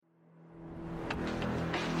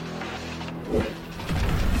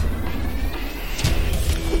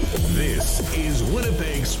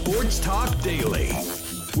Winnipeg Sports Talk Daily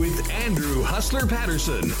with Andrew Hustler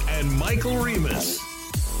Patterson and Michael Remis.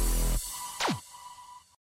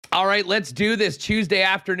 All right, let's do this. Tuesday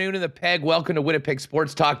afternoon in the Peg. Welcome to Winnipeg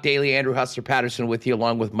Sports Talk Daily. Andrew Hustler Patterson with you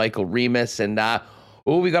along with Michael Remis. And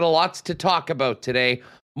we got a lot to talk about today.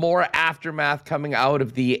 More aftermath coming out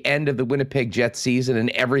of the end of the Winnipeg Jets season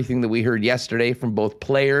and everything that we heard yesterday from both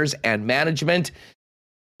players and management.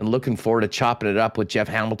 And looking forward to chopping it up with Jeff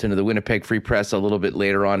Hamilton of the Winnipeg Free Press a little bit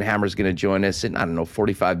later on. Hammer's going to join us in,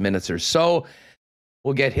 45 minutes or so.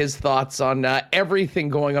 We'll get his thoughts on everything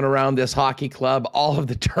going on around this hockey club, all of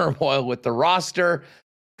the turmoil with the roster,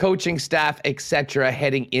 coaching staff, etc.,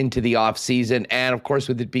 heading into the offseason. And, of course,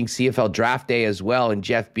 with it being CFL Draft Day as well, and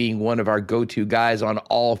Jeff being one of our go-to guys on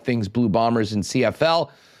all things Blue Bombers and CFL,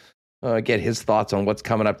 get his thoughts on what's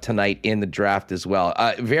coming up tonight in the draft as well.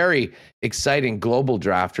 Very exciting global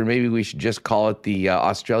draft, or maybe we should just call it the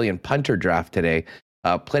Australian punter draft today.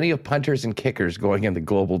 Plenty of punters and kickers going in the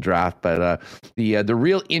global draft, but the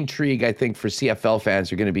real intrigue, I think, for CFL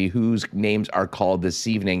fans are going to be whose names are called this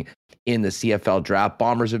evening in the CFL draft.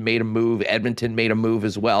 Bombers have made a move. Edmonton made a move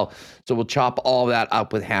as well. So we'll chop all that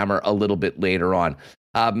up with Hammer a little bit later on.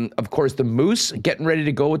 Of course, the Moose getting ready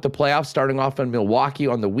to go with the playoffs, starting off in Milwaukee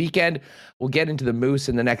on the weekend. We'll get into the Moose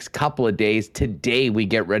in the next couple of days. Today, we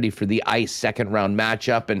get ready for the Ice second round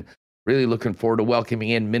matchup, and really looking forward to welcoming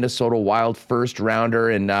in Minnesota Wild first rounder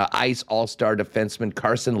and Ice all-star defenseman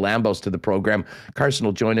Carson Lambos to the program. Carson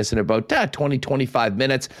will join us in about 20-25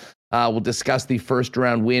 minutes. We'll discuss the first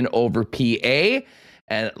round win over PA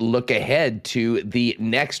and look ahead to the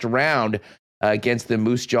next round against the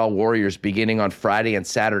Moose Jaw Warriors beginning on Friday and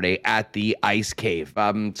Saturday at the Ice Cave.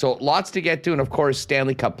 So lots to get to. And, of course,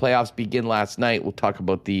 Stanley Cup playoffs begin last night. We'll talk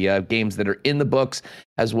about the games that are in the books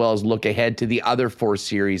as well as look ahead to the other four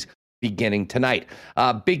series beginning tonight.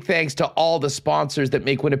 Big thanks to all the sponsors that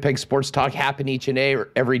make Winnipeg Sports Talk happen each and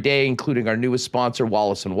every day, including our newest sponsor,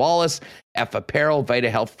 Wallace & Wallace, F Apparel, Vita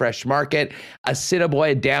Health Fresh Market,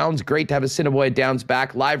 Assiniboia Downs. Great to have Assiniboia Downs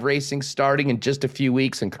back. Live racing starting in just a few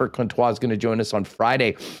weeks, and Kirk Contois is going to join us on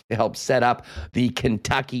Friday to help set up the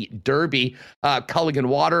Kentucky Derby. Culligan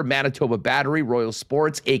Water, Manitoba Battery, Royal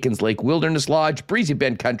Sports, Aikens Lake Wilderness Lodge, Breezy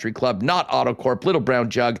Bend Country Club, Knott Auto Corp, Little Brown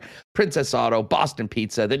Jug, Princess Auto, Boston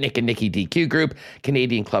Pizza, the Nick and Nicky DQ Group,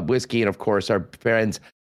 Canadian Club Whiskey, and of course our friends,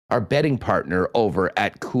 our betting partner over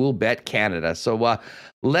at Cool Bet Canada. So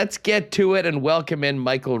let's get to it and welcome in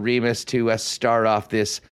Michael Remis to start off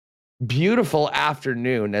this beautiful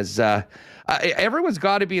afternoon. As everyone's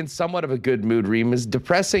got to be in somewhat of a good mood, Remis.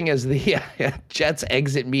 Depressing as the Jets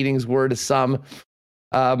exit meetings were to some,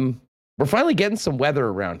 we're finally getting some weather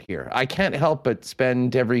around here. I can't help but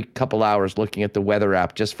spend every couple hours looking at the weather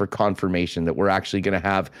app just for confirmation that we're actually going to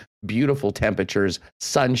have beautiful temperatures,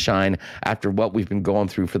 sunshine after what we've been going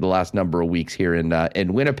through for the last number of weeks here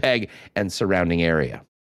in Winnipeg and surrounding area.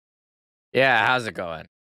 Yeah, how's it going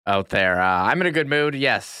out there? I'm in a good mood.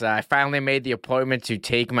 Yes, I finally made the appointment to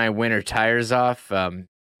take my winter tires off.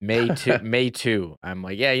 May 2. I'm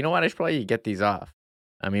like, yeah, you know what? I should probably get these off.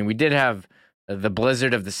 I mean, we did have the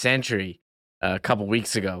blizzard of the century a couple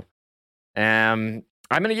weeks ago.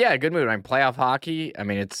 I'm in a good mood. I'm playoff hockey. I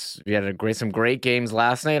mean, we had some great games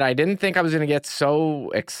last night. I didn't think I was going to get so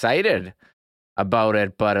excited about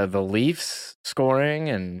it, but the Leafs scoring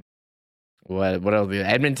and what else?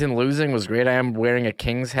 Edmonton losing was great. I am wearing a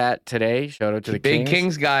Kings hat today. Shout out to the Big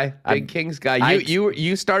Kings. Kings guy.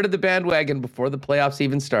 You started the bandwagon before the playoffs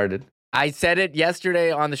even started. I said it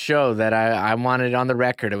yesterday on the show that I wanted it on the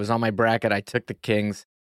record. It was on my bracket. I took the Kings.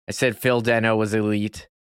 I said Phil Dano was elite.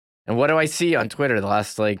 And what do I see on Twitter the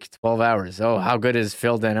last 12 hours? Oh, how good is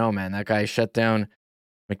Phil Dano, man? That guy shut down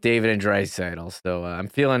McDavid and Draisaitl. So I'm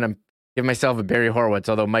giving myself a Barry Horowitz,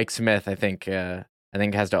 although Mike Smith, I think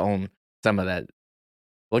has to own some of that.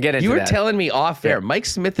 We'll get into that. You were telling me off air, Mike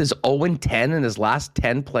Smith is 0-10 in his last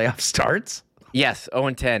 10 playoff starts? Yes,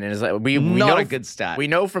 0-10. And we not know, a good stat. We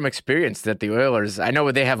know from experience that the Oilers, I know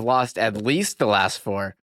they have lost at least the last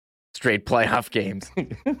 4 straight playoff games.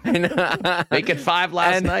 Make it 5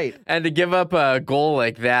 last night. And to give up a goal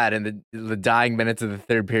like that in the dying minutes of the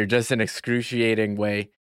third period, just an excruciating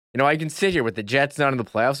way. I can sit here with the Jets not in the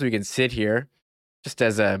playoffs, so we can sit here just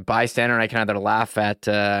as a bystander, and I can either laugh at,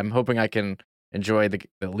 I'm hoping I can enjoy the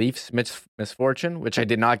Leafs' misfortune, which I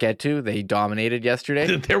did not get to. They dominated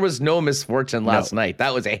yesterday. There was no misfortune last night.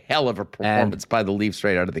 That was a hell of a performance by the Leafs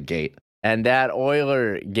right out of the gate. And that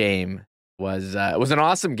Oiler game was an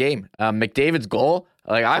awesome game. McDavid's goal,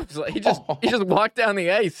 he just walked down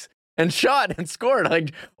the ice and shot and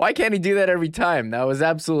scored. Why can't he do that every time? That was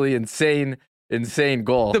absolutely insane. insane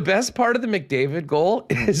goal. The best part of the McDavid goal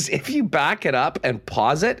is if you back it up and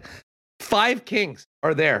pause it, 5 Kings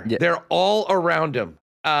are there. Yeah. They're all around him.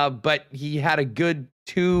 But he had a good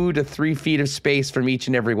 2 to 3 feet of space from each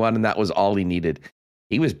and every one, and that was all he needed.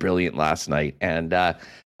 He was brilliant last night. And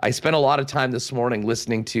I spent a lot of time this morning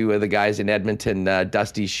listening to the guys in Edmonton,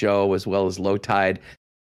 Dusty's show, as well as Low Tide.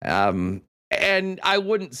 And I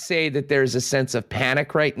wouldn't say that there's a sense of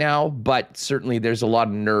panic right now, but certainly there's a lot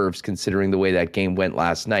of nerves considering the way that game went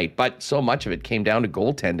last night. But so much of it came down to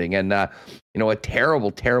goaltending and, a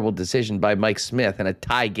terrible, terrible decision by Mike Smith and a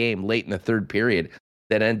tie game late in the third period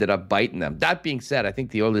that ended up biting them. That being said, I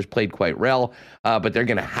think the Oilers played quite well, but they're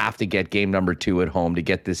going to have to get game number 2 at home to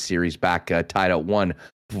get this series back tied at 1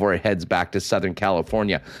 before it heads back to Southern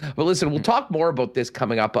California. But listen, we'll talk more about this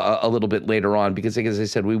coming up a little bit later on because, as I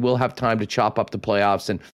said, we will have time to chop up the playoffs,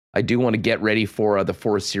 and I do want to get ready for the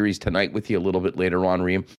 4 series tonight with you a little bit later on,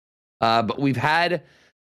 Reem. But we've had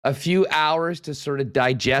a few hours to sort of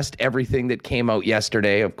digest everything that came out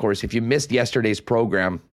yesterday. Of course, if you missed yesterday's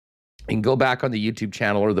program, you can go back on the YouTube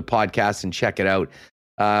channel or the podcast and check it out.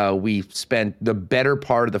 We spent the better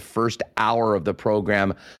part of the first hour of the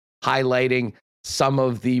program highlighting some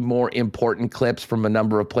of the more important clips from a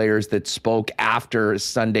number of players that spoke after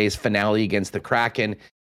Sunday's finale against the Kraken,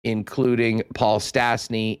 including Paul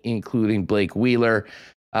Stastny, including Blake Wheeler.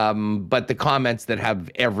 But the comments that have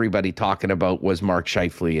everybody talking about was Mark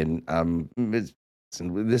Scheifele. And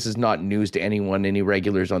this is not news to anyone, any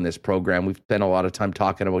regulars on this program. We've spent a lot of time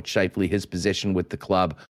talking about Scheifele, his position with the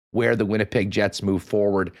club, where the Winnipeg Jets move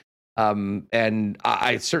forward. And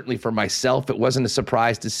I certainly, for myself, it wasn't a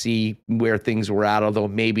surprise to see where things were at, although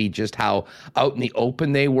maybe just how out in the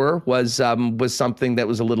open they were was something that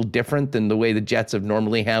was a little different than the way the Jets have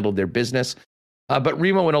normally handled their business. But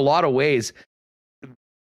Remo, in a lot of ways,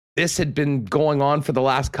 this had been going on for the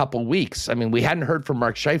last couple weeks. I mean, we hadn't heard from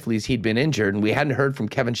Mark Scheifele as he'd been injured, and we hadn't heard from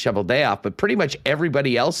Kevin Cheveldayoff, but pretty much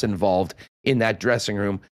everybody else involved in that dressing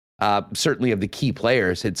room, certainly of the key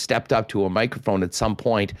players, had stepped up to a microphone at some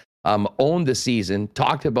point, owned the season,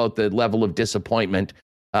 talked about the level of disappointment,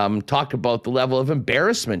 talked about the level of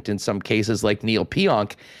embarrassment in some cases, like Neil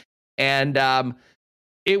Pionk. And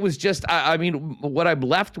it was just, I mean, what I'm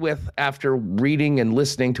left with after reading and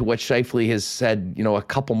listening to what Scheifele has said, a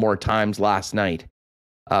couple more times last night,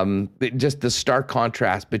 just the stark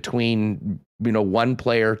contrast between, one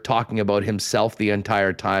player talking about himself the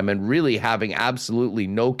entire time and really having absolutely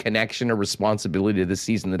no connection or responsibility to the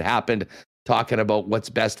season that happened, talking about what's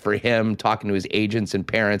best for him, talking to his agents and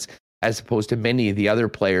parents, as opposed to many of the other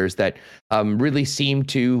players that really seem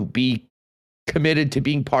to be committed to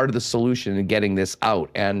being part of the solution and getting this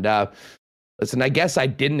out. And listen, I guess I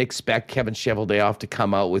didn't expect Kevin Cheveldayoff to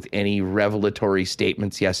come out with any revelatory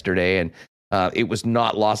statements yesterday, and it was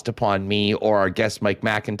not lost upon me or our guest Mike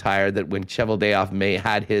McIntyre that when Cheveldayoff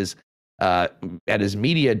had his at his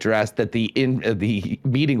media address that the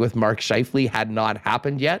meeting with Mark Scheifele had not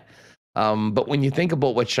happened yet. But when you think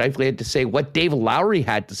about what Scheifele had to say, what Dave Lowry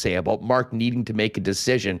had to say about Mark needing to make a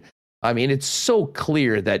decision, I mean, it's so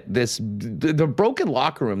clear that the broken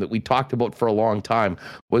locker room that we talked about for a long time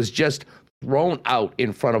was just thrown out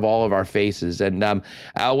in front of all of our faces. And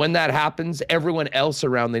when that happens, everyone else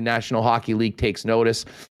around the National Hockey League takes notice.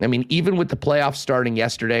 I mean, even with the playoffs starting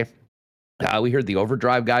yesterday, we heard the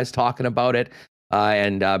Overdrive guys talking about it.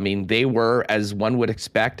 And I mean, they were, as one would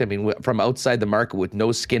expect, I mean, from outside the market with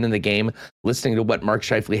no skin in the game, listening to what Mark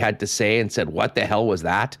Scheifele had to say and said, what the hell was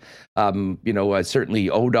that? Certainly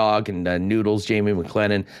O-Dog and Noodles, Jamie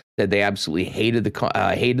McLennan, said they absolutely hated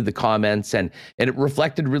the comments, and it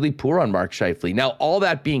reflected really poor on Mark Scheifele. Now, all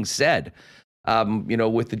that being said,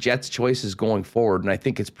 with the Jets' choices going forward, and I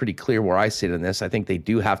think it's pretty clear where I sit in this, I think they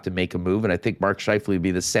do have to make a move, and I think Mark Scheifele would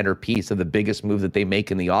be the centerpiece of the biggest move that they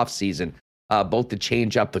make in the offseason. Both to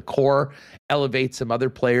change up the core, elevate some other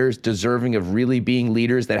players deserving of really being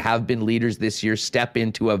leaders that have been leaders this year, step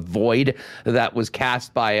into a void that was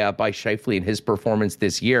cast by Scheifele in his performance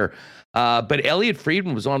this year. But Elliot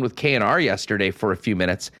Friedman was on with KNR yesterday for a few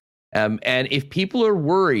minutes. And if people are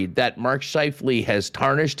worried that Mark Scheifele has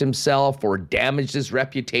tarnished himself or damaged his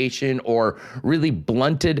reputation or really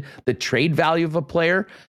blunted the trade value of a player,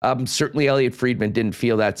 certainly Elliot Friedman didn't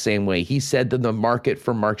feel that same way. He said that the market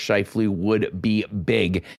for Mark Scheifele would be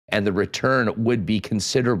big and the return would be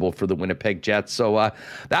considerable for the Winnipeg Jets. So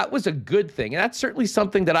that was a good thing. And that's certainly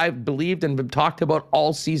something that I've believed and been talked about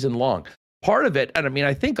all season long. Part of it, and I mean,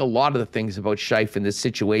 I think a lot of the things about Scheifele in this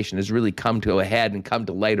situation has really come to a head and come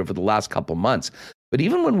to light over the last couple months. But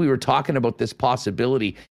even when we were talking about this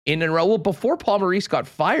possibility, in a row. Well, before Paul Maurice got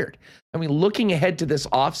fired. I mean, looking ahead to this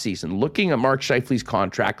offseason, looking at Mark Scheifele's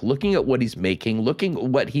contract, looking at what he's making, looking at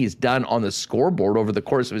what he's done on the scoreboard over the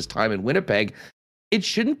course of his time in Winnipeg, it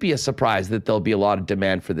shouldn't be a surprise that there'll be a lot of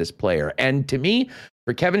demand for this player. And to me,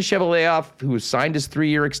 for Kevin Cheveldayoff, who signed his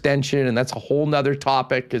 3-year extension, and that's a whole nother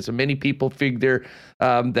topic, because many people figure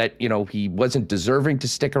that, he wasn't deserving to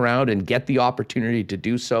stick around and get the opportunity to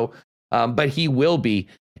do so. But he will be.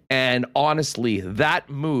 And honestly, that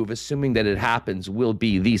move, assuming that it happens, will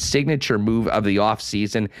be the signature move of the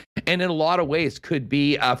offseason. And in a lot of ways could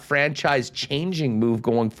be a franchise-changing move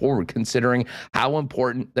going forward, considering how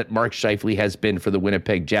important that Mark Scheifele has been for the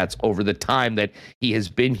Winnipeg Jets over the time that he has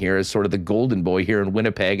been here as sort of the golden boy here in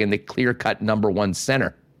Winnipeg and the clear-cut number one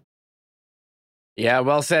center. Yeah,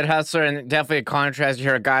 well said, Hustler. And definitely a contrast. You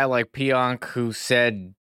hear a guy like Pionk who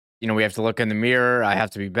said, we have to look in the mirror. I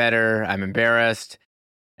have to be better. I'm embarrassed.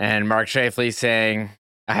 And Mark Scheifele saying,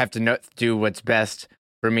 I have to do what's best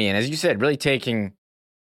for me. And as you said, really taking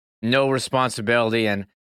no responsibility. And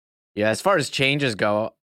yeah, as far as changes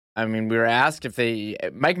go, I mean, we were asked if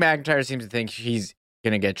Mike McIntyre seems to think he's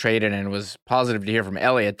going to get traded, and it was positive to hear from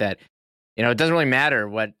Elliott that, it doesn't really matter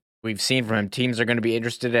what we've seen from him. Teams are going to be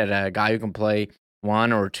interested at a guy who can play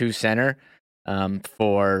 1 or 2 center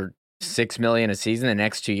for $6 million a season the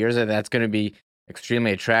next 2 years. That's going to be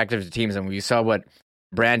extremely attractive to teams. And we saw what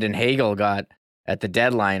Brandon Hagel got at the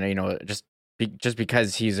deadline, just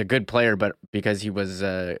because he's a good player, but because he was,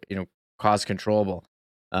 cost controllable.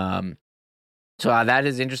 So that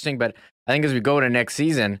is interesting. But I think as we go to next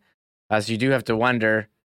season, so you do have to wonder,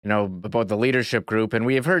 about the leadership group. And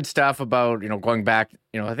we have heard stuff about, going back,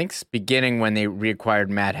 I think beginning when they reacquired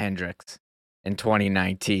Matt Hendricks in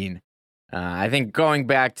 2019. I think going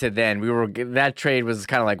back to then, that trade was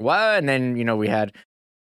kind of like, what? And then,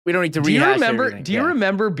 we don't need to rehash everything. Do you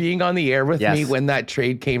remember being on the air with me when that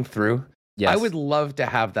trade came through? Yes. I would love to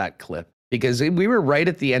have that clip, because we were right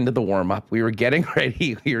at the end of the warm-up. We were getting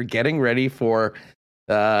ready. We were getting ready for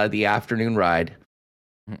the afternoon ride.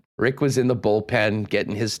 Rick was in the bullpen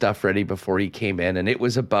getting his stuff ready before he came in, and it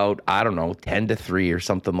was about, 10-3 or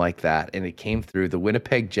something like that. And it came through the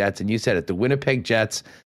Winnipeg Jets, and you said it, the Winnipeg Jets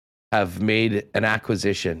have made an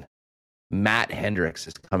acquisition. Matt Hendricks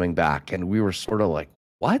is coming back. And we were sort of like,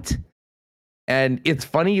 what? And it's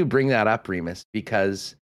funny you bring that up, Remus,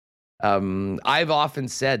 because I've often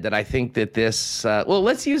said that I think that this,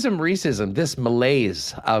 let's use some racism, this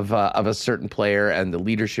malaise of a certain player and the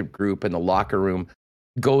leadership group and the locker room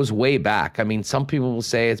goes way back. I mean, some people will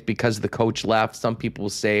say it's because the coach left. Some people will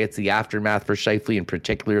say it's the aftermath for Scheifele, in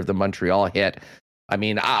particular of the Montreal hit. I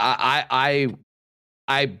mean, I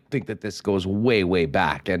think that this goes way, way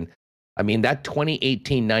back. And I mean, that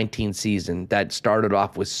 2018-19 season that started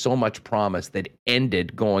off with so much promise that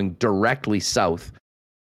ended going directly south.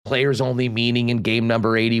 Players only meeting in game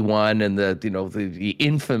number 81 and the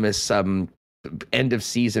infamous end of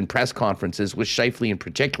season press conferences with Scheifele in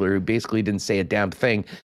particular, who basically didn't say a damn thing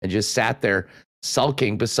and just sat there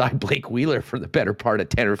sulking beside Blake Wheeler for the better part of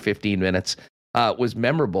 10 or 15 minutes, was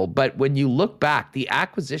memorable. But when you look back, the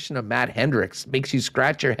acquisition of Matt Hendricks makes you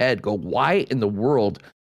scratch your head, go, why in the world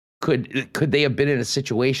could they have been in a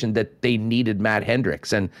situation that they needed Matt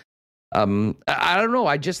Hendricks? And I don't know.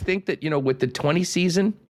 I just think that, with the 20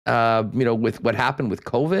 season, with what happened with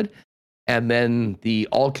COVID, and then the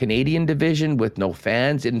all-Canadian division with no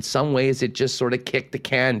fans, in some ways it just sort of kicked the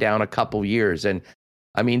can down a couple years. And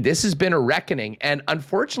I mean, this has been a reckoning. And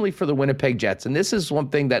unfortunately for the Winnipeg Jets, and this is one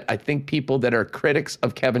thing that I think people that are critics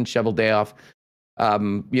of Kevin Cheveldayoff,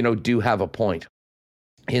 do have a point,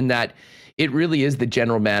 in that it really is the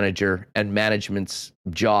general manager and management's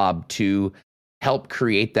job to help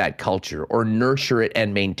create that culture or nurture it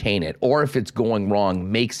and maintain it. Or if it's going wrong,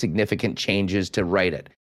 make significant changes to right it.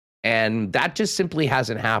 And that just simply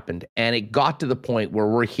hasn't happened. And it got to the point where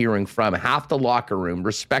we're hearing from half the locker room,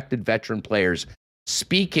 respected veteran players,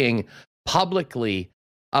 speaking publicly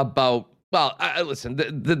about, listen,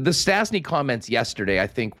 the Stastny comments yesterday, I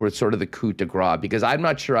think, were sort of the coup de grace, because I'm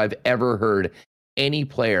not sure I've ever heard any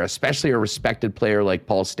player, especially a respected player like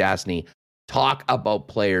Paul Stastny, talk about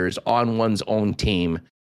players on one's own team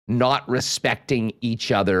not respecting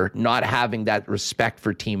each other, not having that respect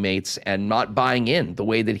for teammates, and not buying in the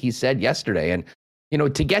way that he said yesterday. And,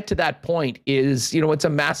 to get to that point is, it's a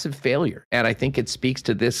massive failure. And I think it speaks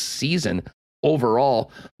to this season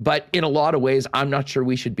overall. But in a lot of ways, I'm not sure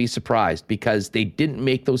we should be surprised, because they didn't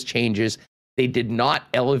make those changes. They did not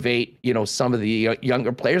elevate, some of the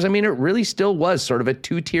younger players. I mean, it really still was sort of a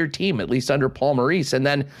 2-tier team, at least under Paul Maurice. And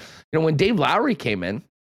then, when Dave Lowry came in,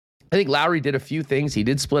 I think Lowry did a few things. He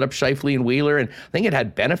did split up Scheifele and Wheeler, and I think it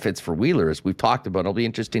had benefits for Wheeler, as we've talked about. It'll be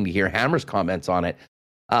interesting to hear Hammer's comments on it.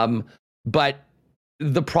 But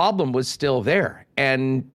the problem was still there,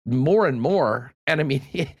 and more, and I mean,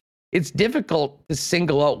 it's difficult to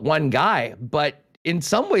single out one guy, but in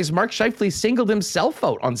some ways, Mark Scheifele singled himself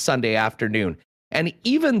out on Sunday afternoon. And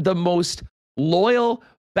even the most loyal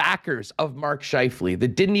backers of Mark Scheifele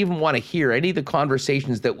that didn't even want to hear any of the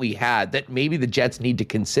conversations that we had, that maybe the Jets need to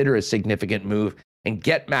consider a significant move and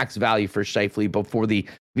get max value for Scheifele before the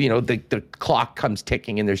clock comes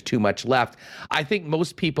ticking and there's too much left. I think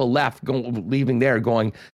most people leaving there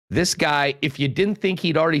going, this guy, if you didn't think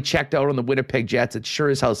he'd already checked out on the Winnipeg Jets, it sure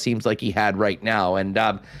as hell seems like he had right now. And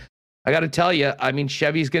I got to tell you, I mean,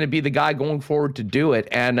 Chevy's going to be the guy going forward to do it.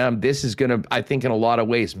 And this is going to, I think, in a lot of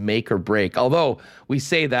ways, make or break. Although we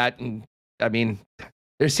say that, and I mean,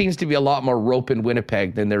 there seems to be a lot more rope in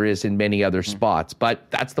Winnipeg than there is in many other spots. But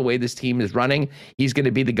that's the way this team is running. He's going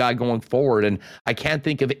to be the guy going forward. And I can't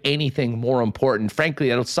think of anything more important. Frankly,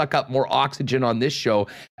 it'll suck up more oxygen on this show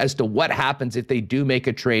as to what happens if they do make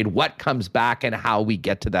a trade, what comes back, and how we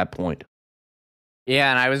get to that point.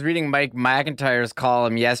 Yeah, and I was reading Mike McIntyre's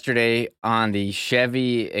column yesterday on the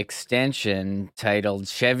Chevy extension titled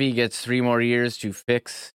 "Chevy Gets 3 More Years to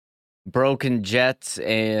Fix Broken Jets,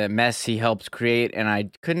 a Mess He Helped Create." And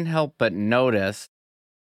I couldn't help but notice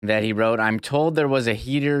that he wrote, "I'm told there was a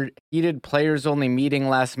heated players-only meeting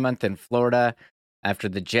last month in Florida after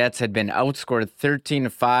the Jets had been outscored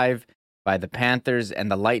 13-5 by the Panthers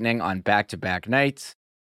and the Lightning on back-to-back nights,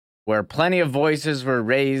 where plenty of voices were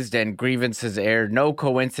raised and grievances aired. No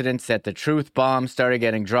coincidence that the truth bomb started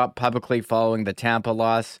getting dropped publicly following the Tampa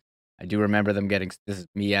loss. I do remember them getting," this is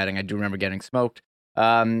me adding, "I do remember getting smoked."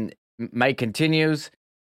 Mike continues,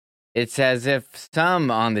 "It's as if some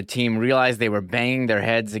on the team realized they were banging their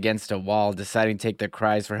heads against a wall, deciding to take their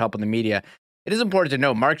cries for help in the media." It is important to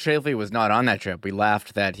note, Mark Scheifele was not on that trip. We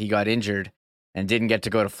laughed that he got injured and didn't get to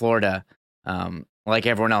go to Florida like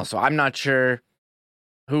everyone else. So I'm not sure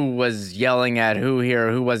who was yelling at who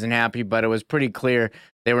here, who wasn't happy, but it was pretty clear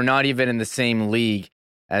they were not even in the same league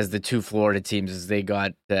as the two Florida teams, as they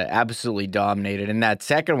got absolutely dominated. In that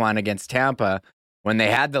second one against Tampa, when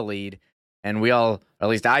they had the lead, and we all, or at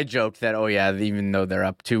least I joked that, oh yeah, even though they're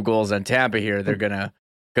up 2 goals on Tampa here, they're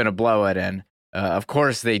gonna blow it, and of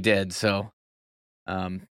course they did. So,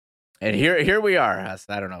 and here we are.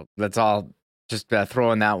 I don't know. Let's all just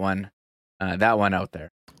throwing that one out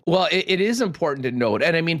there. Well, it is important to note,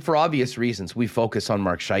 and I mean, for obvious reasons, we focus on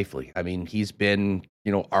Mark Scheifele. I mean, he's been,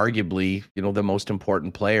 arguably, the most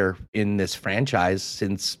important player in this franchise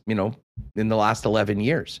since, in the last 11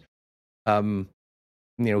 years.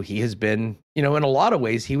 He has been, in a lot of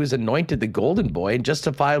ways, he was anointed the golden boy, and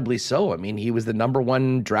justifiably so. I mean, he was the number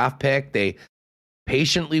 1 draft pick. They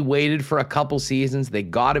patiently waited for a couple seasons. They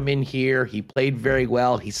got him in here. He played very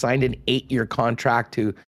well. He signed an 8-year contract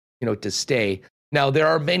to stay. Now, there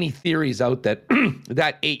are many theories out that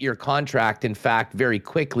that 8-year contract, in fact, very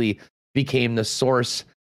quickly became the source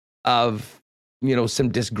of,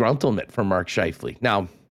 some disgruntlement for Mark Scheifele. Now,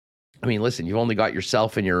 I mean, listen, you've only got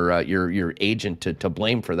yourself and your agent to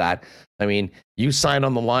blame for that. I mean, you sign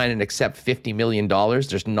on the line and accept $50 million.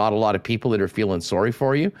 There's not a lot of people that are feeling sorry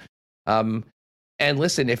for you. And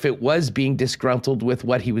listen, if it was being disgruntled with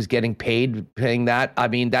what he was getting paying that, I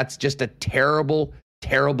mean, that's just a terrible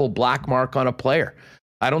black mark on a player.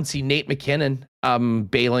 I don't see Nate McKinnon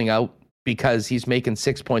bailing out because he's making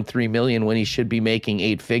 $6.3 million when he should be making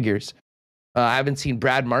 8 figures. I haven't seen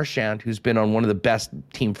Brad Marchand, who's been on one of the best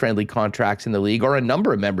team-friendly contracts in the league, or a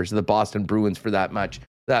number of members of the Boston Bruins for that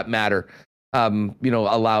matter,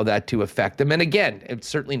 allow that to affect them. And again,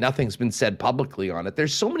 certainly nothing's been said publicly on it.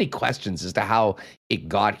 There's so many questions as to how it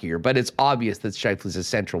got here, but it's obvious that Scheifele's a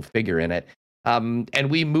central figure in it. And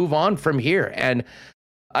we move on from here. And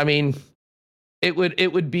I mean, it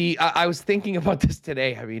would be, I was thinking about this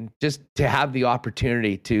today. I mean, just to have the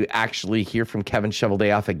opportunity to actually hear from Kevin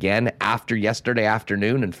Cheveldayoff again after yesterday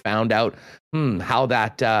afternoon and found out how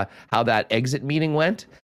that exit meeting went.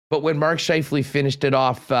 But when Mark Scheifele finished it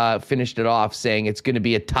off saying it's going to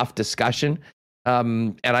be a tough discussion.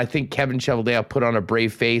 And I think Kevin Cheveldayoff put on a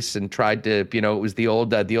brave face and tried to, it was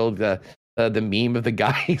the meme of the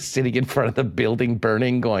guy sitting in front of the building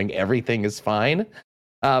burning going, everything is fine.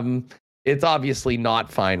 It's obviously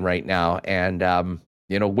not fine right now. And,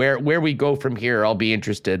 where we go from here, I'll be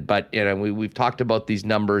interested. But, we've talked about these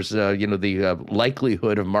numbers, the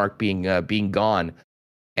likelihood of Mark being gone.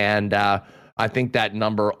 And I think that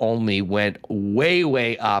number only went way,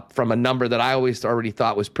 way up from a number that I always already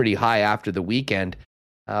thought was pretty high after the weekend.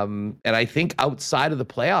 And I think outside of the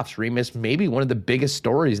playoffs, Remus, maybe one of the biggest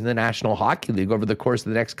stories in the National Hockey League over the course of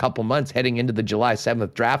the next couple months heading into the July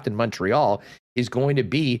 7th draft in Montreal is going to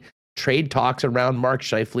be trade talks around Mark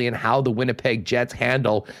Scheifele and how the Winnipeg Jets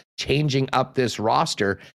handle changing up this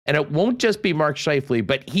roster. And it won't just be Mark Scheifele,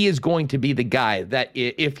 but he is going to be the guy that,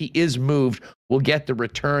 if he is moved, will get the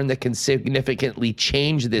return that can significantly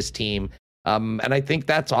change this team. And I think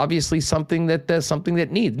that's obviously something that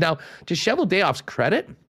needs. Now, to Cheveldayoff's credit,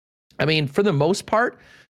 I mean, for the most part,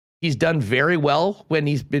 he's done very well when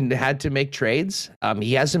he's had to make trades.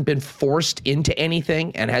 He hasn't been forced into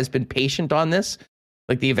anything and has been patient on this.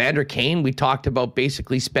 Like the Evander Kane, we talked about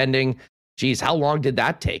basically spending, how long did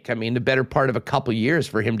that take? I mean, the better part of a couple years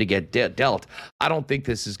for him to get dealt. I don't think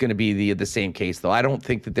this is going to be the same case, though. I don't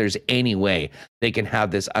think that there's any way they can have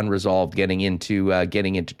this unresolved getting into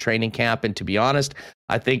training camp. And to be honest,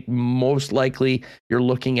 I think most likely you're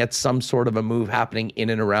looking at some sort of a move happening in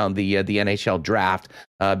and around the NHL draft,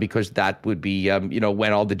 because that would be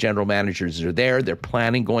when all the general managers are there. They're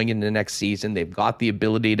planning going into the next season. They've got the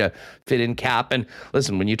ability to fit in cap. And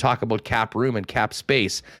listen, when you talk about cap room and cap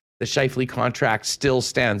space, the Scheifele contract still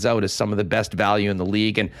stands out as some of the best value in the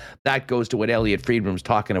league. And that goes to what Elliot Friedman was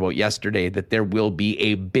talking about yesterday, that there will be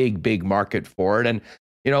a big, big market for it. And,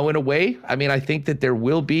 in a way, I mean, I think that there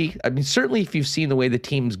will be. I mean, certainly if you've seen the way the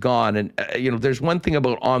team's gone, and, there's one thing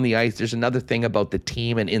about on the ice, there's another thing about the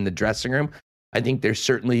team and in the dressing room. I think there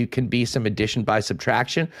certainly can be some addition by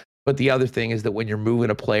subtraction. But the other thing is that when you're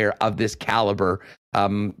moving a player of this caliber,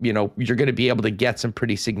 you're going to be able to get some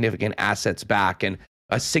pretty significant assets back. And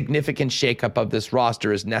a significant shakeup of this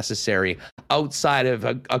roster is necessary outside of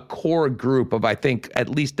a core group of, I think, at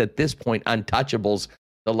least at this point, untouchables,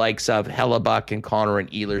 the likes of Hellebuck and Connor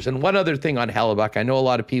and Ehlers. And one other thing on Hellebuck, I know a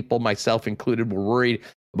lot of people, myself included, were worried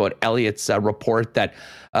about Elliott's report that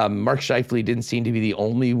Mark Scheifele didn't seem to be the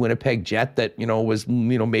only Winnipeg Jet that, was,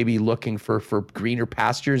 maybe looking for greener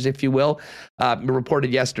pastures, if you will.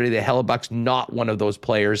 Reported yesterday that Hellebuck's not one of those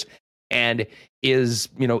players, and is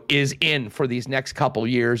in for these next couple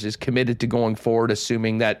years, is committed to going forward,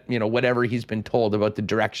 assuming that, whatever he's been told about the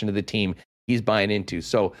direction of the team, he's buying into.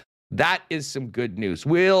 So that is some good news.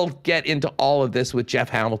 We'll get into all of this with Jeff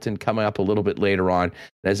Hamilton coming up a little bit later on.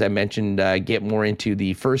 As I mentioned, get more into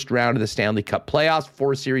the first round of the Stanley Cup playoffs.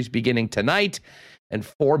 4 series beginning tonight, and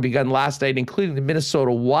 4 begun last night, including the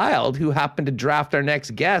Minnesota Wild, who happened to draft our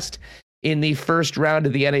next guest in the first round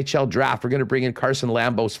of the NHL draft. We're going to bring in Carson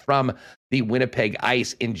Lambos from the Winnipeg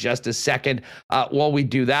Ice in just a second. While we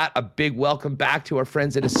do that, a big welcome back to our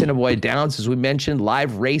friends at Assiniboia Downs. As we mentioned,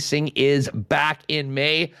 live racing is back in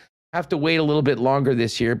May. Have to wait a little bit longer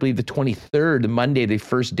this year. I believe the 23rd, Monday, the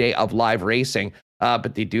first day of live racing.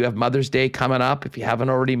 But they do have Mother's Day coming up. If you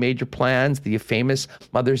haven't already made your plans, the famous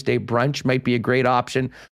Mother's Day brunch might be a great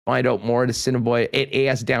option. Find out more at Assiniboia at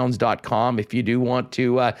asdowns.com if you do want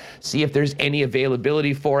to see if there's any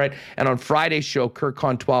availability for it. And on Friday's show, Kirk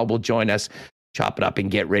Contois will join us, chop it up and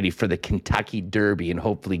get ready for the Kentucky Derby and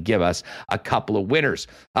hopefully give us a couple of winners.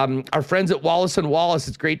 Our friends at Wallace & Wallace,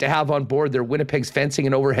 it's great to have on board. They're Winnipeg's fencing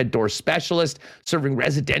and overhead door specialist, serving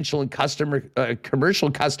residential and commercial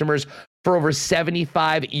customers for over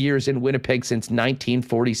 75 years in Winnipeg since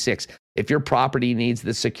 1946. If your property needs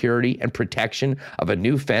the security and protection of a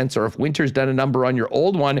new fence, or if winter's done a number on your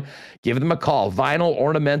old one, give them a call. Vinyl,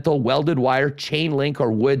 ornamental, welded wire, chain link,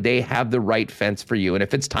 or wood, they have the right fence for you. And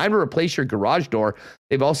if it's time to replace your garage door,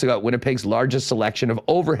 they've also got Winnipeg's largest selection of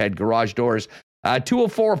overhead garage doors.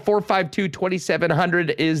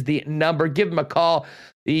 204-452-2700 is the number. Give them a call.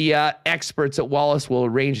 The experts at Wallace will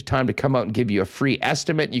arrange a time to come out and give you a free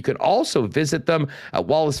estimate. You can also visit them at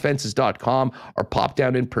wallacefences.com or pop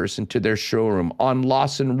down in person to their showroom on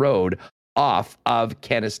Lawson Road off of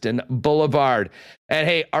Kenniston Boulevard. And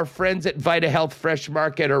hey, our friends at Vita Health Fresh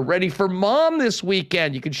Market are ready for Mom this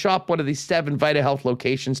weekend. You can shop one of these 7 Vita Health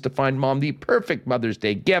locations to find Mom the perfect Mother's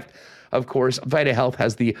Day gift. Of course, Vita Health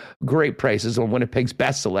has the great prices on Winnipeg's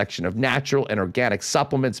best selection of natural and organic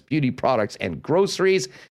supplements, beauty products, and groceries.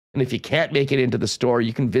 And if you can't make it into the store,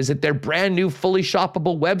 you can visit their brand new fully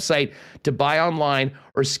shoppable website to buy online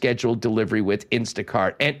or schedule delivery with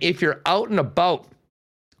Instacart. And if you're out and about,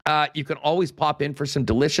 you can always pop in for some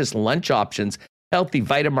delicious lunch options, healthy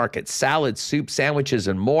Vitamarket salads, soup, sandwiches,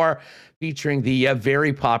 and more, featuring the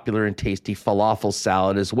very popular and tasty falafel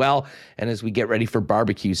salad as well. And as we get ready for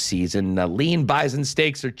barbecue season, lean bison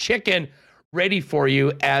steaks or chicken ready for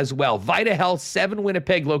you as well. Vita Health, 7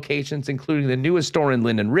 Winnipeg locations, including the newest store in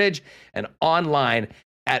Linden Ridge, and online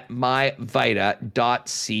at myvita.ca.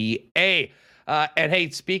 And hey,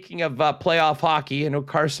 speaking of playoff hockey, I know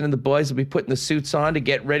Carson and the boys will be putting the suits on to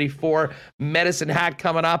get ready for Medicine Hat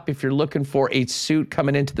coming up. If you're looking for a suit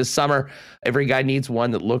coming into the summer, every guy needs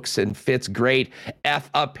one that looks and fits great. F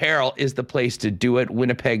Apparel is the place to do it.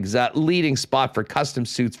 Winnipeg's leading spot for custom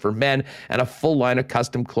suits for men and a full line of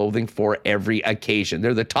custom clothing for every occasion.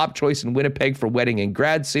 They're the top choice in Winnipeg for wedding and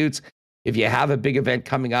grad suits. If you have a big event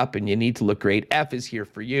coming up and you need to look great, F is here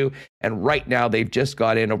for you. And right now, they've just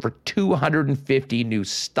got in over 250 new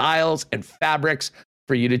styles and fabrics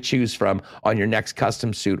for you to choose from on your next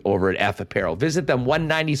custom suit over at F Apparel. Visit them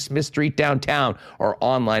 190 Smith Street downtown or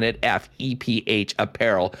online at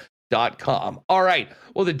fepapparel.com. All right.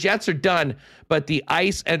 Well, the Jets are done, but the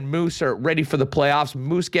Ice and Moose are ready for the playoffs.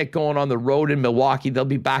 Moose get going on the road in Milwaukee. They'll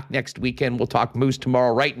be back next weekend. We'll talk Moose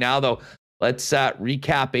tomorrow. Right now, though, let's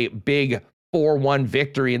recap a big 4-1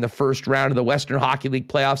 victory in the first round of the Western Hockey League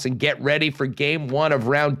playoffs and get ready for game 1 of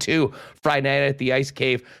round 2 Friday night at the Ice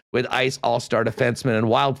Cave with Ice all-star defenseman and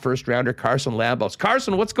wild first-rounder Carson Lambos.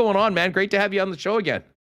 Carson, what's going on, man? Great to have you on the show again.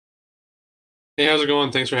 Hey, how's it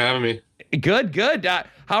going? Thanks for having me. Good.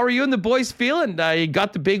 How are you and the boys feeling? You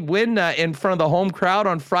got the big win in front of the home crowd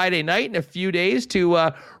on Friday night in a few days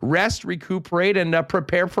to rest, recuperate, and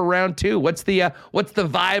prepare for round 2. What's the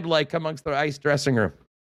vibe like amongst the Ice dressing room?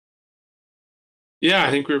 Yeah,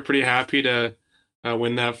 I think we were pretty happy to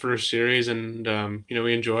win that first series, and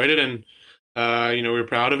we enjoyed it, and we were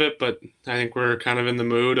proud of it. But I think we're kind of in the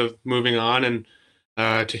mood of moving on and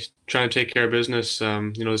trying to take care of business.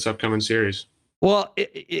 This upcoming series. Well,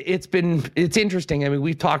 it's interesting. I mean,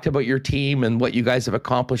 we've talked about your team and what you guys have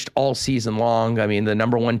accomplished all season long. I mean, the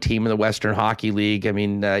number 1 team in the Western Hockey League. I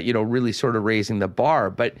mean, really sort of raising the bar.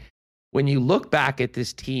 But when you look back at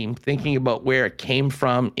this team, thinking about where it came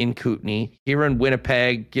from in Kootenay, here in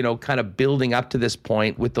Winnipeg, kind of building up to this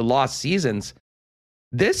point with the lost seasons,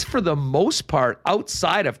 this, for the most part,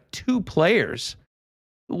 outside of 2 players,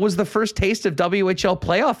 was the first taste of WHL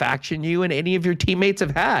playoff action you and any of your teammates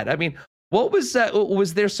have had. I mean, what was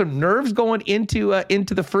there some nerves going into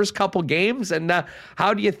the first couple games? And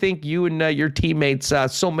how do you think you and your teammates,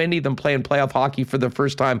 so many of them playing playoff hockey for the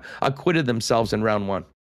first time, acquitted themselves in round 1?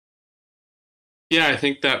 Yeah, I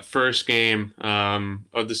think that first game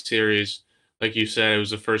of the series, like you said, it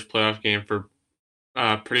was the first playoff game for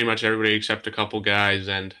pretty much everybody except a couple guys.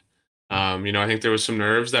 And, I think there was some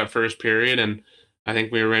nerves that first period. And I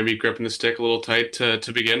think we were maybe gripping the stick a little tight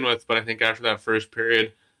to begin with. But I think after that first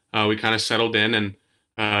period, we kind of settled in and,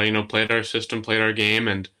 played our system, played our game.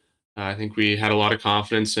 And I think we had a lot of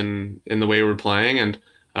confidence in the way we were playing. And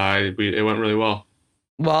it went really well.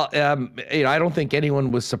 Well, I don't think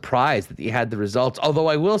anyone was surprised that you had the results. Although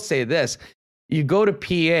I will say this, you go to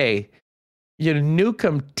PA, you nuke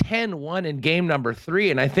them 10-1 in game number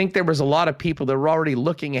 3, and I think there was a lot of people that were already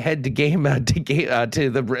looking ahead to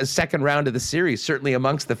the second round of the series, certainly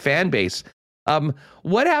amongst the fan base.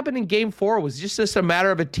 What happened in game 4? Was just a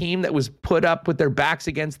matter of a team that was put up with their backs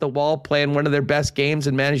against the wall, playing one of their best games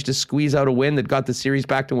and managed to squeeze out a win that got the series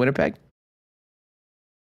back to Winnipeg?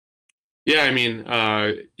 Yeah, I mean,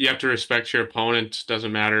 you have to respect your opponent.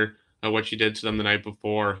 Doesn't matter what you did to them the night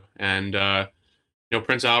before. And,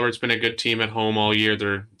 Prince Albert's been a good team at home all year.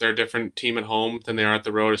 They're a different team at home than they are at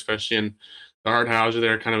the road, especially in the Harthauser.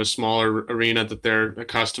 They're kind of a smaller arena that they're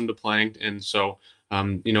accustomed to playing. And so,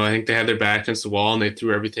 I think they had their back against the wall and they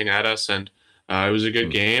threw everything at us. And it was a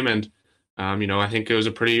good game. And, I think it was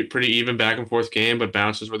a pretty even back and forth game, but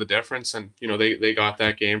bounces were the difference. And, they got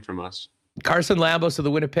that game from us. Carson Lambos of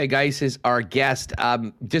the Winnipeg Ice is our guest.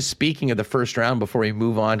 Just speaking of the first round before we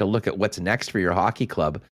move on to look at what's next for your hockey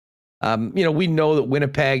club. We know that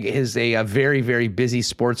Winnipeg is a very, very busy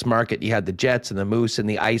sports market. You had the Jets and the Moose and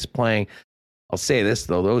the Ice playing. I'll say this,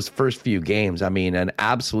 though, those first few games, I mean, an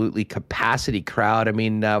absolutely capacity crowd. I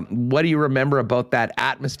mean, what do you remember about that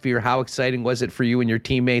atmosphere? How exciting was it for you and your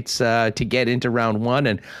teammates to get into round 1?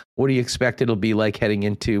 And what do you expect it'll be like heading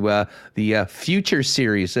into the future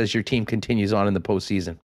series as your team continues on in the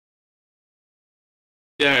postseason?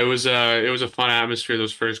 Yeah, it was a fun atmosphere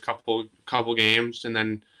those first couple games, and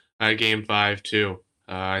then game 5 too.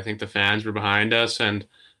 I think the fans were behind us, and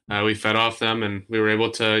we fed off them, and we were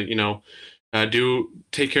able to,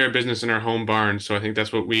 take care of business in our home barn. So I think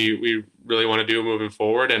that's what we really want to do moving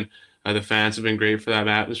forward. And the fans have been great for that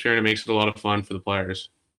atmosphere, and it makes it a lot of fun for the players.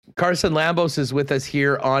 Carson Lambos is with us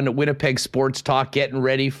here on Winnipeg Sports Talk, getting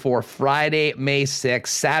ready for Friday, May 6th,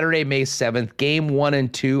 Saturday, May 7th, game 1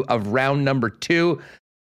 and 2 of round number 2.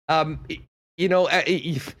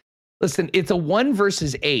 Listen, it's a 1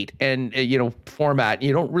 versus 8 and, format.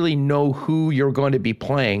 You don't really know who you're going to be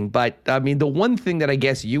playing. But, I mean, the one thing that I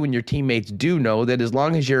guess you and your teammates do know that as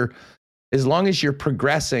long as you're as long as you're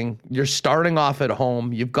progressing, you're starting off at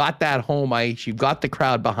home, you've got that home ice, you've got the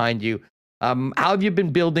crowd behind you. How have you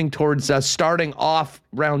been building towards starting off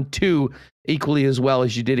round 2 equally as well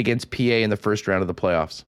as you did against PA in the first round of the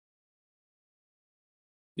playoffs?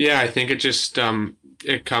 Yeah, I think it just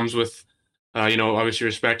it comes with obviously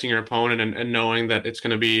respecting your opponent and knowing that it's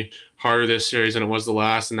going to be harder this series than it was the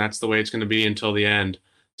last, and that's the way it's going to be until the end.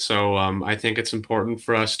 So I think it's important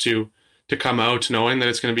for us to come out knowing that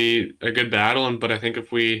it's going to be a good battle, but I think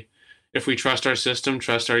if we trust our system,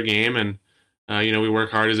 trust our game, and we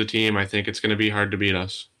work hard as a team, I think it's going to be hard to beat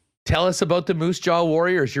us. Tell us about the Moose Jaw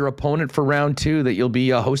Warriors, your opponent for round 2 that you'll be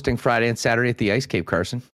hosting Friday and Saturday at the Ice Cave,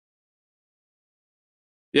 Carson.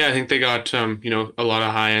 Yeah, I think they got a lot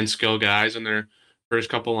of high-end skill guys in their first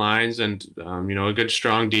couple lines, and a good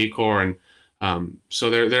strong decor, and so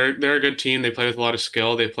they're a good team. They play with a lot of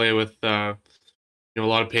skill. They play with a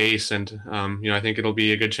lot of pace, and I think it'll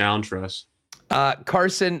be a good challenge for us.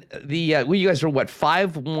 Carson, you guys are what,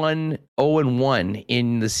 5-1, 0-1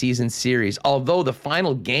 in the season series, although the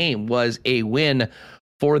final game was a win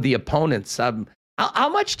for the opponents. How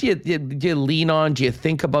much do you lean on? Do you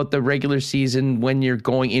think about the regular season when you're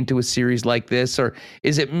going into a series like this? Or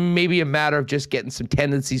is it maybe a matter of just getting some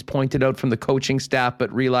tendencies pointed out from the coaching staff,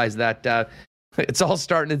 but realize that it's all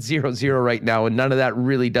starting at 0-0 right now, and none of that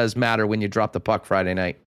really does matter when you drop the puck Friday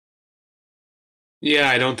night?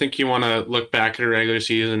 Yeah, I don't think you want to look back at a regular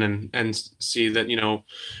season and see that,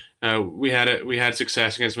 we had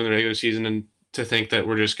success against them in the regular season, and to think that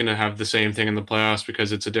we're just going to have the same thing in the playoffs,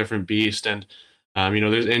 because it's a different beast. And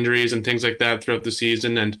there's injuries and things like that throughout the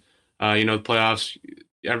season, and the playoffs,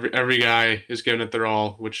 every guy is giving it their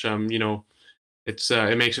all, which it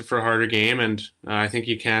makes it for a harder game. And I think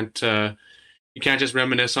you can't just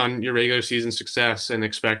reminisce on your regular season success and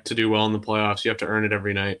expect to do well in the playoffs. You have to earn it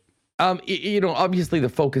every night. Obviously the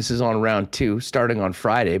focus is on round 2 starting on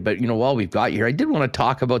Friday, but while we've got you here, I did want to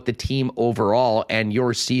talk about the team overall and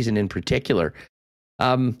your season in particular.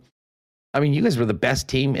 You guys were the best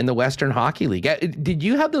team in the Western Hockey League. Did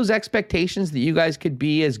you have those expectations that you guys could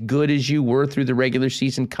be as good as you were through the regular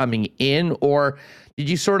season coming in? Or did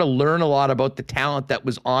you sort of learn a lot about the talent that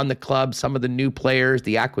was on the club, some of the new players,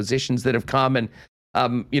 the acquisitions that have come, and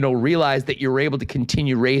realize that you were able to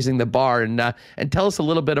continue raising the bar? And tell us a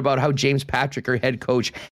little bit about how James Patrick, our head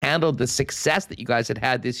coach, handled the success that you guys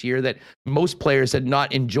had this year that most players had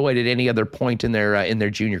not enjoyed at any other point in their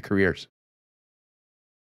junior careers.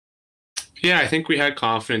 Yeah, I think we had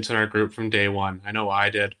confidence in our group from day one. I know I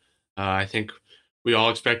did. I think we all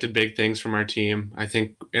expected big things from our team. I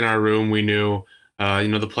think in our room we knew,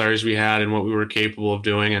 the players we had and what we were capable of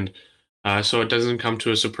doing, and so it doesn't come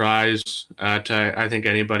to a surprise to, I think,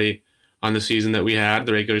 anybody on the season that we had,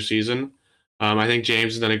 the regular season. I think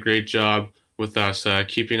James has done a great job with us,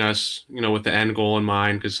 keeping us, with the end goal in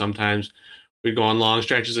mind, because sometimes we go on long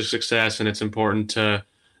stretches of success, and it's important to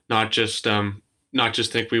not just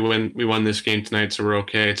think we won this game tonight, so we're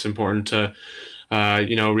okay. It's important to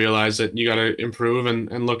realize that you got to improve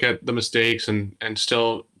and look at the mistakes and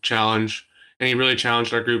still challenge. And he really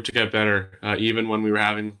challenged our group to get better, even when we were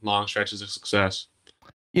having long stretches of success.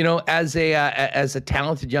 As a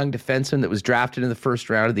talented young defenseman that was drafted in the first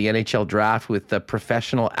round of the NHL draft with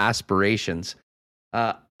professional aspirations,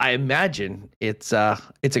 I imagine it's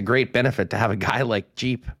a great benefit to have a guy like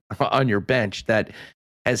Jeep on your bench that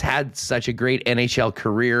has had such a great NHL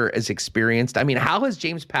career, as experienced. How has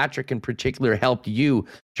James Patrick in particular helped you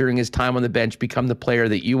during his time on the bench become the player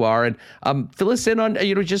that you are? And fill us in on,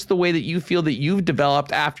 just the way that you feel that you've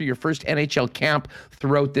developed after your first NHL camp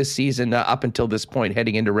throughout this season up until this point,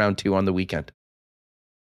 heading into round 2 on the weekend.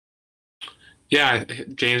 Yeah,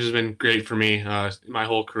 James has been great for me my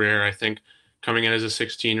whole career. I think coming in as a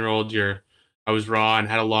 16-year-old, I was raw and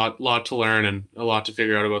had a lot to learn and a lot to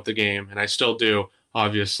figure out about the game, and I still do,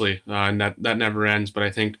 obviously, and that never ends. But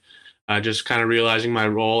I think just kind of realizing my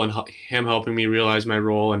role and him helping me realize my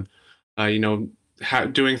role, and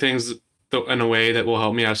doing things in a way that will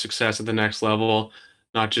help me have success at the next level,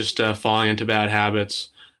 not just falling into bad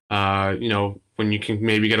habits. When you can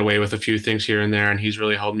maybe get away with a few things here and there, and he's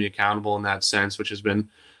really held me accountable in that sense, which has been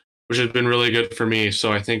really good for me.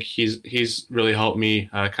 So I think he's really helped me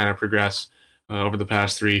kind of progress over the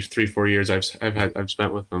past 3-4 years I've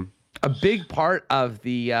spent with him. A big part of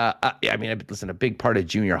the, a big part of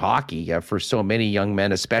junior hockey for so many young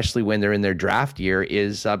men, especially when they're in their draft year,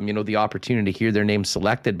 is, the opportunity to hear their name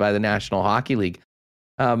selected by the National Hockey League.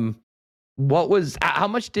 Tell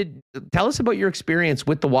us about your experience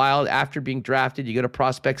with the Wild after being drafted. You go to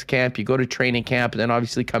prospects camp, you go to training camp, and then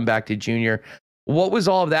obviously come back to junior. What was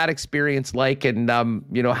all of that experience like? And,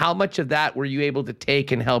 how much of that were you able to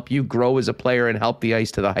take and help you grow as a player and help the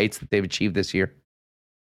Ice to the heights that they've achieved this year?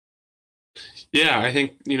 Yeah, I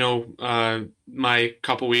think, my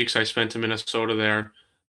couple weeks I spent in Minnesota there,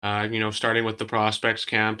 starting with the prospects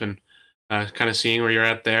camp and kind of seeing where you're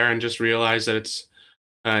at there and just realize that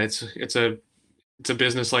it's a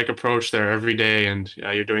business like approach there every day. And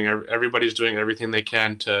everybody's doing everything they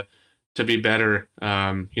can to be better.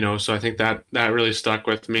 So I think that really stuck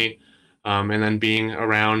with me. And then being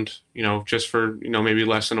around, just for, maybe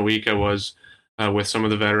less than a week, I was with some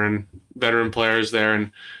of the veteran players there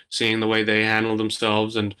and seeing the way they handled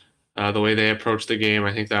themselves and the way they approached the game.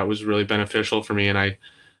 I think that was really beneficial for me. And I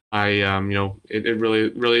really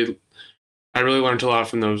learned a lot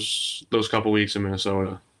from those couple weeks in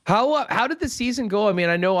Minnesota. How did the season go? I mean,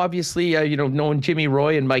 I know obviously, knowing Jimmy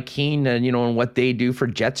Roy and Mike Keane and, and what they do for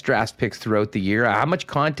Jets draft picks throughout the year. How much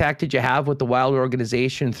contact did you have with the Wild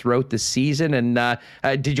organization throughout the season? And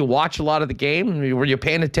did you watch a lot of the game? Were you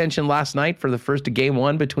paying attention last night for the first game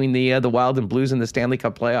one between the Wild and Blues in the Stanley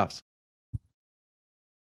Cup playoffs?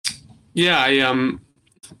 Yeah,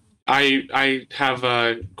 I have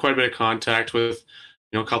quite a bit of contact with,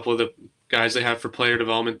 a couple of the guys they have for player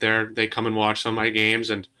development there. They come and watch some of my games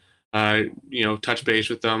and, touch base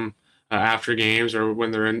with them after games or when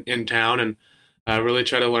they're in town and really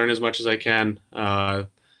try to learn as much as I can.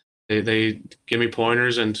 They give me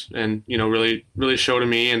pointers and really show to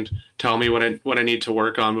me and tell me what I need to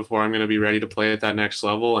work on before I'm going to be ready to play at that next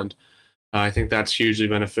level. And I think that's hugely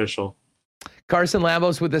beneficial. Carson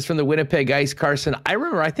Lambos with us from the Winnipeg Ice. Carson, I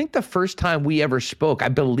remember, I think the first time we ever spoke, I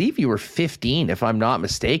believe you were 15, if I'm not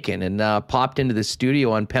mistaken, and popped into the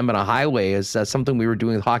studio on Pembina Highway as something we were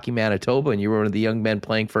doing with Hockey Manitoba, and you were one of the young men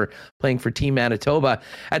playing for Team Manitoba.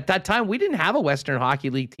 At that time, we didn't have a Western Hockey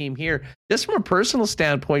League team here. Just from a personal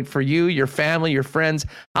standpoint for you, your family, your friends,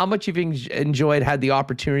 how much you've had the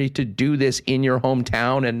opportunity to do this in your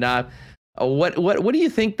hometown, and what do you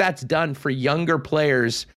think that's done for younger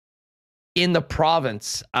players in the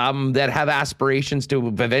province that have aspirations to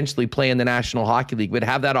eventually play in the National Hockey League, would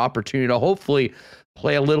have that opportunity to hopefully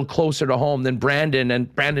play a little closer to home than Brandon,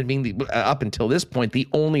 and Brandon being up until this point, the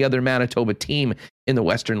only other Manitoba team in the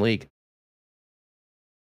Western League?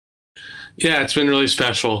 Yeah, it's been really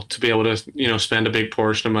special to be able to, spend a big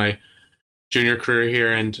portion of my junior career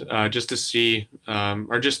here and just to see,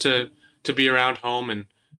 or just to be around home and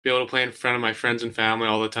be able to play in front of my friends and family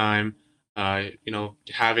all the time.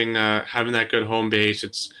 Having that good home base,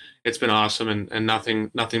 it's been awesome and nothing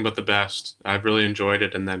but the best. I've really enjoyed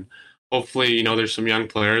it. And then hopefully, there's some young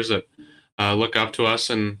players that look up to us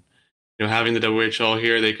and, having the WHL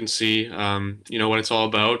here, they can see, what it's all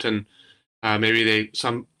about. And maybe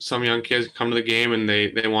some young kids come to the game and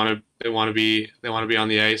they want to be on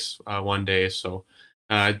the ice one day. So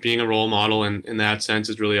being a role model in that sense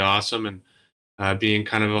is really awesome. And being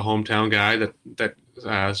kind of a hometown guy that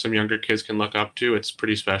some younger kids can look up to, it's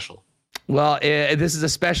pretty special. Well, this is a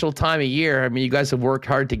special time of year. I mean, you guys have worked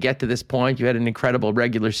hard to get to this point. You had an incredible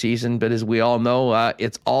regular season, but as we all know,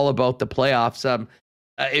 it's all about the playoffs.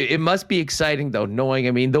 It must be exciting, though,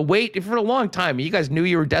 knowing, the wait for a long time. You guys knew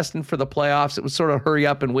you were destined for the playoffs. It was sort of hurry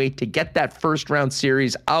up and wait to get that first round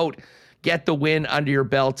series out, get the win under your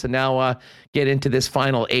belt, and now get into this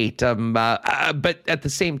final 8. But at the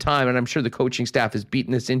same time, and I'm sure the coaching staff is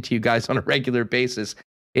beating this into you guys on a regular basis,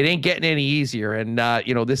 it ain't getting any easier. And,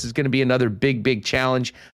 this is going to be another big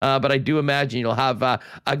challenge. But I do imagine you'll have a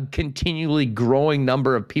continually growing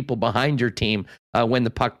number of people behind your team when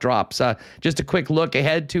the puck drops. Just a quick look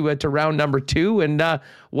ahead to round number 2 and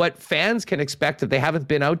what fans can expect if they haven't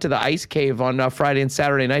been out to the Ice Cave on Friday and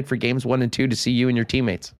Saturday night for games 1 and 2 to see you and your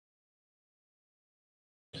teammates.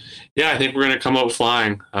 Yeah, I think we're going to come out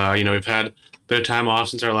flying. We've had a bit of time off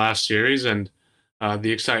since our last series, and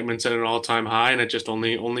the excitement's at an all-time high, and it just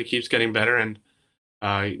only keeps getting better. And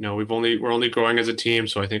we're only growing as a team,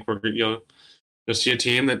 so I think you'll see a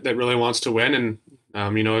team that really wants to win, and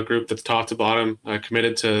a group that's top to bottom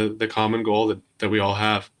committed to the common goal that we all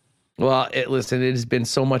have. Well, listen, it has been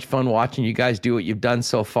so much fun watching you guys do what you've done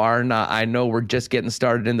so far, and I know we're just getting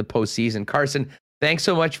started in the postseason. Carson, thanks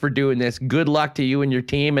so much for doing this. Good luck to you and your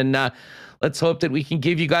team. And let's hope that we can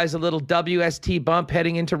give you guys a little WST bump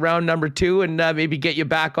heading into round number 2 and maybe get you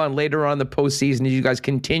back on later on the postseason as you guys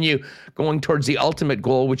continue going towards the ultimate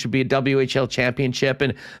goal, which would be a WHL championship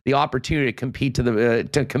and the opportunity to compete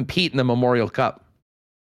to compete in the Memorial Cup.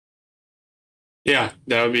 Yeah,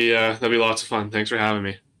 that'd be lots of fun. Thanks for having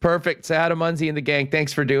me. Perfect. Sada Munzi and the gang,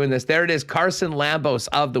 thanks for doing this. There it is, Carson Lambos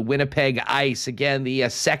of the Winnipeg Ice. Again, the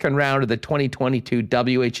second round of the 2022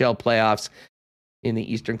 WHL playoffs. in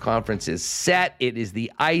the Eastern Conference is set. It is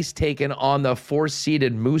the Ice taking on the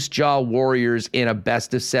 4th-seeded Moose Jaw Warriors in a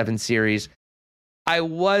best-of-7 series. I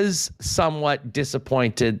was somewhat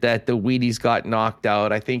disappointed that the Wheaties got knocked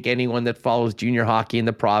out. I think anyone that follows junior hockey in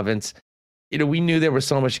the province, we knew there was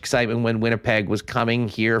so much excitement when Winnipeg was coming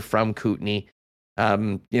here from Kootenay.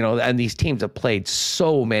 And these teams have played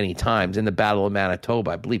so many times in the Battle of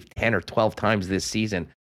Manitoba, I believe 10 or 12 times this season.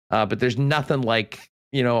 But there's nothing like,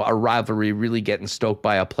 a rivalry really getting stoked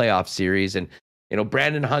by a playoff series. And,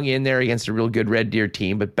 Brandon hung in there against a real good Red Deer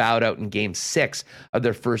team, but bowed out in game 6 of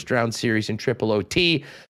their first round series in Triple OT.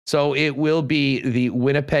 So it will be the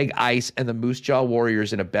Winnipeg Ice and the Moose Jaw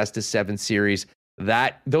Warriors in a best-of-7 series.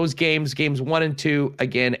 Those games 1 and 2,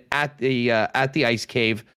 again, at the Ice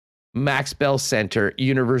Cave, Max Bell Center,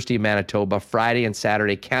 University of Manitoba, Friday and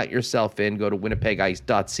Saturday. Count yourself in. Go to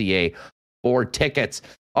winnipegice.ca for tickets.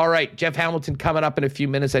 All right, Jeff Hamilton coming up in a few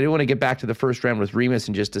minutes. I do want to get back to the first round with Remus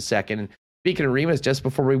in just a second. And speaking of Remus, just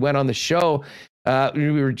before we went on the show,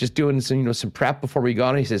 we were just doing some prep before we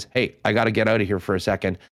got on. He says, "Hey, I got to get out of here for a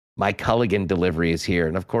second. My Culligan delivery is here."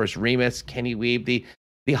 And of course, Remus, Kenny Weeb, the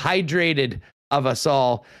hydrated of us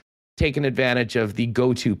all, taken advantage of the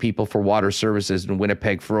go-to people for water services in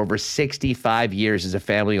Winnipeg for over 65 years as a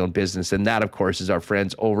family-owned business. And that, of course, is our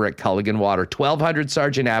friends over at Culligan Water, 1200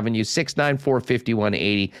 Sargent Avenue,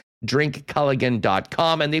 694-5180,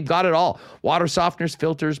 drinkculligan.com. And they've got it all. Water softeners,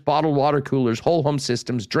 filters, bottled water coolers, whole home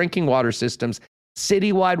systems, drinking water systems,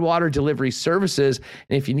 citywide water delivery services.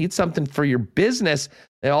 And if you need something for your business,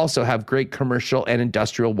 they also have great commercial and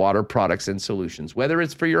industrial water products and solutions. Whether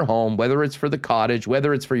it's for your home, whether it's for the cottage,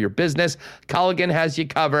 whether it's for your business, Culligan has you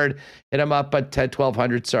covered. Hit them up at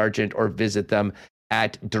 1200 Sargent or visit them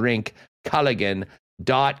at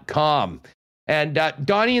drinkculligan.com. And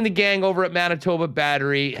Donnie and the gang over at Manitoba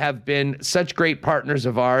Battery have been such great partners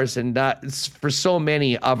of ours. And for so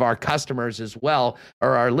many of our customers as well,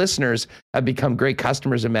 or our listeners, have become great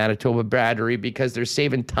customers of Manitoba Battery because they're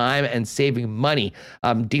saving time and saving money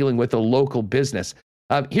dealing with a local business.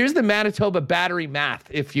 Here's the Manitoba Battery math,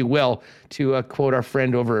 if you will, to quote our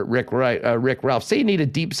friend over at Rick Ralph. Say you need a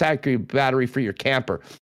deep battery for your camper.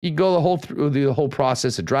 You go through the whole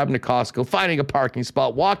process of driving to Costco, finding a parking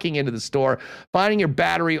spot, walking into the store, finding your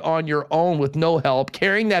battery on your own with no help,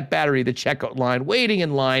 carrying that battery to the checkout line, waiting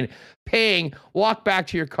in line, paying, walk back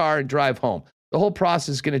to your car and drive home. The whole process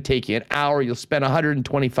is going to take you an hour. You'll spend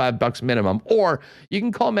 $125 minimum. Or you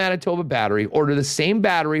can call Manitoba Battery, order the same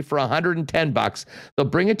battery for $110. They'll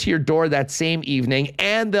bring it to your door that same evening,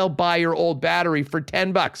 and they'll buy your old battery for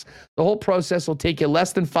 $10. The whole process will take you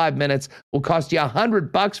less than 5 minutes, will cost you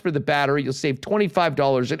 $100 for the battery. You'll save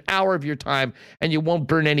 $25 an hour of your time, and you won't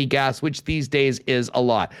burn any gas, which these days is a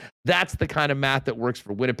lot. That's the kind of math that works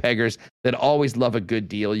for Winnipeggers that always love a good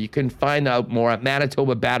deal. You can find out more at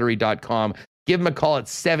manitobabattery.com. Give them a call at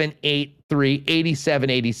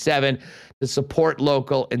 783-8787 to support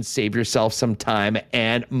local and save yourself some time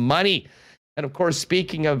and money. And of course,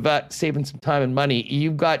 speaking of saving some time and money,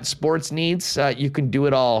 you've got sports needs. You can do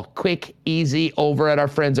it all quick, easy over at our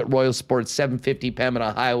friends at Royal Sports, 750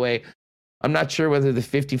 Pembina Highway. I'm not sure whether the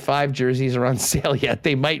 55 jerseys are on sale yet.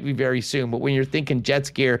 They might be very soon. But when you're thinking Jets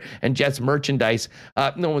gear and Jets merchandise,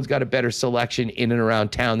 no one's got a better selection in and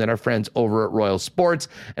around town than our friends over at Royal Sports.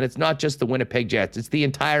 And it's not just the Winnipeg Jets. It's the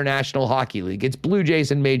entire National Hockey League. It's Blue Jays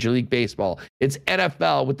and Major League Baseball. It's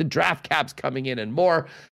NFL with the draft caps coming in and more.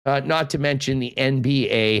 Not to mention the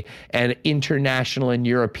NBA and international and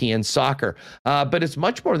European soccer. But it's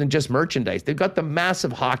much more than just merchandise. They've got the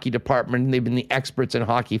massive hockey department, and they've been the experts in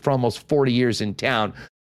hockey for almost 40 years in town.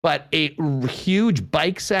 But a huge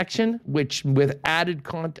bike section, which with added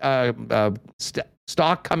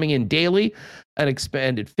stock coming in daily, an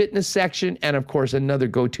expanded fitness section, and of course, another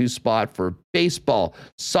go-to spot for baseball,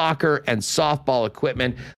 soccer, and softball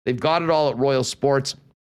equipment. They've got it all at Royal Sports.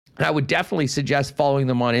 And I would definitely suggest following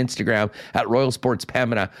them on Instagram at Royal Sports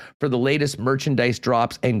Pembina for the latest merchandise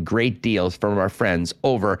drops and great deals from our friends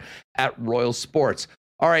over at Royal Sports.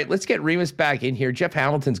 All right, let's get Remus back in here. Jeff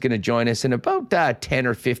Hamilton's going to join us in about 10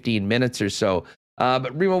 or 15 minutes or so.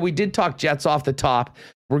 But Remo, we did talk Jets off the top.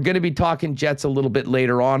 We're going to be talking Jets a little bit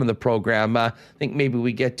later on in the program. I think maybe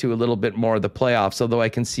we get to a little bit more of the playoffs, although I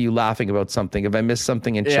can see you laughing about something. Have I missed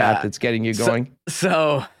something in chat that's getting you going?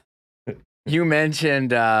 So you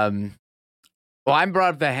mentioned, I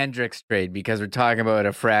brought up the Hendricks trade because we're talking about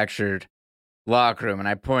a fractured locker room, and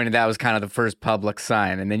I pointed that was kind of the first public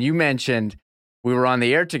sign. And then you mentioned we were on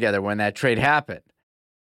the air together when that trade happened.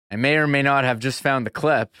 I may or may not have just found the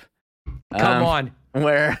clip. Come on.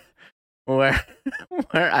 Where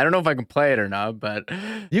I don't know if I can play it or not, but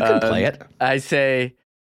you can play it. I say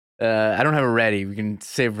I don't have it ready. We can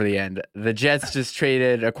save for the end. The Jets just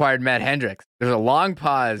acquired Matt Hendricks. There's a long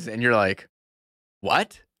pause, and you're like,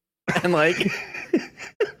 what? And like,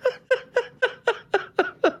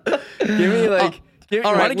 you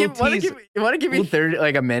want to give me 30,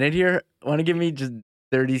 like a minute here? Want to give me just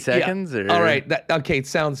 30 seconds? Yeah. Or? All right. Okay,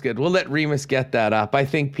 sounds good. We'll let Remus get that up. I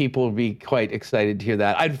think people will be quite excited to hear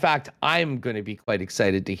that. In fact, I'm going to be quite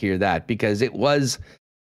excited to hear that because it was,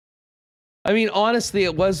 I mean, honestly,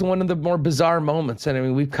 it was one of the more bizarre moments. And I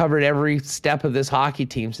mean, we've covered every step of this hockey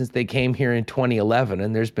team since they came here in 2011.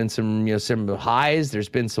 And there's been some highs, there's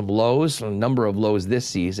been some lows, a number of lows this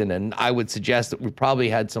season. And I would suggest that we probably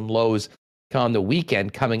had some lows on the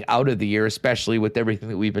weekend coming out of the year, especially with everything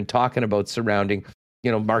that we've been talking about surrounding,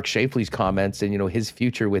 Mark Shafley's comments and, his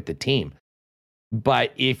future with the team.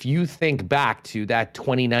 But if you think back to that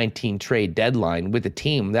 2019 trade deadline with a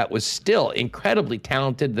team that was still incredibly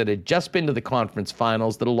talented, that had just been to the conference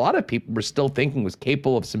finals, that a lot of people were still thinking was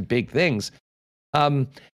capable of some big things,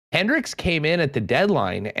 Hendricks came in at the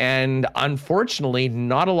deadline, and unfortunately,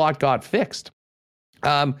 not a lot got fixed.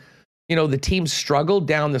 The team struggled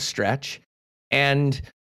down the stretch, and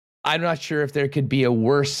I'm not sure if there could be a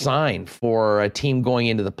worse sign for a team going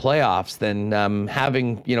into the playoffs than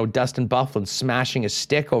having, Dustin Byfuglien smashing a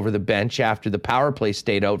stick over the bench after the power play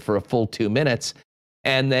stayed out for a full 2 minutes,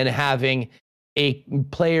 and then having a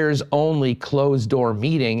players-only closed-door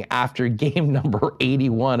meeting after game number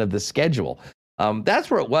 81 of the schedule.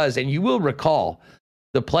 That's where it was, and you will recall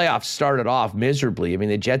the playoffs started off miserably. I mean,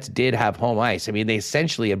 the Jets did have home ice. I mean, they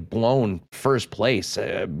essentially had blown first place,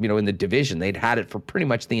 in the division. They'd had it for pretty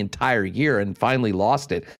much the entire year and finally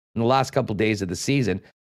lost it in the last couple of days of the season.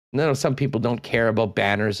 Some people don't care about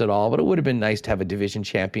banners at all, but it would have been nice to have a division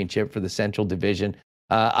championship for the Central Division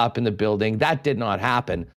up in the building. That did not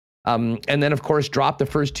happen. And then, of course, dropped the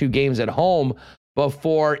first 2 games at home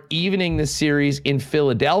before evening the series in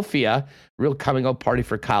Philadelphia. Real coming out party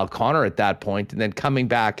for Kyle Connor at that point, and then coming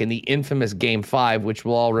back in the infamous Game 5, which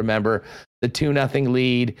we'll all remember, the 2-0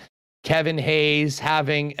 lead, Kevin Hayes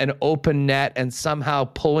having an open net and somehow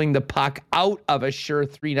pulling the puck out of a sure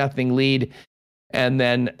 3-0 lead, and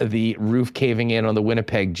then the roof caving in on the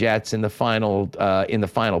Winnipeg Jets in the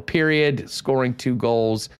final period, scoring 2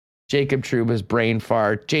 goals. Jacob Trouba's brain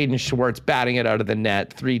fart, Jaden Schwartz batting it out of the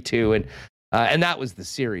net, 3-2, and that was the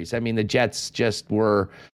series. I mean, the Jets just were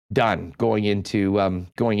done going into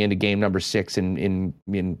game number 6 in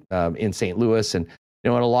St. Louis. And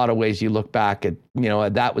in a lot of ways, you look back at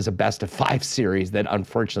that was a best of 5 series that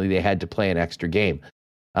unfortunately they had to play an extra game.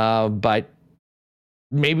 But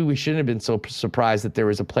maybe we shouldn't have been so surprised that there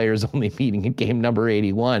was a players only meeting in game number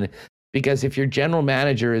 81, because if your general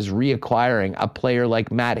manager is reacquiring a player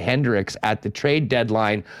like Matt Hendricks at the trade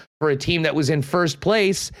deadline for a team that was in first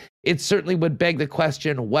place, it certainly would beg the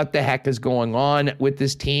question, what the heck is going on with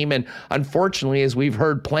this team? And unfortunately, as we've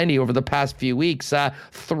heard plenty over the past few weeks,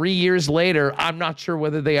 3 years later, I'm not sure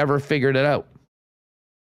whether they ever figured it out.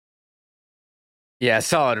 Yeah,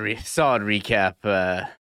 solid recap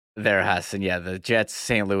there, Hassan. Yeah, the Jets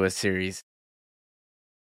St. Louis series.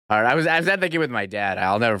 All right, I was at the game with my dad.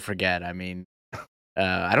 I'll never forget. I mean,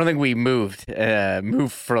 I don't think we moved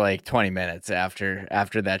for like 20 minutes after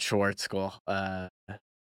that Schwartz goal.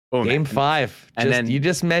 Game 5. And then you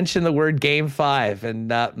just mentioned the word Game 5,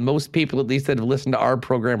 and most people, at least that have listened to our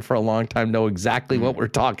program for a long time, know exactly what we're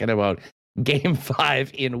talking about. Game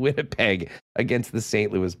 5 in Winnipeg against the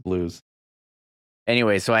St. Louis Blues.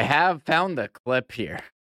 Anyway, so I have found the clip here.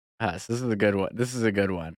 So this is a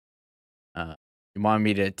good one. You want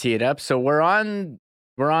me to tee it up? So we're on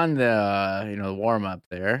the warm up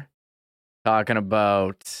there, talking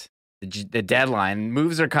about the deadline.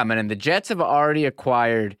 Moves are coming, and the Jets have already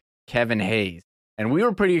acquired Kevin Hayes, and we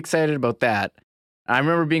were pretty excited about that. I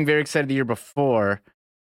remember being very excited the year before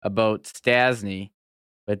about Stastny,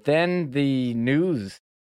 but then the news.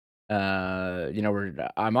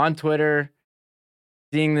 I'm on Twitter,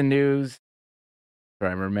 seeing the news.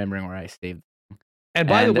 Sorry, I'm remembering where I saved. And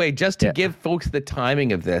by the way, just to give folks the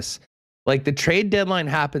timing of this, like the trade deadline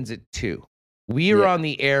happens at 2. We are on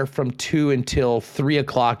the air from 2 until 3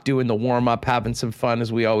 o'clock doing the warm up, having some fun as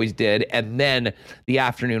we always did. And then the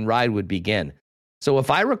afternoon ride would begin. So if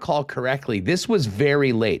I recall correctly, this was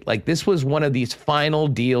very late. Like this was one of these final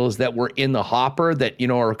deals that were in the hopper that,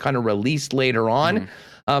 are kind of released later on.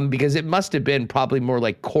 Because it must have been probably more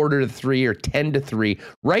like 2:45 or 2:50,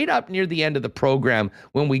 right up near the end of the program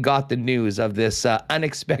when we got the news of this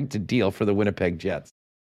unexpected deal for the Winnipeg Jets.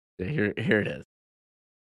 Here it is.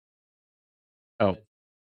 Oh,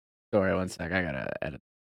 sorry, one sec. I gotta edit.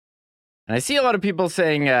 And I see a lot of people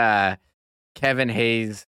saying Kevin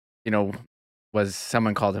Hayes, was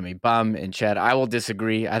someone called him a bum in chat. I will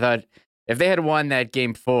disagree. I thought if they had won that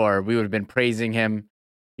game 4, we would have been praising him.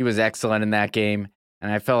 He was excellent in that game,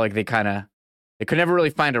 and I felt like they could never really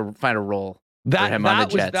find a role for him on the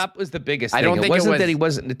Jets. That was the biggest thing. I don't think it wasn't that he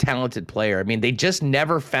wasn't a talented player. I mean, they just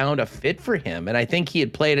never found a fit for him, and I think he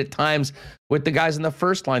had played at times with the guys in the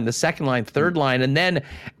first line, the second line, third line, and then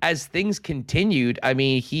as things continued, I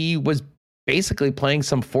mean, he was basically playing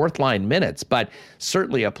some fourth line minutes, but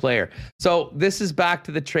certainly a player. So this is back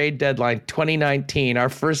to the trade deadline, 2019, our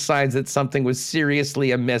first signs that something was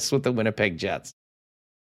seriously amiss with the Winnipeg Jets.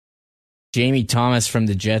 Jamie Thomas from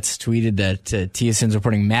the Jets tweeted that TSN's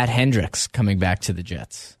reporting Matt Hendricks coming back to the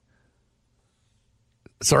Jets.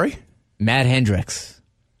 Sorry? Matt Hendricks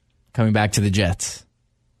coming back to the Jets.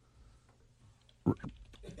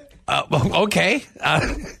 Okay.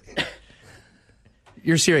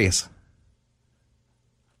 You're serious?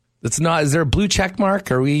 It's not. Is there a blue check mark?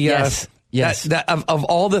 Are we? Yes. Yes. Of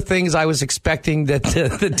all the things I was expecting that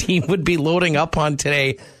the team would be loading up on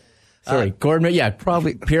today. Sorry, Gord. Yeah,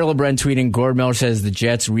 probably. Pierre LeBrun tweeting. Gord Miller says the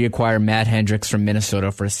Jets reacquire Matt Hendricks from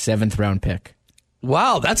Minnesota for a 7th-round pick.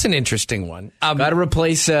 Wow, that's an interesting one. Got to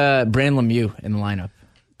replace Brandon Lemieux in the lineup.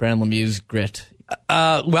 Brandon Lemieux's grit.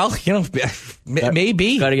 Well,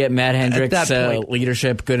 maybe. Got to get Matt Hendricks'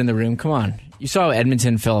 leadership good in the room. Come on. You saw how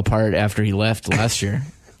Edmonton fell apart after he left last year.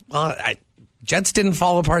 Well, Jets didn't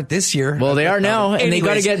fall apart this year. Well, they are now, and they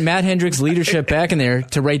got to get Matt Hendricks' leadership back in there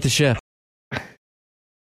to right the ship.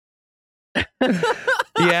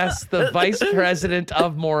 Yes, the vice president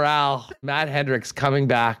of morale, Matt Hendricks, coming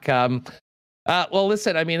back. Well,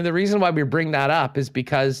 listen, I mean, the reason why we bring that up is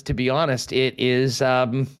because, to be honest, it is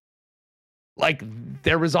like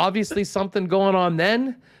there was obviously something going on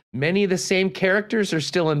then. Many of the same characters are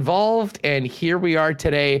still involved, and here we are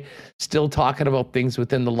today still talking about things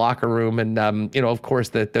within the locker room and, of course,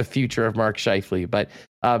 the future of Mark Scheifele. But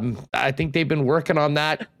I think they've been working on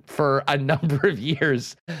that for a number of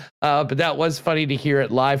years. But that was funny to hear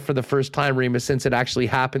it live for the first time, Remus, since it actually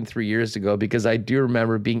happened 3 years ago, because I do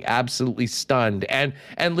remember being absolutely stunned and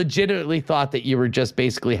legitimately thought that you were just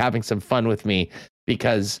basically having some fun with me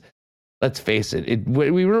because... Let's face it,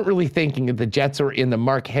 we weren't really thinking that the Jets were in the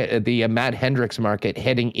Matt Hendricks market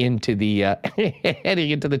heading into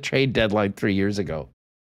the trade deadline 3 years ago.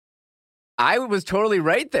 I was totally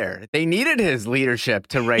right there. They needed his leadership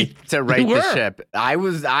to right the ship.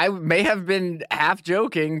 I may have been half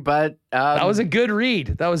joking, but that was a good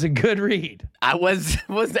read. I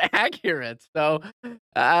was accurate. So,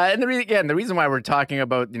 and the reason why we're talking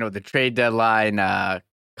about the trade deadline a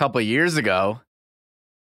couple of years ago.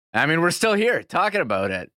 I mean, we're still here talking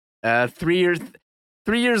about it. 3 years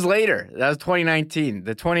later, that was 2019.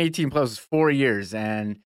 The 2018 plus was 4 years,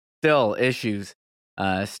 and still issues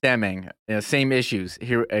stemming. Same issues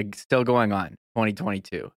here, still going on.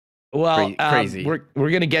 2022. Well, crazy. We're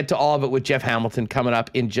going to get to all of it with Jeff Hamilton coming up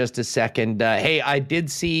in just a second. Hey, I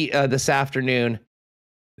did see this afternoon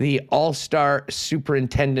the all-star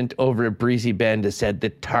superintendent over at Breezy Bend has said the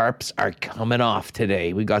tarps are coming off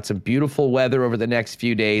today. We got some beautiful weather over the next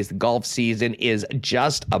few days. The golf season is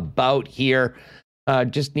just about here.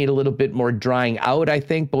 Just need a little bit more drying out, I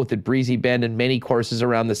think, both at Breezy Bend and many courses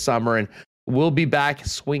around the summer. And we'll be back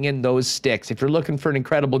swinging those sticks. If you're looking for an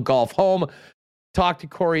incredible golf home, talk to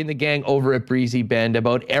Corey and the gang over at Breezy Bend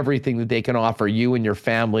about everything that they can offer you and your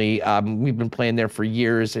family. We've been playing there for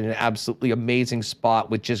years in an absolutely amazing spot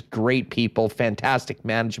with just great people, fantastic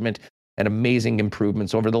management, and amazing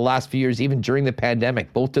improvements over the last few years, even during the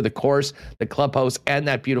pandemic, both to the course, the clubhouse, and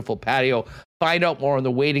that beautiful patio. Find out more on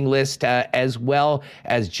the waiting list, as well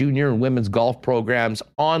as junior and women's golf programs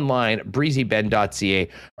online, breezybend.ca,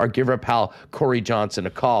 or give our pal Corey Johnson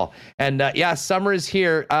a call. And summer is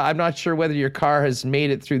here. I'm not sure whether your car has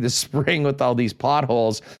made it through the spring with all these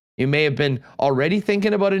potholes. You may have been already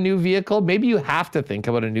thinking about a new vehicle. Maybe you have to think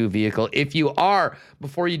about a new vehicle. If you are,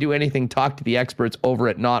 before you do anything, talk to the experts over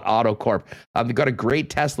at Not Auto Corp. They've got a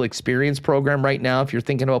great Tesla experience program right now. If you're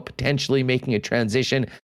thinking about potentially making a transition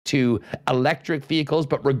to electric vehicles,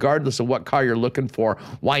 but regardless of what car you're looking for,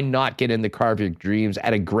 why not get in the car of your dreams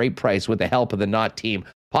at a great price with the help of the Not team?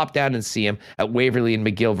 Pop down and see them at Waverly and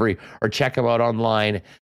McGillivray, or check them out online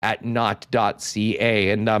at not.ca.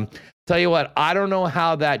 And tell you what, I don't know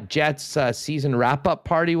how that Jets season wrap-up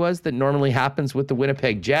party was that normally happens with the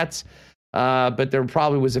Winnipeg Jets, but there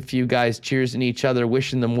probably was a few guys cheersing each other,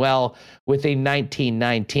 wishing them well with a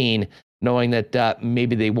 1919, knowing that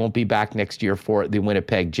maybe they won't be back next year for the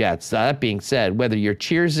Winnipeg Jets. That being said, whether you're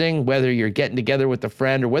cheersing, whether you're getting together with a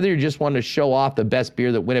friend, or whether you just want to show off the best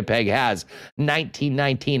beer that Winnipeg has,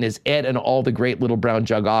 1919 is it and all the great Little Brown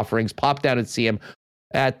Jug offerings. Pop down and see them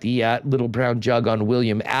at the Little Brown Jug on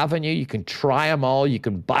William Avenue. You can try them all. You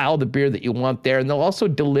can buy all the beer that you want there. And they'll also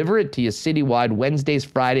deliver it to you citywide Wednesdays,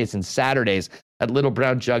 Fridays, and Saturdays at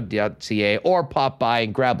littlebrownjug.ca, or pop by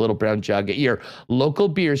and grab Little Brown Jug at your local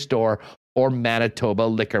beer store or Manitoba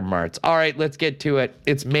liquor marts. All right, let's get to it.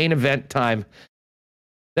 It's main event time.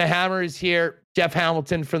 The Hammer is here. Jeff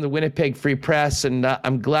Hamilton from the Winnipeg Free Press, and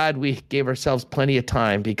I'm glad we gave ourselves plenty of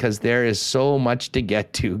time because there is so much to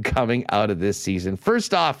get to coming out of this season.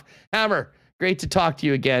 First off, Hammer, great to talk to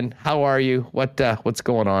you again. How are you? What's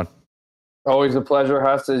going on? Always a pleasure,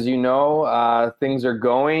 Huss. As you know, things are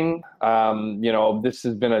going. This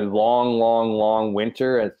has been a long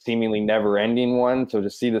winter, a seemingly never-ending one. So to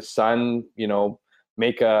see the sun,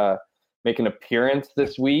 make an appearance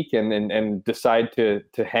this week and decide to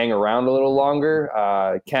hang around a little longer,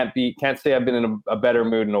 can't say I've been in a better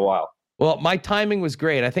mood in a while. Well, my timing was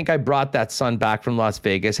great. I think I brought that sun back from Las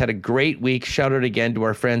Vegas. Had a great week. Shout out again to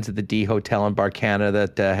our friends at the D Hotel in Bar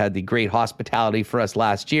Canada that had the great hospitality for us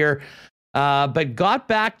last year. But got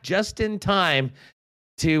back just in time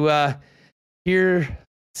to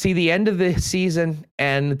see the end of the season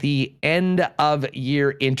and the end of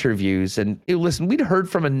year interviews. And listen, we'd heard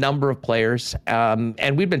from a number of players,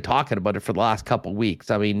 and we'd been talking about it for the last couple of weeks.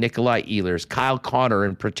 I mean, Nikolai Ehlers, Kyle Connor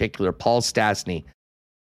in particular, Paul Stastny.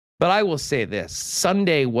 But I will say this,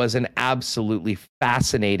 Sunday was an absolutely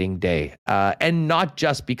fascinating day. And not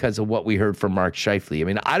just because of what we heard from Mark Scheifele. I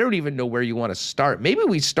mean, I don't even know where you want to start. Maybe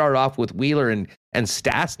we start off with Wheeler and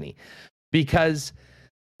Stastny, because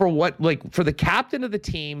for the captain of the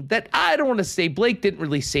team, that I don't want to say, Blake didn't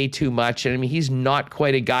really say too much. And I mean, he's not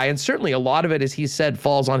quite a guy. And certainly a lot of it, as he said,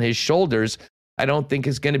 falls on his shoulders. I don't think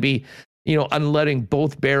is going to be, unloading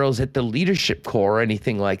both barrels at the leadership core or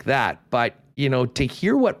anything like that. But to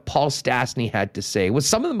hear what Paul Stastny had to say was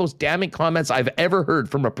some of the most damning comments I've ever heard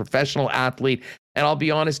from a professional athlete. And I'll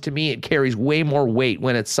be honest, to me, it carries way more weight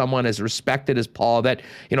when it's someone as respected as Paul that,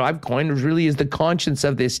 I've coined really is the conscience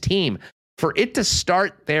of this team. For it to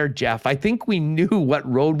start there, Jeff, I think we knew what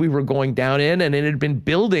road we were going down in, and it had been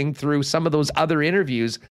building through some of those other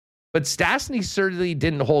interviews. But Stastny certainly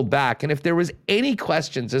didn't hold back. And if there was any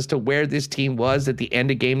questions as to where this team was at the end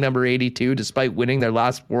of game number 82, despite winning their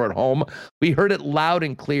last 4 at home, we heard it loud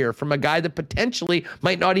and clear from a guy that potentially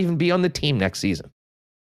might not even be on the team next season.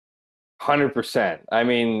 100%. I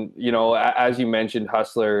mean, as you mentioned,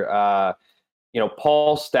 Hustler,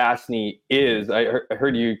 Paul Stastny is, I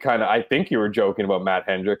heard you I think you were joking about Matt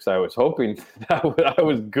Hendricks. I was hoping that I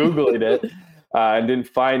was Googling it. And didn't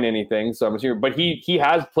find anything, so I'm assuming. But he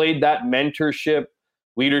has played that mentorship,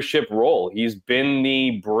 leadership role. He's been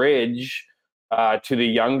the bridge to the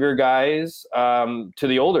younger guys, to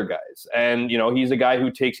the older guys. And, he's a guy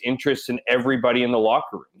who takes interest in everybody in the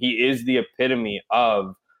locker room. He is the epitome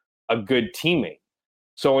of a good teammate.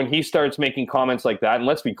 So when he starts making comments like that, and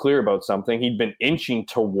let's be clear about something, he'd been inching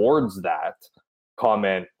towards that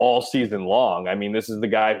comment all season long. I mean, this is the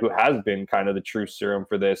guy who has been kind of the true serum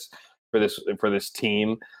for this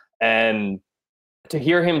team. And to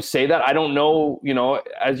hear him say that, I don't know,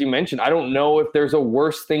 as you mentioned, I don't know if there's a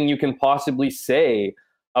worse thing you can possibly say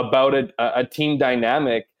about a team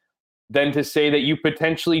dynamic than to say that you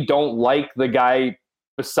potentially don't like the guy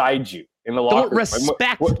beside you in the locker room.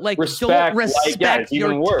 Respect your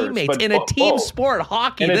teammates. But in a team sport,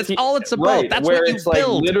 hockey, that's all it's about. Right, that's where what you it's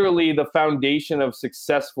build. Like literally the foundation of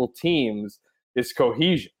successful teams is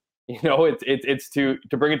cohesion. It's to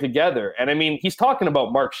bring it together. And I mean, he's talking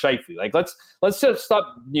about Mark Scheifele. Like, let's just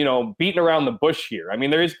stop, beating around the bush here. I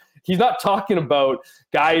mean, he's not talking about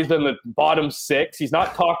guys in the bottom 6. He's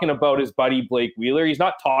not talking about his buddy Blake Wheeler. He's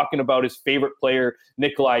not talking about his favorite player,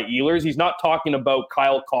 Nikolai Ehlers. He's not talking about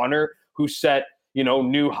Kyle Connor, who set,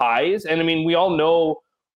 new highs. And I mean, we all know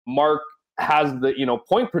Mark has the,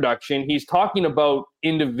 point production. He's talking about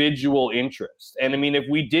individual interest. And I mean, if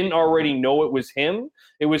we didn't already know it was him,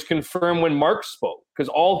 it was confirmed when Mark spoke, because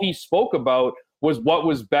all he spoke about was what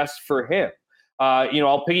was best for him.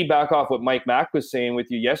 I'll piggyback off what Mike Mack was saying with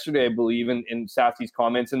you yesterday, I believe, in Stastny's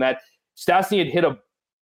comments, and that Stastny had hit a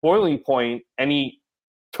boiling point, and he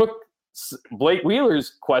took Blake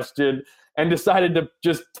Wheeler's question and decided to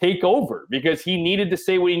just take over because he needed to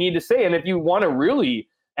say what he needed to say. And if you want to really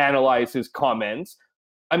analyze his comments,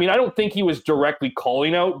 I mean, I don't think he was directly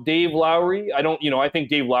calling out Dave Lowry. I think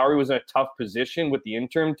Dave Lowry was in a tough position with the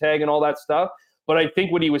interim tag and all that stuff. But I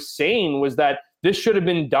think what he was saying was that this should have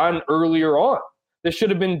been done earlier on. This should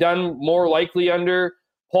have been done more likely under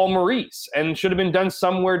Paul Maurice and should have been done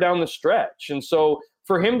somewhere down the stretch. And so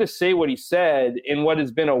for him to say what he said in what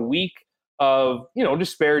has been a week of,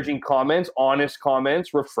 disparaging comments, honest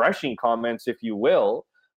comments, refreshing comments, if you will,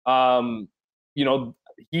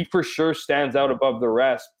 he for sure stands out above the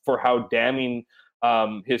rest for how damning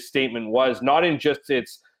his statement was, not in just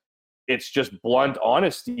it's just blunt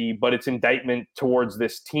honesty, but it's indictment towards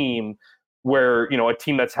this team where, a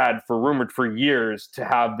team that's had rumored for years to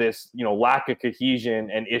have this, lack of cohesion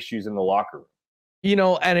and issues in the locker room.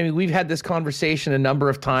 And I mean, we've had this conversation a number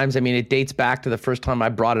of times. I mean, it dates back to the first time I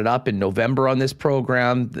brought it up in November on this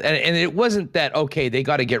program. And it wasn't that, okay, they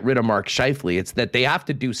got to get rid of Mark Scheifele. It's that they have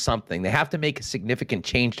to do something. They have to make a significant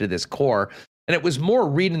change to this core. And it was more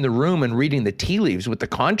reading the room and reading the tea leaves with the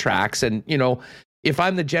contracts. And, if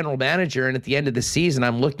I'm the general manager and at the end of the season,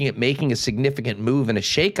 I'm looking at making a significant move and a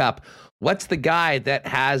shakeup, what's the guy that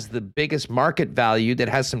has the biggest market value, that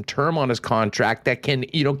has some term on his contract, that can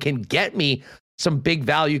get me some big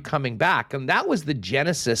value coming back? And that was the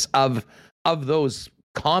genesis of those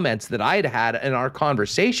comments that I had in our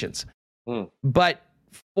conversations. But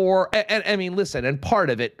I mean, listen, and part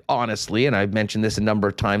of it, honestly, and I've mentioned this a number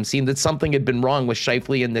of times, seemed that something had been wrong with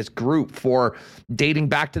Scheifele in this group for dating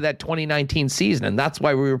back to that 2019 season. And that's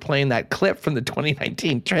why we were playing that clip from the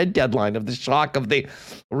 2019 trade deadline of the shock of the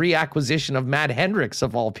reacquisition of Matt Hendricks,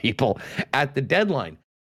 of all people, at the deadline.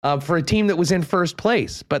 For a team that was in first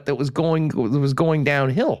place, but that was going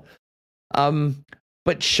downhill.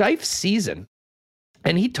 But Scheif's season,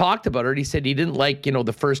 and he talked about it. He said he didn't like,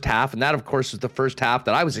 the first half. And that, of course, was the first half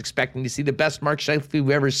that I was expecting to see the best Mark Scheifele we've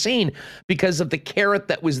ever seen, because of the carrot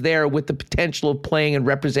that was there with the potential of playing and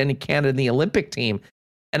representing Canada in the Olympic team.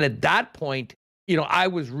 And at that point, I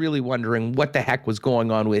was really wondering what the heck was going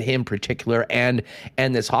on with him in particular and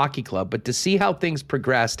this hockey club. But to see how things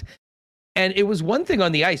progressed, and it was one thing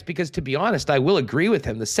on the ice, because to be honest, I will agree with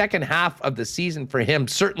him. The second half of the season for him,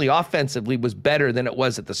 certainly offensively, was better than it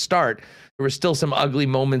was at the start. There were still some ugly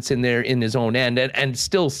moments in there in his own end, and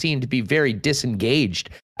still seemed to be very disengaged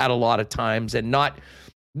at a lot of times and not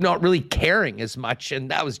really caring as much. And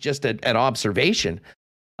that was just an observation.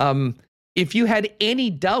 If you had any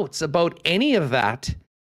doubts about any of that,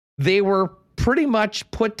 they were pretty much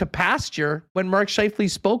put to pasture when Mark Scheifele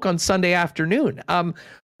spoke on Sunday afternoon.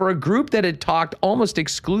 For a group that had talked almost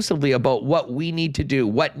exclusively about what we need to do,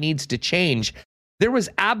 what needs to change, there was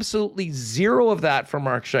absolutely zero of that from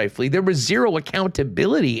Mark Scheifele. There was zero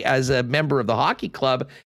accountability as a member of the hockey club.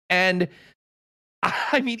 And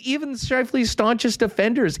I mean, even Scheifele's staunchest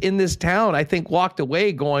defenders in this town, I think, walked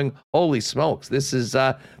away going, holy smokes, this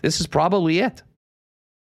is probably it.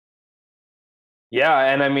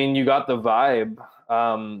 Yeah, and I mean, you got the vibe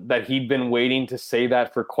that he'd been waiting to say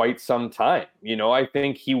that for quite some time. I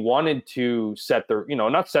think he wanted to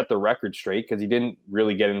not set the record straight, because he didn't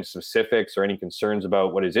really get into specifics or any concerns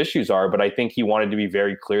about what his issues are, but I think he wanted to be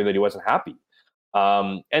very clear that he wasn't happy.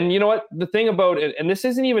 And you know what? The thing about it, and this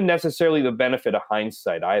isn't even necessarily the benefit of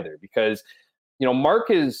hindsight either, because,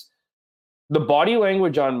 the body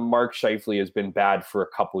language on Mark Scheifele has been bad for a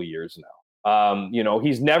couple of years now.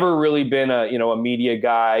 He's never really been a media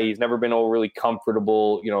guy. He's never been really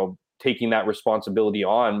comfortable, taking that responsibility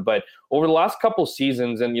on. But over the last couple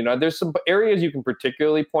seasons, and, there's some areas you can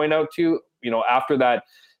particularly point out to, after that,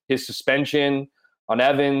 his suspension on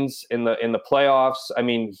Evans in the playoffs. I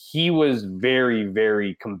mean, he was very,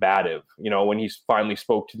 very combative, when he finally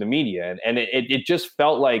spoke to the media, and it just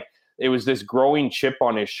felt like it was this growing chip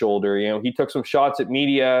on his shoulder. He took some shots at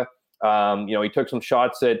media. He took some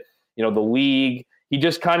shots at, the league. He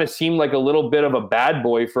just kind of seemed like a little bit of a bad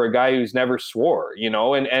boy for a guy who's never swore,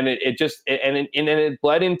 and it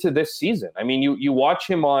bled into this season. I mean, you watch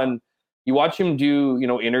him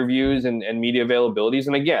do, interviews and media availabilities.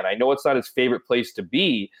 And again, I know it's not his favorite place to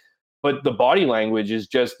be, but the body language is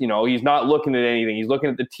just, he's not looking at anything. He's looking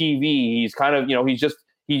at the TV. He's kind of,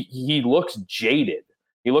 he looks jaded.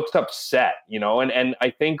 He looks upset, and I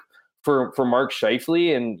think for Mark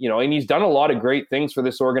Scheifele, and he's done a lot of great things for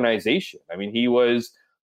this organization. I mean, he was,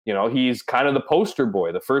 he's kind of the poster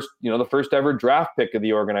boy, the first ever draft pick of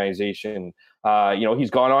the organization. He's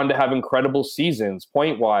gone on to have incredible seasons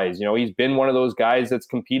point wise. He's been one of those guys that's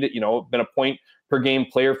competed, been a point per game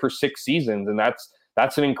player for 6 seasons, and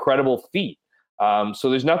that's an incredible feat. So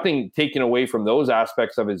there's nothing taken away from those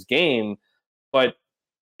aspects of his game, but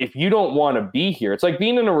if you don't want to be here, it's like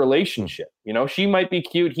being in a relationship. She might be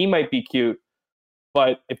cute, he might be cute,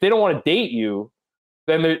 but if they don't want to date you,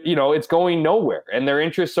 then it's going nowhere, and their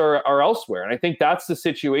interests are elsewhere. And I think that's the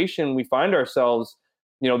situation we find ourselves,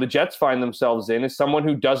 the Jets find themselves in, is someone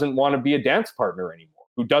who doesn't want to be a dance partner anymore,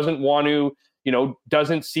 who doesn't want to,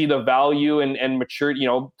 doesn't see the value and maturity.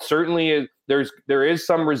 Certainly there is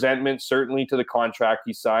some resentment, certainly, to the contract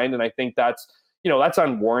he signed, and I think that's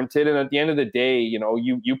unwarranted. And at the end of the day,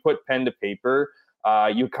 you put pen to paper,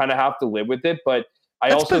 you kind of have to live with it. But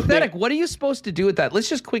That's pathetic. What are you supposed to do with that? Let's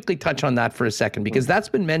just quickly touch on that for a second, because that's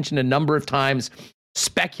been mentioned a number of times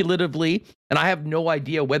speculatively, and I have no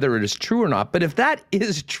idea whether it is true or not. But if that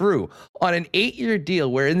is true on an 8-year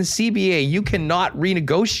deal where in the CBA you cannot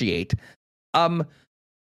renegotiate,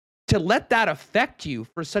 to let that affect you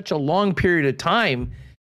for such a long period of time,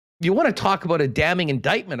 you want to talk about a damning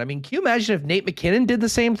indictment. I mean, can you imagine if Nate McKinnon did the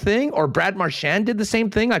same thing or Brad Marchand did the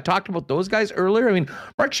same thing? I talked about those guys earlier. I mean,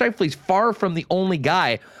 Mark Scheifele's far from the only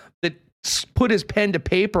guy that put his pen to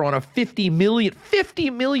paper on a $50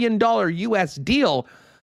 million US deal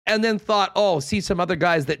and then thought, oh, see some other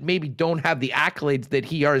guys that maybe don't have the accolades that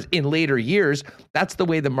he has in later years. That's the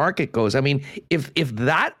way the market goes. I mean, if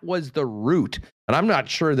that was the root, and I'm not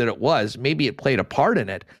sure that it was, maybe it played a part in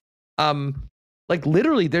it. Like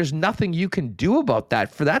literally, there's nothing you can do about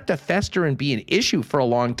that. For that to fester and be an issue for a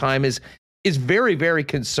long time is very, very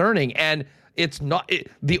concerning. And it's not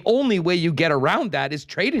the only way you get around that is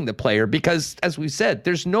trading the player, because as we said,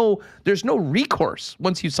 there's no recourse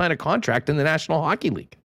once you sign a contract in the National Hockey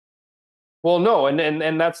League. Well, no,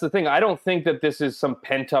 and that's the thing. I don't think that this is some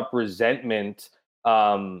pent up resentment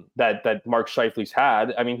that Mark Scheifele's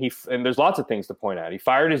had. I mean, and there's lots of things to point out. He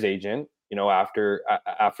fired his agent, after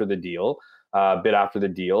the deal. Bit after the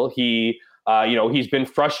deal, he he's been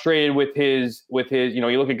frustrated with his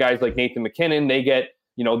you look at guys like Nathan McKinnon, they get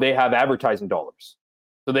they have advertising dollars,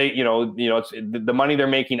 so they it's the money they're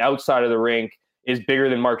making outside of the rink is bigger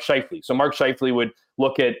than Mark Scheifele. So Mark Scheifele would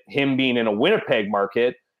look at him being in a Winnipeg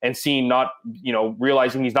market and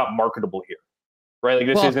realizing he's not marketable here, right? Like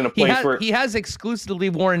this isn't a place where he has exclusively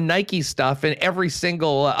worn Nike stuff in every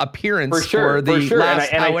single appearance for sure.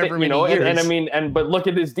 last however many years. But look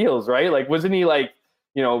at his deals, right? Like, wasn't he a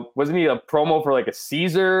promo for like a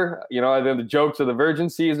Caesar? Then the jokes of the Virgin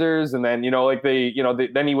Caesars, and then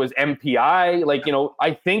then he was MPI. Like,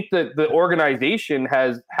 I think that the organization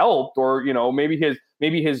has helped, or maybe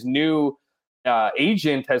his new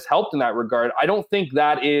agent has helped in that regard. I don't think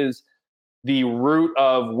that is the root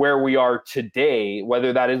of where we are today,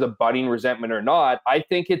 whether that is a budding resentment or not. I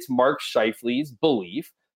think it's Mark Scheifele's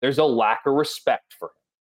belief there's a lack of respect for him.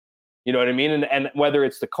 You know what I mean? And whether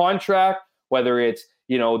it's the contract, whether it's,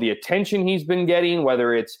 the attention he's been getting,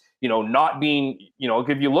 whether it's, not being,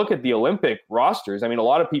 if you look at the Olympic rosters, I mean, a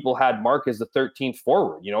lot of people had Mark as the 13th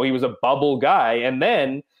forward. He was a bubble guy. And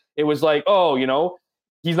then it was like, oh,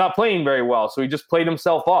 he's not playing very well, so he just played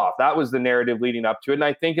himself off. That was the narrative leading up to it. And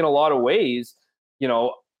I think in a lot of ways,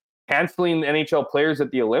 canceling NHL players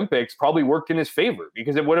at the Olympics probably worked in his favor,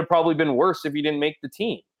 because it would have probably been worse if he didn't make the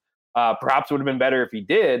team. Perhaps it would have been better if he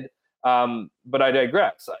did, but I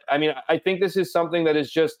digress. I mean, I think this is something that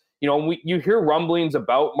is just, you hear rumblings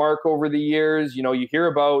about Mark over the years. You hear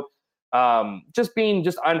about just being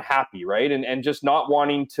unhappy, right? And just not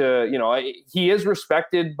wanting to, he is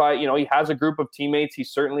respected by, he has a group of teammates. He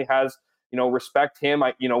certainly has, respect him.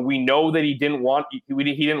 We know that he didn't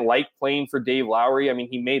like playing for Dave Lowry. I mean,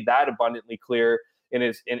 he made that abundantly clear in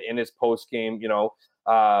his post-game,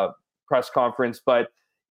 press conference. But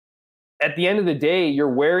at the end of the day,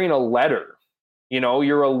 you're wearing a letter.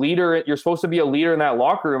 You're a leader. You're supposed to be a leader in that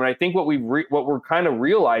locker room. And I think what we're kind of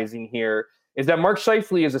realizing here is that Mark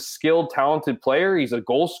Scheifele is a skilled, talented player. He's a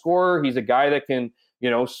goal scorer. He's a guy that can,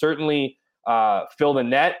 certainly fill the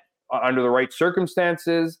net under the right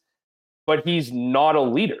circumstances, but he's not a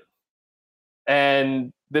leader.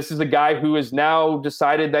 And this is a guy who has now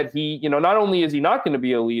decided that he, not only is he not going to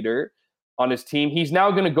be a leader on his team, he's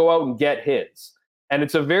now going to go out and get his. And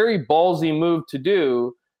it's a very ballsy move to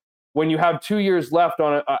do when you have 2 years left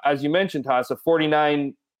on, as you mentioned, Haas, a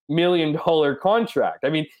 $49 million contract. I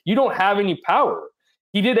mean, you don't have any power.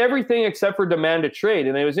 He did everything except for demand a trade.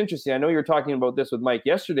 And it was interesting. I know you were talking about this with Mike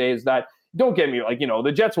yesterday, is that, don't get me,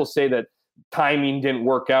 the Jets will say that timing didn't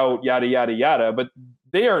work out, yada, yada, yada, but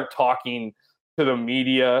they aren't talking to the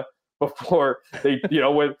media before they,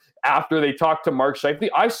 after they talked to Mark Scheifele.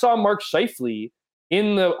 I saw Mark Scheifele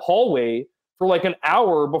in the hallway for like an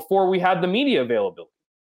hour before we had the media availability.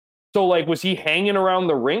 So, was he hanging around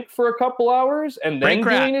the rink for a couple hours and then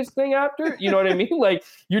doing his thing after? You know what I mean?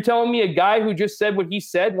 You're telling me a guy who just said what he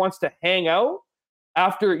said wants to hang out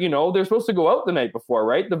after, they're supposed to go out the night before,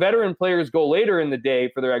 right? The veteran players go later in the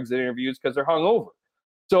day for their exit interviews because they're hungover.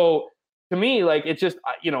 So, to me, it's just,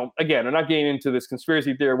 again, I'm not getting into this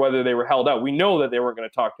conspiracy theory whether they were held out. We know that they weren't going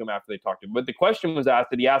to talk to him after they talked to him. But the question was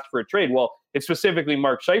asked, did he ask for a trade? Well, it's specifically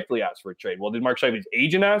Mark Scheifele asked for a trade. Well, did Mark Scheifele's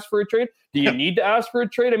agent ask for a trade? Do you need to ask for a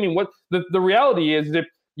trade? I mean, what the reality is, if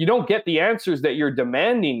you don't get the answers that you're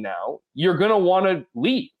demanding now, you're going to want to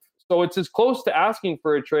leave. So it's as close to asking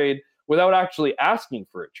for a trade without actually asking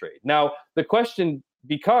for a trade. Now, the question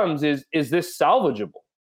becomes is this salvageable?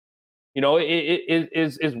 You know,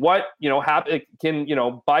 is what, you know, can, you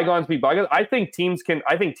know, bygones be bygones? I think teammates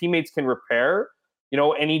can repair, you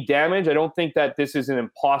know, any damage. I don't think that this is an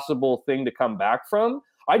impossible thing to come back from.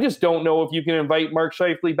 I just don't know if you can invite Mark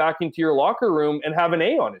Scheifele back into your locker room and have an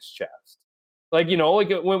A on his chest. Like, you know, like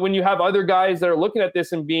when you have other guys that are looking at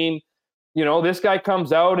this and being, you know, this guy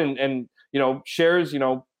comes out and you know, shares, you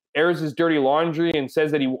know, airs his dirty laundry and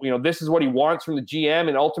says that he, you know, this is what he wants from the GM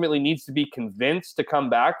and ultimately needs to be convinced to come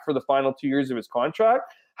back for the final 2 years of his contract.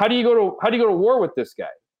 How do you go to war with this guy?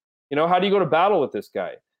 You know, how do you go to battle with this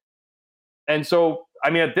guy? And so, I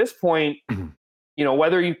mean, at this point, you know,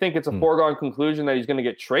 whether you think it's a foregone conclusion that he's going to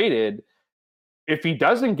get traded, if he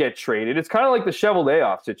doesn't get traded, it's kind of like the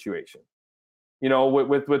Cheveldayoff situation, you know,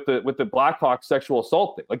 with the Blackhawks sexual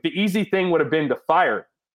assault thing. Like, the easy thing would have been to fire him,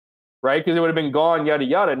 right? Because it would have been gone, yada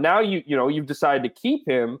yada. Now you know, you've decided to keep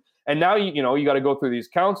him, and now you know, you got to go through these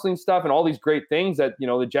counseling stuff and all these great things that, you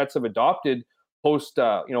know, the Jets have adopted post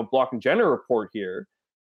you know, Block and Jenner report here.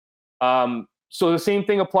 So the same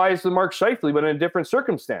thing applies to Mark Scheifele, but in a different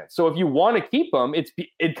circumstance. So if you want to keep him,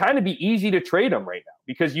 it'd kind of be easy to trade him right now,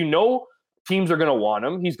 because you know teams are going to want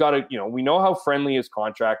him. He's got to, you know, we know how friendly his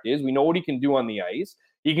contract is. We know what he can do on the ice.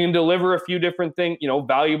 He can deliver a few different things, you know,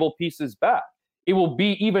 valuable pieces back. It will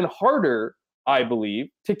be even harder, I believe,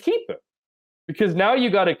 to keep him, because now you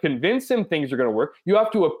got to convince him things are going to work. You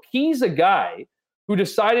have to appease a guy who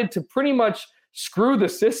decided to pretty much screw the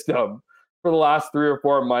system for the last 3 or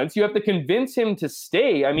 4 months. You have to convince him to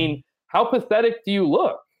stay. I mean, how pathetic do you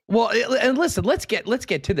look? Well, and listen, let's get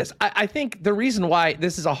to this. I think the reason why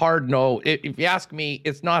this is a hard no, if you ask me,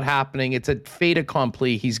 it's not happening, it's a fait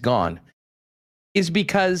accompli, he's gone, is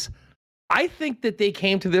because I think that they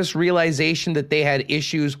came to this realization that they had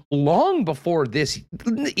issues long before this,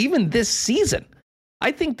 even this season.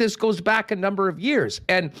 I think this goes back a number of years.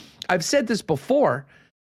 And I've said this before,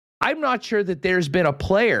 I'm not sure that there's been a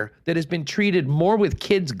player that has been treated more with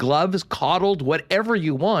kids' gloves, coddled, whatever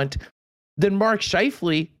you want, than Mark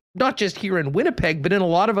Scheifele, not just here in Winnipeg, but in a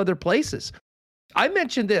lot of other places. I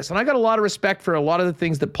mentioned this, and I got a lot of respect for a lot of the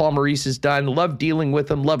things that Paul Maurice has done, loved dealing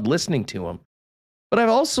with him, loved listening to him. But I've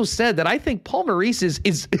also said that I think Paul Maurice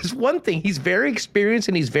is one thing. He's very experienced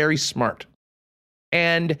and he's very smart.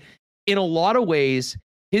 And in a lot of ways,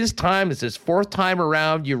 his time is his fourth time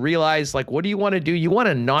around. You realize, like, what do you want to do? You want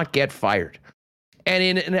to not get fired. And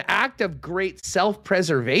in an act of great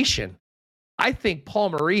self-preservation, I think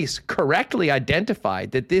Paul Maurice correctly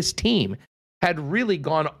identified that this team had really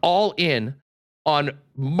gone all in on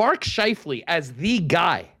Mark Scheifele as the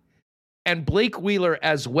guy and Blake Wheeler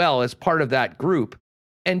as well as part of that group,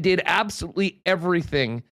 and did absolutely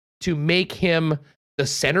everything to make him the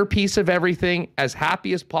centerpiece of everything, as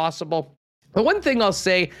happy as possible. The one thing I'll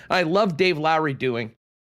say, I love Dave Lowry doing,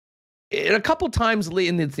 a couple times late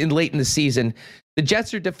in the season, the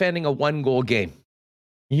Jets are defending a 1-goal game.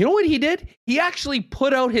 You know what he did? He actually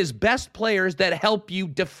put out his best players that help you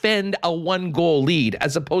defend a 1-goal lead,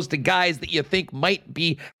 as opposed to guys that you think might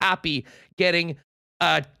be happy getting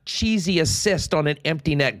a cheesy assist on an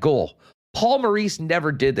empty net goal. Paul Maurice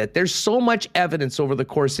never did that. There's so much evidence over the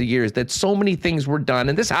course of years that so many things were done,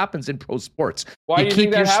 and this happens in pro sports. Why do you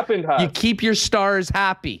think that happened, Huss? You keep your stars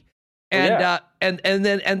happy. And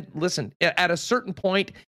then listen, at a certain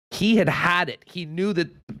point, he had it. He knew that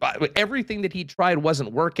everything that he tried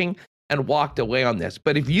wasn't working and walked away on this.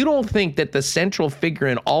 But if you don't think that the central figure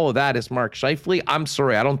in all of that is Mark Scheifele, I'm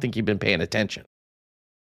sorry, I don't think you've been paying attention.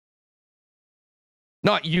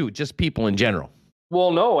 Not you, just people in general.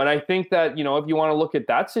 Well, no, and I think that, you know, if you want to look at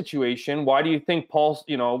that situation, why do you think Paul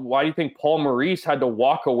Maurice had to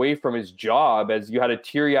walk away from his job, as you had a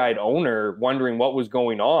teary-eyed owner wondering what was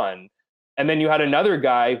going on, and then you had another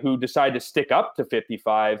guy who decided to stick up to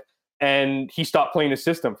 55, and he stopped playing the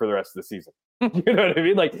system for the rest of the season? You know what I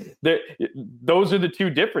mean? Like, those are the two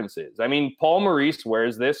differences. I mean, Paul Maurice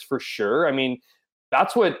wears this for sure. I mean,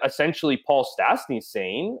 that's what essentially Paul Stastny's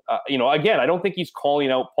saying. You know, again, I don't think he's calling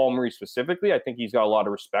out Paul Maurice specifically. I think he's got a lot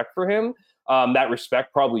of respect for him. That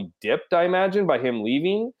respect probably dipped, I imagine, by him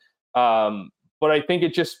leaving. But I think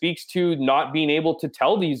it just speaks to not being able to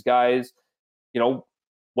tell these guys, you know,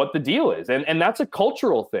 what the deal is. And that's a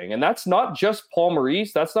cultural thing. And that's not just Paul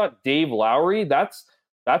Maurice. That's not Dave Lowry. That's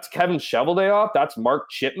Kevin Cheveldayoff. That's Mark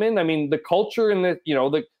Chipman. I mean, the culture and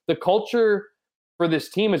the culture for this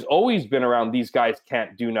team has always been around these guys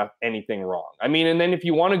can't do anything wrong. I mean, and then if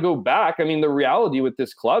you want to go back, I mean, the reality with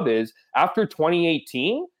this club is after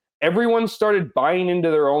 2018, everyone started buying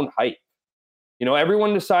into their own hype. You know,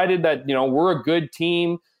 everyone decided that, you know, we're a good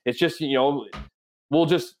team. It's just, you know, we'll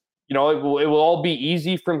just, it will all be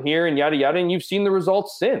easy from here and yada, yada. And you've seen the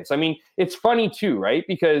results since. I mean, it's funny too, right?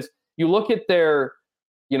 Because you look at their,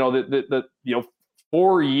 the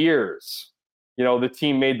 4 years, the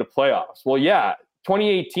team made the playoffs. Well, yeah,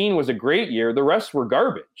 2018 was a great year. The rest were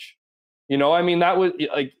garbage. I mean, that was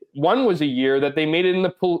like, one was a year that they made it in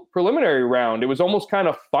the preliminary round. It was almost kind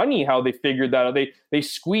of funny how they figured that out. They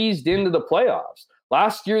squeezed into the playoffs.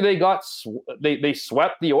 Last year they they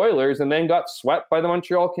swept the Oilers and then got swept by the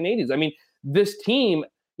Montreal Canadiens. I mean, this team,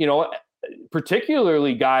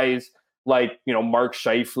 particularly guys like Mark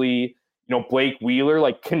Scheifele, Blake Wheeler,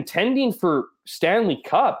 like contending for Stanley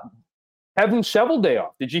Cup. Kevin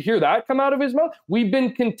Cheveldayoff, did you hear that come out of his mouth? We've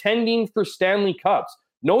been contending for Stanley Cups.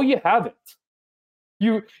 No, you haven't.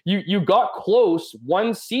 You got close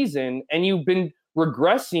one season and you've been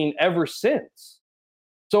regressing ever since.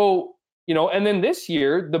 So, and then this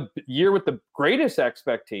year, the year with the greatest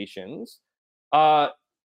expectations,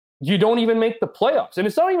 you don't even make the playoffs. And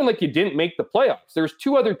it's not even like you didn't make the playoffs. There's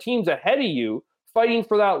 2 other teams ahead of you fighting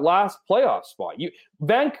for that last playoff spot.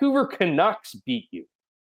 Vancouver Canucks beat you.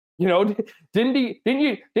 Didn't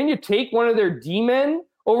you take one of their D-men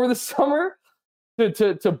over the summer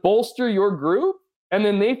to bolster your group? And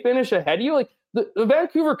then they finish ahead of you. Like the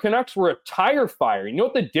Vancouver Canucks were a tire fire. You know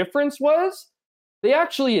what the difference was? They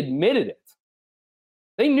actually admitted it.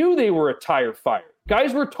 They knew they were a tire fire.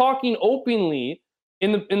 Guys were talking openly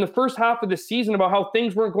in the first half of the season about how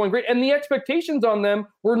things weren't going great, and the expectations on them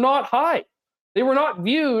were not high. They were not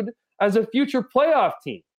viewed as a future playoff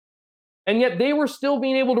team, and yet they were still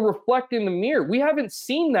being able to reflect in the mirror. We haven't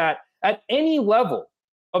seen that at any level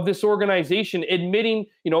of this organization, admitting,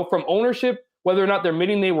 from ownership, whether or not they're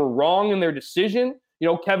admitting they were wrong in their decision.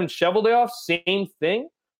 Kevin Cheveldayoff, same thing.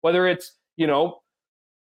 Whether it's,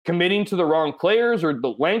 committing to the wrong players or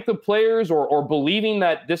the length of players or believing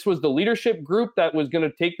that this was the leadership group that was going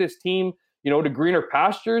to take this team, to greener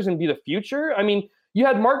pastures and be the future. I mean, you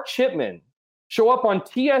had Mark Chipman show up on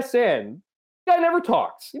TSN. The guy never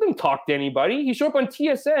talks. He didn't talk to anybody. He showed up on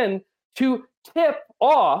TSN to tip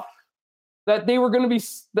off that they were going to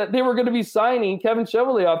be signing Kevin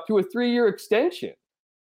Cheveldayoff to a 3-year extension.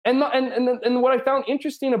 And what I found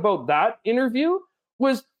interesting about that interview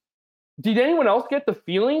was, did anyone else get the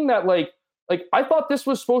feeling that like I thought this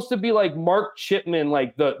was supposed to be like Mark Chipman,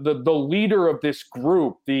 like the leader of this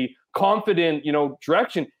group, the confident,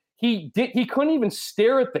 direction. He couldn't even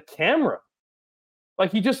stare at the camera.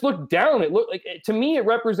 Like he just looked down. It looked like, to me, it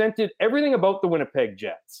represented everything about the Winnipeg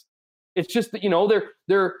Jets. It's just that,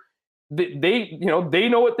 they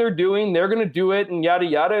know what they're doing. They're going to do it and yada,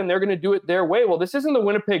 yada, and they're going to do it their way. Well, this isn't the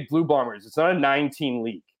Winnipeg Blue Bombers. It's not a 9-team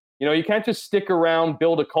league. You can't just stick around,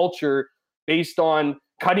 build a culture based on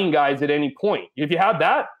cutting guys at any point. If you had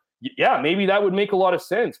that, yeah, maybe that would make a lot of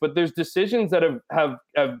sense. But there's decisions that have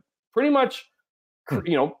pretty much,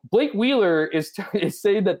 Blake Wheeler is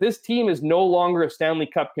saying that this team is no longer a Stanley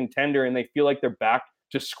Cup contender and they feel like they're back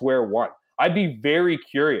to square one. I'd be very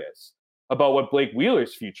curious about what Blake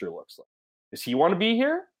Wheeler's future looks like. Does he want to be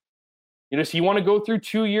here? Does he want to go through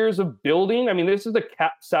 2 years of building? I mean, this is a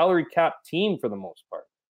salary cap team for the most part.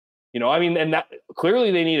 And that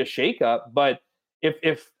clearly they need a shakeup. But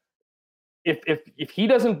if he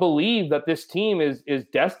doesn't believe that this team is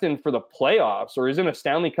destined for the playoffs or isn't a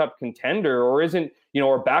Stanley Cup contender or isn't,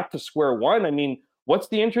 or back to square one, I mean, what's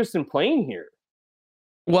the interest in playing here?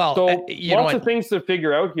 Well, so lots of things to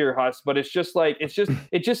figure out here, Huss. But it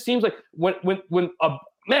just seems like when a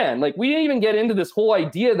man, like we didn't even get into this whole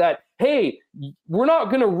idea that, hey, we're not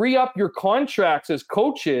going to re-up your contracts as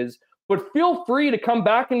coaches, but feel free to come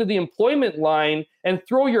back into the employment line and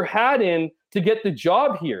throw your hat in to get the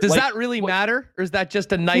job here. Does that really matter? Or is that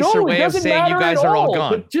just a nicer way of saying you guys are all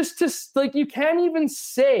gone? But just to, you can't even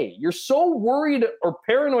say, you're so worried or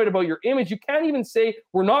paranoid about your image, you can't even say,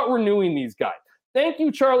 we're not renewing these guys. Thank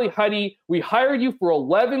you, Charlie Huddy. We hired you for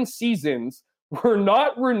 11 seasons. We're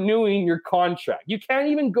not renewing your contract. You can't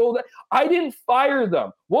even go that. I didn't fire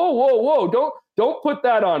them. Whoa. Don't put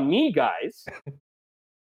that on me, guys.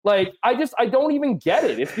 Like, I don't even get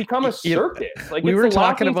it. It's become a circus. Like, we it's were the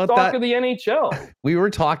talking about that of the NHL. We were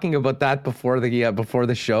talking about that before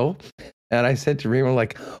the show, and I said to Remo,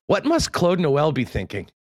 like, what must Claude Noel be thinking?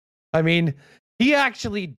 I mean, he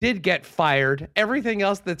actually did get fired. Everything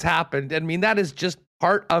else that's happened, I mean, that is just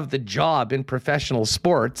part of the job in professional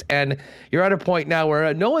sports. And you're at a point now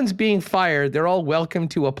where no one's being fired. They're all welcome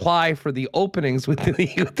to apply for the openings within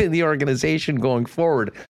the organization going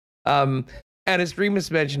forward. And as Remus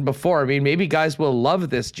mentioned before, I mean, maybe guys will love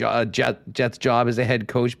this Jets job as a head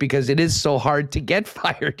coach because it is so hard to get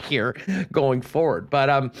fired here going forward.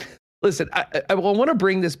 But Listen, I want to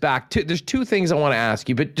bring this back to. There's two things I want to ask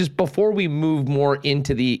you, but just before we move more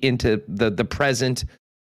into the present,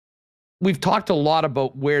 we've talked a lot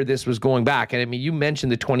about where this was going back. And I mean, you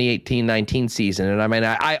mentioned the 2018-19 season. And I mean,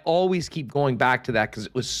 I always keep going back to that because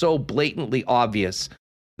it was so blatantly obvious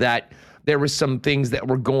that there were some things that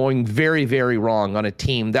were going very, very wrong on a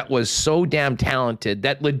team that was so damn talented,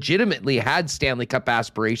 that legitimately had Stanley Cup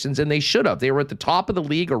aspirations, and they should have. They were at the top of the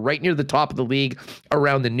league or right near the top of the league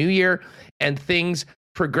around the new year, and things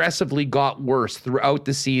progressively got worse throughout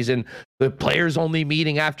the season. The players only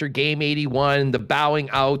meeting after game 81, the bowing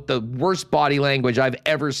out, the worst body language I've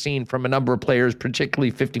ever seen from a number of players,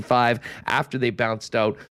 particularly 55, after they bounced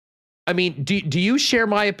out. I mean, do you share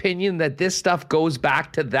my opinion that this stuff goes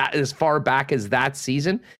back to that, as far back as that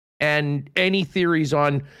season? And any theories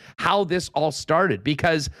on how this all started?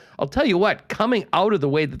 Because I'll tell you what, coming out of the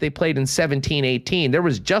way that they played in 17-18, there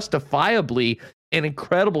was justifiably an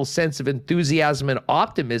incredible sense of enthusiasm and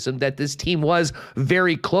optimism that this team was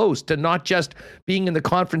very close to not just being in the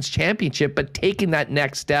conference championship, but taking that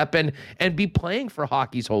next step and be playing for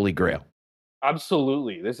hockey's holy grail.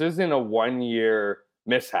 Absolutely. This isn't a 1 year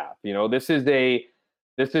mishap. This is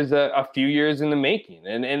a few years in the making,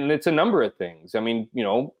 and it's a number of things. I mean,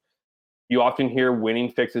 you often hear winning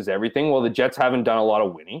fixes everything. Well, the Jets haven't done a lot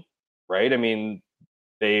of winning, right? I mean,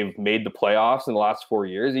 they've made the playoffs in the last 4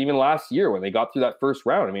 years. Even last year when they got through that first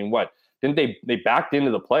round, I mean, what didn't they backed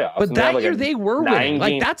into the playoffs? But that year they were winning.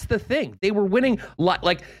 Like, that's the thing. They were winning.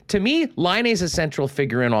 Like, to me, Laine's a central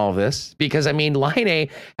figure in all of this, because I mean, Laine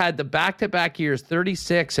had the back-to-back years,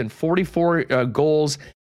 36 and 44 goals.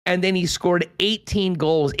 And then he scored 18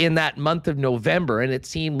 goals in that month of November. And it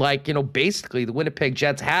seemed like, basically the Winnipeg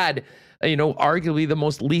Jets had, arguably the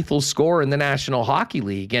most lethal scorer in the National Hockey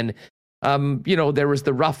League. And, there was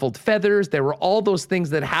the ruffled feathers. There were all those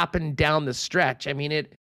things that happened down the stretch. I mean,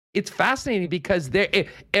 it's fascinating because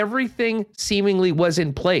everything seemingly was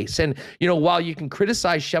in place. And, while you can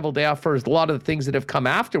criticize Cheveldayoff for a lot of the things that have come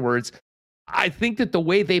afterwards, I think that the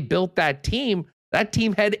way they built that team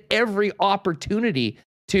had every opportunity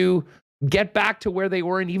to get back to where they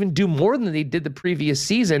were and even do more than they did the previous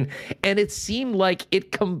season. And it seemed like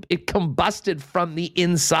it combusted from the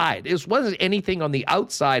inside. It wasn't anything on the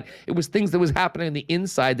outside. It was things that was happening on the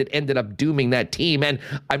inside that ended up dooming that team. And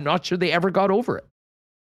I'm not sure they ever got over it.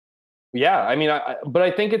 Yeah, I mean, but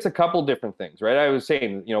I think it's a couple different things, right? I was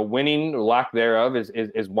saying, winning or lack thereof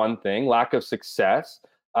is one thing. Lack of success,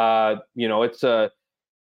 it's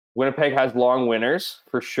Winnipeg has long winners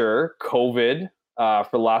for sure. COVID for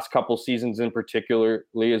the last couple seasons in particularly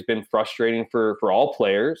has been frustrating for all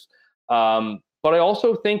players. But I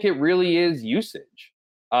also think it really is usage.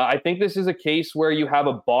 I think this is a case where you have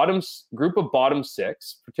a group of bottom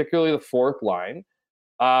six, particularly the fourth line,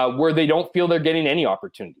 where they don't feel they're getting any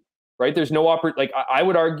opportunity. Right? There's no like I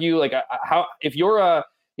would argue, like, how if you're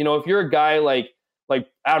a guy like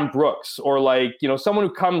Adam Brooks, or like, someone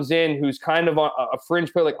who comes in who's kind of a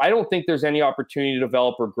fringe player, like, I don't think there's any opportunity to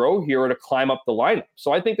develop or grow here or to climb up the lineup.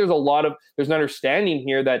 So I think there's an understanding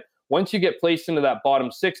here that once you get placed into that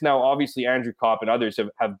bottom six, now obviously Andrew Kopp and others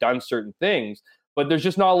have done certain things, but there's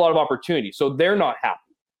just not a lot of opportunity. So they're not happy.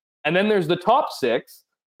 And then there's the top six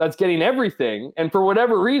that's getting everything, and for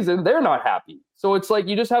whatever reason, they're not happy. So it's like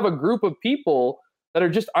you just have a group of people that are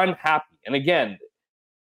just unhappy. And again,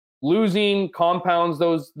 losing compounds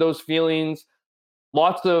those feelings.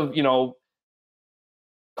 Lots of,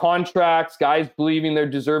 contracts, guys believing they're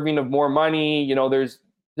deserving of more money. There's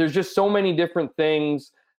just so many different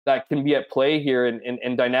things that can be at play here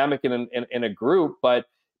and dynamic in a group. But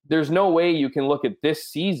there's no way you can look at this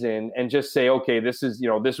season and just say, okay, this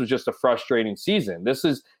was just a frustrating season. This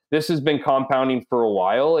has been compounding for a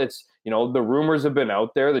while. It's, the rumors have been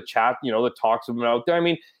out there, the chat, the talks have been out there. I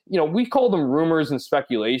mean, we call them rumors and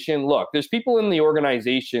speculation. Look, there's people in the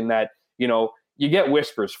organization that, you get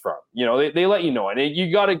whispers from, they let you know, and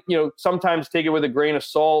you got to, sometimes take it with a grain of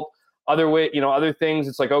salt. Other things,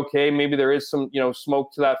 it's like, okay, maybe there is some,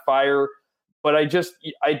 smoke to that fire. But I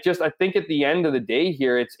think at the end of the day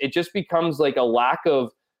here, it just becomes like a lack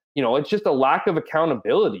of, it's just a lack of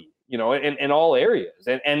accountability, in all areas,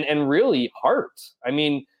 and really heart. I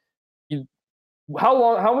mean,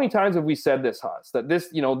 how many times have we said this, Huss, that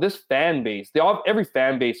this fan base, every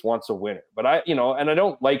fan base wants a winner, but and I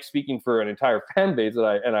don't like speaking for an entire fan base,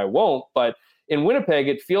 and I won't, but in Winnipeg,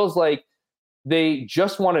 it feels like they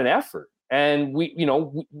just want an effort. And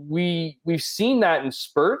we've seen that in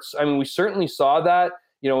spurts. I mean, we certainly saw that,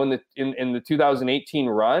 in the 2018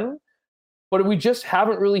 run, but we just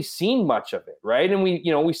haven't really seen much of it, right? And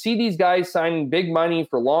we see these guys signing big money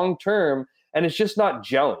for long term, and it's just not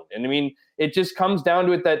gelling. And I mean, it just comes down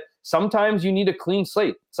to it that sometimes you need a clean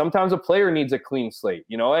slate. Sometimes a player needs a clean slate,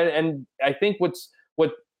 and I think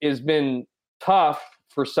what has been tough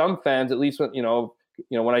for some fans, at least when,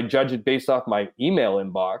 when I judge it based off my email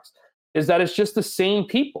inbox, is that it's just the same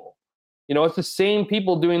people. It's the same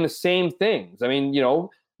people doing the same things. I mean,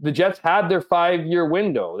 the Jets had their 5-year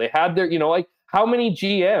window. They had their, how many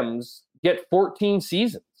GMs get 14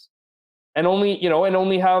 seasons and only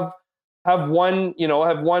have won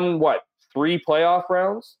 3 playoff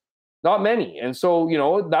rounds? Not many. And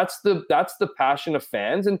so, that's the passion of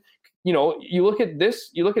fans. And, you look at this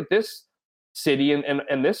city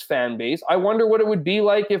and this fan base. I wonder what it would be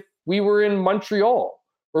like if we were in Montreal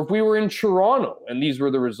or if we were in Toronto and these were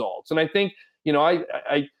the results. And I think,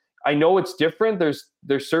 I know it's different.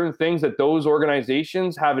 There's certain things that those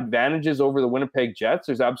organizations have advantages over the Winnipeg Jets.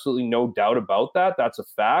 There's absolutely no doubt about that. That's a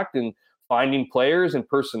fact. And finding players and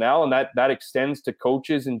personnel, and that extends to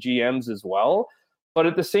coaches and GMs as well. But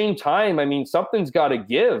at the same time, I mean, something's got to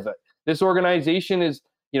give. This organization is,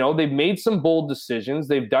 they've made some bold decisions.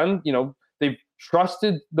 They've done, they've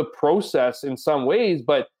trusted the process in some ways,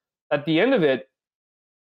 but at the end of it,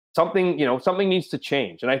 something needs to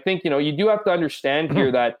change. And I think, you do have to understand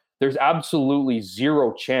here that there's absolutely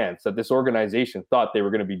zero chance that this organization thought they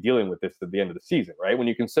were going to be dealing with this at the end of the season, right? When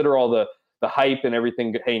you consider all the hype and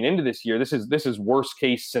everything heading into this year, this is worst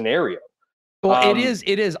case scenario. Well,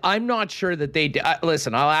 it is. I'm not sure that they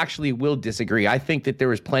listen. Will disagree. I think that there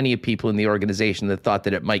was plenty of people in the organization that thought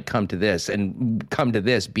that it might come to this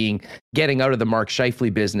being getting out of the Mark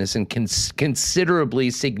Scheifele business and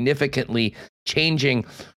considerably, significantly changing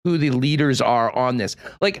who the leaders are on this.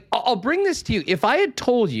 Like, I'll bring this to you. If I had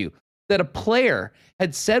told you that a player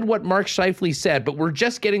had said what Mark Scheifele said, but we're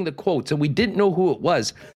just getting the quotes and we didn't know who it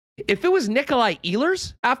was, if it was Nikolai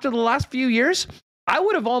Ehlers after the last few years, I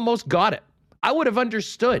would have almost got it. I would have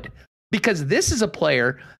understood, because this is a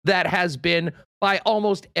player that has been, by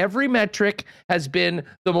almost every metric, has been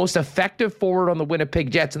the most effective forward on the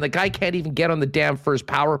Winnipeg Jets, and the guy can't even get on the damn first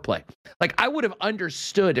power play. Like, I would have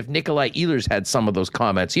understood if Nikolai Ehlers had some of those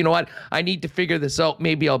comments. You know what? I need to figure this out.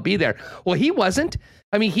 Maybe I'll be there. Well, he wasn't.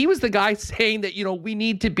 I mean, he was the guy saying that, we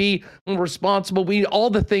need to be responsible. We need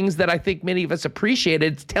all the things that I think many of us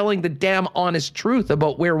appreciated, telling the damn honest truth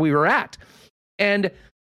about where we were at. And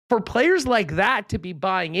for players like that to be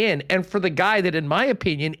buying in, and for the guy that, in my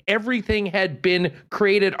opinion, everything had been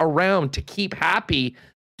created around to keep happy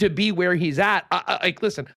to be where he's at.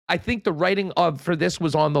 Listen, I think the writing for this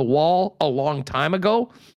was on the wall a long time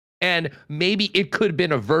ago, and maybe it could have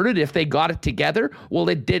been averted if they got it together. Well,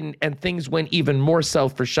 it didn't, and things went even more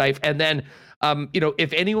south for Scheif. And then,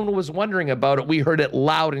 if anyone was wondering about it, we heard it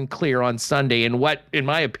loud and clear on Sunday, and what, in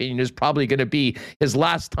my opinion, is probably going to be his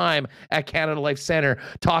last time at Canada Life Center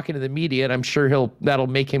talking to the media, and I'm sure that'll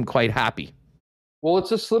make him quite happy. Well,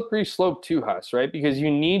 it's a slippery slope too, Huss, right? Because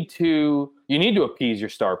you need to appease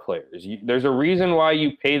your star players. There's a reason why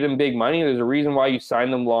you pay them big money. There's a reason why you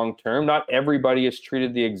sign them long term. Not everybody is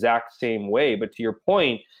treated the exact same way, but to your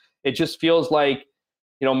point, it just feels like,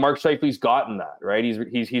 Mark Scheifele's gotten that, right?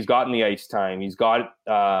 He's gotten the ice time. He's got,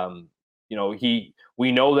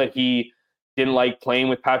 we know that he didn't like playing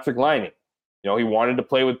with Patrick Laine. He wanted to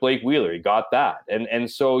play with Blake Wheeler. He got that, and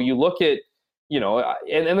so you look at.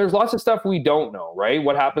 And there's lots of stuff we don't know, right?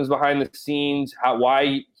 What happens behind the scenes,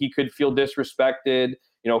 why he could feel disrespected,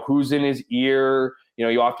 who's in his ear.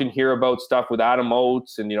 You often hear about stuff with Adam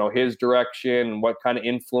Oates and, his direction and what kind of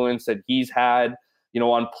influence that he's had,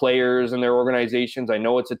 on players and their organizations. I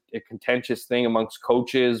know it's a contentious thing amongst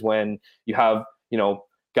coaches when you have,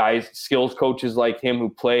 guys, skills coaches like him who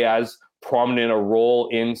play as prominent a role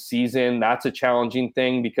in season. That's a challenging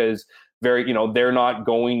thing because they're not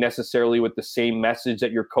going necessarily with the same message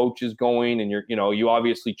that your coach is going, and you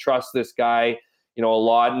obviously trust this guy, a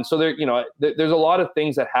lot. And so there's a lot of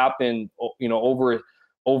things that happen,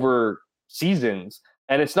 over seasons,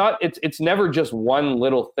 and it's never just one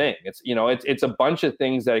little thing. It's a bunch of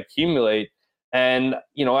things that accumulate. And,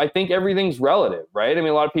 I think everything's relative, right? I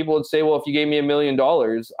mean, a lot of people would say, well, if you gave me $1 million,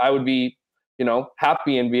 I would be,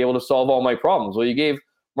 happy and be able to solve all my problems. Well, you gave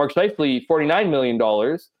Mark Scheifele $49 million.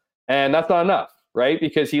 And that's not enough, right?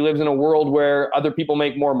 Because he lives in a world where other people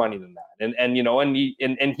make more money than that,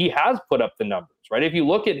 and he has put up the numbers, right? If you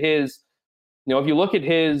look at his,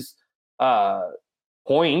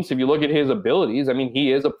 points, if you look at his abilities, I mean,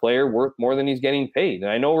 he is a player worth more than he's getting paid. And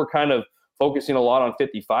I know we're kind of focusing a lot on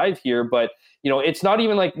 55 here, but it's not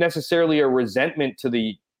even like necessarily a resentment to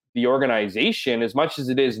the organization as much as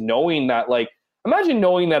it is knowing that, like, imagine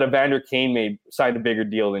knowing that Evander Kane signed a bigger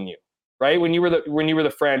deal than you. right? When you were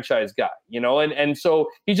the franchise guy, and so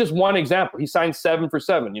he's just one example. He signed 7 for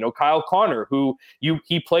 7. Kyle Connor, who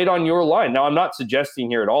he played on your line. Now, I'm not suggesting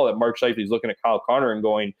here at all that Mark Scheifele's looking at Kyle Connor and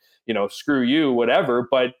going, screw you, whatever.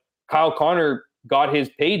 But Kyle Connor got his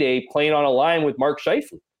payday playing on a line with Mark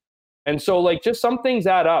Scheifele. And so, just some things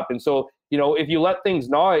add up. And so, if you let things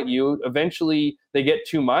gnaw at you, eventually they get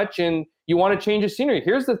too much and you want to change the scenery.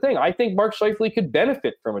 Here's the thing. I think Mark Scheifele could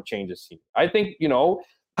benefit from a change of scenery. I think,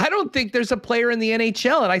 I don't think there's a player in the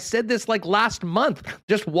NHL, and I said this last month,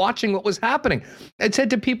 just watching what was happening. I said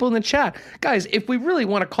to people in the chat, guys, if we really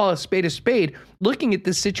want to call a spade, looking at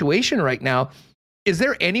this situation right now, is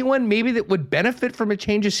there anyone maybe that would benefit from a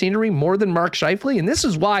change of scenery more than Mark Scheifele? And this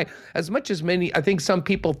is why, as much as I think some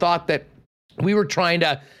people thought that we were trying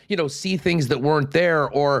to, see things that weren't there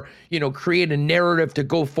or, create a narrative to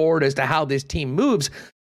go forward as to how this team moves.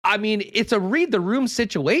 I mean, it's a read the room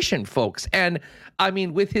situation, folks. And I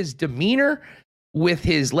mean, with his demeanor, with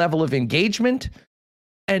his level of engagement,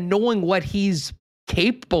 and knowing what he's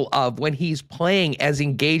capable of when he's playing as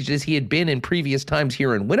engaged as he had been in previous times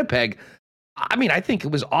here in Winnipeg, I mean, I think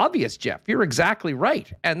it was obvious, Jeff. You're exactly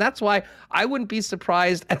right. And that's why I wouldn't be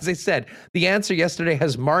surprised. As I said, the answer yesterday,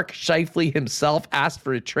 has Mark Scheifele himself asked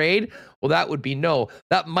for a trade? Well, that would be no.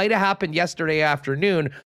 That might have happened yesterday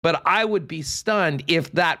afternoon, but I would be stunned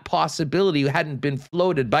if that possibility hadn't been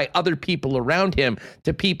floated by other people around him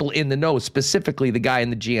to people in the know, specifically the guy in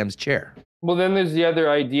the GM's chair. Well, then there's the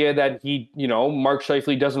other idea that Mark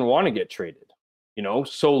Scheifele doesn't want to get traded,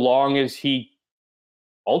 so long as he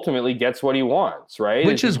ultimately gets what he wants, right?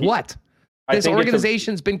 Which is what? This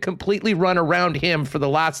organization's been completely run around him for the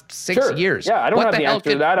last 6 years. Yeah, I don't have the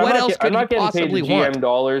answer to that. I'm not getting paid the GM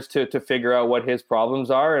dollars to figure out what his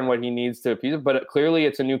problems are and what he needs to appease. But clearly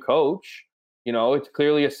it's a new coach. It's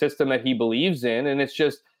clearly a system that he believes in. And it's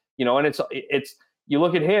just, and it's you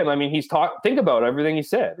look at him. I mean, think about everything he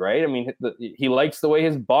said, right? I mean, he likes the way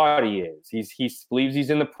his body is. He believes he's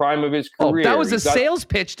in the prime of his career. Oh, that was a sales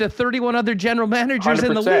pitch to 31 other general managers 100%.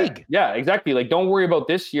 In the league. Yeah, exactly. Don't worry about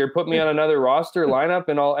this year. Put me on another roster lineup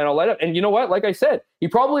and I'll light up. And you know what? Like I said, he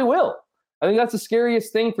probably will. I think that's the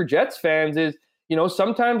scariest thing for Jets fans is,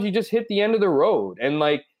 sometimes you just hit the end of the road and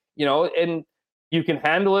and you can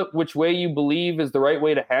handle it which way you believe is the right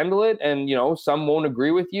way to handle it. And, some won't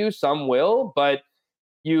agree with you, some will, but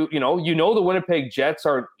you know the Winnipeg Jets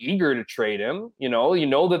aren't eager to trade him. You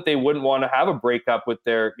know that they wouldn't want to have a breakup with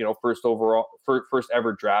their first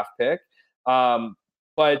ever draft pick.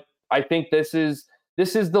 But I think this is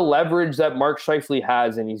the leverage that Mark Scheifele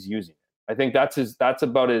has, and he's using it. I think that's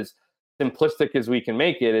about as simplistic as we can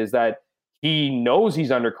make it. Is that he knows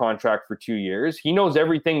he's under contract for 2 years. He knows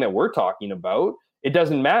everything that we're talking about. It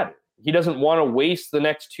doesn't matter. He doesn't want to waste the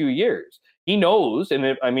next 2 years. He knows, and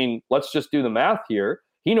let's just do the math here.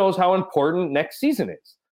 He knows how important next season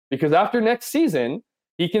is, because after next season,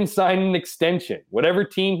 he can sign an extension. Whatever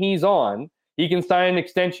team he's on, he can sign an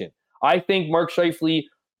extension. I think Mark Scheifele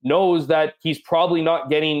knows that he's probably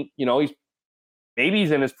not getting, maybe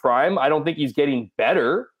he's in his prime. I don't think he's getting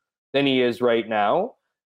better than he is right now.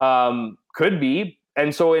 Could be.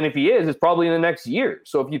 And if he is, it's probably in the next year.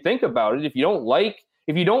 So if you think about it, if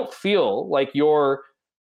you don't feel like your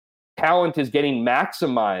talent is getting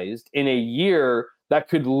maximized in a year, that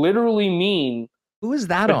could literally mean, who is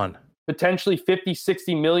that on? Potentially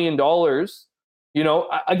 $50-60 million.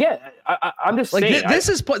 Again, I'm just saying. This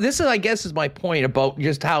is, I guess, is my point about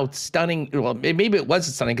just how stunning. Well, maybe it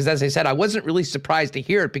wasn't stunning because, as I said, I wasn't really surprised to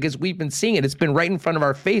hear it because we've been seeing it. It's been right in front of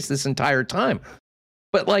our face this entire time.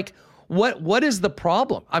 But what is the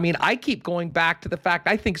problem? I mean, I keep going back to the fact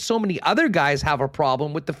I think so many other guys have a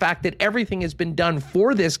problem with the fact that everything has been done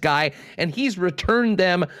for this guy and he's returned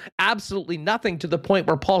them absolutely nothing, to the point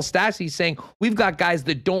where Paul Stassi's saying we've got guys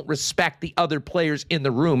that don't respect the other players in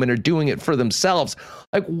the room and are doing it for themselves.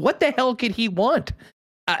 Like, what the hell could he want?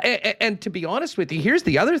 And to be honest with you, here's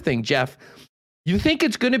the other thing, Jeff. You think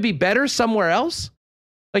it's going to be better somewhere else?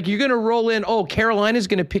 Like, you're going to roll in, Carolina's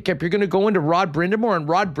going to pick up, you're going to go into Rod Brindamore, and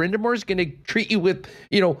Rod Brindamore is going to treat you with,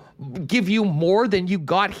 give you more than you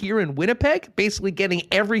got here in Winnipeg, basically getting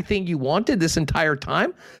everything you wanted this entire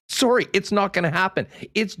time. Sorry, it's not going to happen.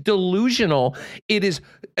 It's delusional. It is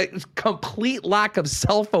a complete lack of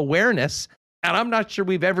self-awareness, and I'm not sure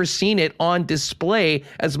we've ever seen it on display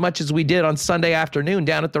as much as we did on Sunday afternoon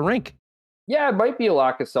down at the rink. Yeah, it might be a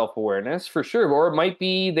lack of self-awareness for sure, or it might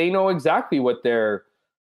be they know exactly what their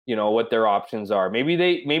options are. Maybe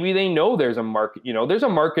they know there's a market. There's a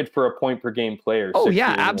market for a point per game player. Oh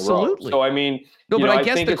yeah, absolutely. So I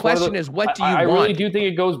guess the question is, what do you want? I really do think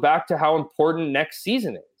it goes back to how important next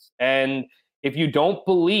season is. And if you don't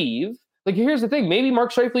believe like, here's the thing. Maybe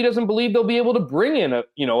Mark Scheifele doesn't believe they'll be able to bring in a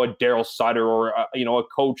Daryl Sutter or a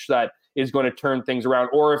coach that is going to turn things around,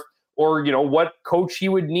 or what coach he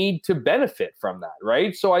would need to benefit from that,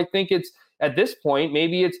 right? So I think it's at this point,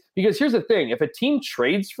 maybe it's because here's the thing: if a team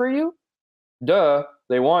trades for you,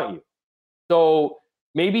 they want you. So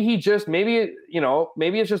maybe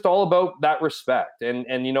it's just all about that respect.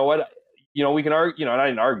 And you know what? We can argue, not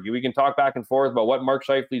even argue. We can talk back and forth about what Mark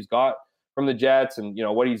Scheifele's got from the Jets and,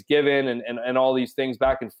 what he's given and all these things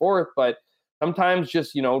back and forth. But sometimes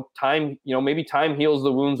just, time, maybe time heals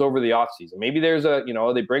the wounds over the offseason. Maybe there's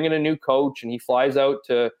they bring in a new coach and he flies out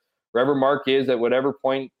to wherever Mark is at whatever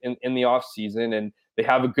point in the offseason and they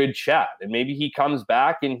have a good chat. And maybe he comes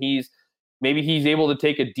back and maybe he's able to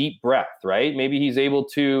take a deep breath, right? Maybe he's able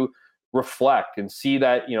to reflect and see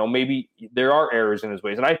that, maybe there are errors in his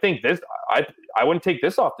ways. And I think I wouldn't take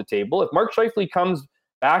this off the table. If Mark Scheifele comes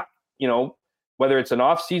back, whether it's an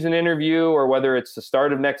off-season interview or whether it's the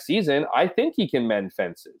start of next season, I think he can mend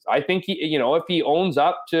fences. I think he, if he owns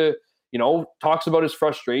up to, talks about his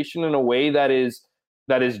frustration in a way that is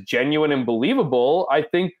genuine and believable, I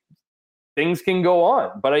think things can go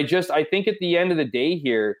on. But I think at the end of the day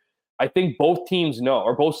here, I think both teams know,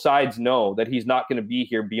 or both sides know, that he's not going to be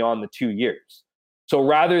here beyond the 2 years. So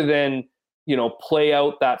rather than, play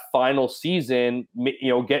out that final season,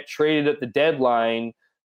 get traded at the deadline,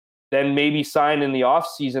 then maybe sign in the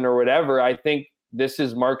offseason or whatever, I think this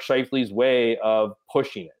is Mark Scheifele's way of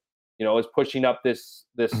pushing it, is pushing up this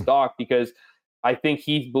stock, because I think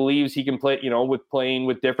he believes he can play, with playing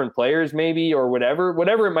with different players maybe, or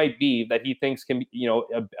whatever it might be that he thinks can be,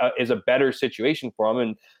 is a better situation for him.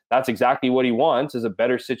 And that's exactly what he wants, is a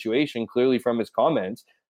better situation, clearly from his comments.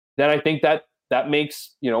 Then I think that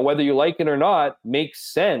makes, whether you like it or not,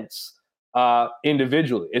 makes sense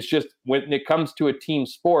individually. It's just when it comes to a team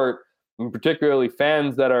sport, and particularly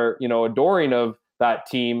fans that are, adoring of that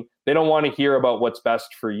team, they don't want to hear about what's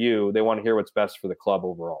best for you. They want to hear what's best for the club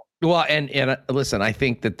overall. Well, and listen, I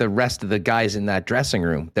think that the rest of the guys in that dressing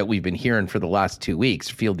room that we've been hearing for the last 2 weeks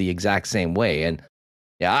feel the exact same way. And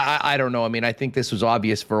yeah, I don't know. I mean, I think this was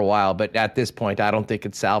obvious for a while, but at this point, I don't think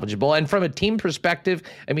it's salvageable. And from a team perspective,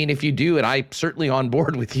 I mean, if you do, and I'm certainly on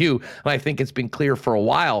board with you, and I think it's been clear for a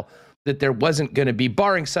while that there wasn't going to be,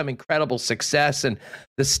 barring some incredible success and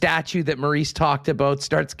the statue that Maurice talked about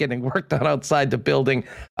starts getting worked on outside the building,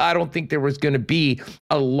 I don't think there was going to be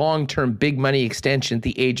a long-term big money extension at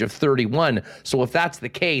the age of 31. So if that's the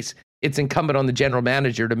case, it's incumbent on the general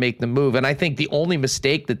manager to make the move. And I think the only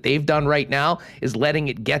mistake that they've done right now is letting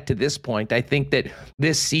it get to this point. I think that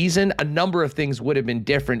this season, a number of things would have been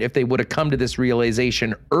different if they would have come to this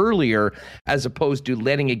realization earlier, as opposed to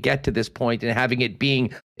letting it get to this point and having it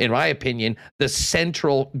being, in my opinion, the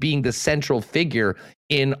central figure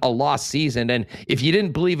in a lost season. And if you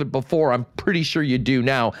didn't believe it before, I'm pretty sure you do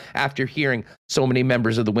now after hearing so many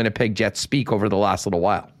members of the Winnipeg Jets speak over the last little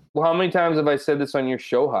while. Well, how many times have I said this on your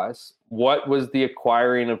show, Huss? What was the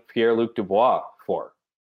acquiring of Pierre-Luc Dubois for?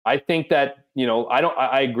 I think that,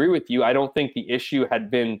 I agree with you. I don't think the issue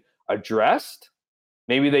had been addressed.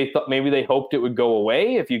 Maybe they hoped it would go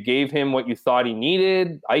away. If you gave him what you thought he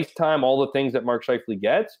needed, ice time, all the things that Mark Scheifele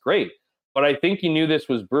gets, great. But I think you knew this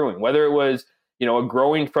was brewing, whether it was, a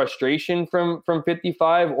growing frustration from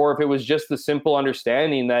 55, or if it was just the simple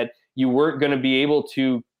understanding that you weren't going to be able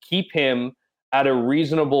to keep him at a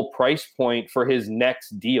reasonable price point for his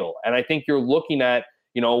next deal. And I think you're looking at,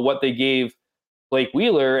 what they gave Blake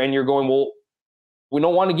Wheeler, and you're going, well, we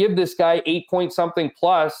don't want to give this guy 8-point-something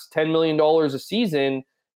plus $10 million a season.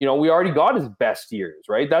 We already got his best years,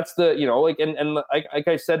 right? That's the, and like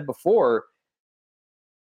I said before,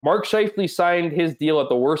 Mark Scheifele signed his deal at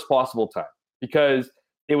the worst possible time, because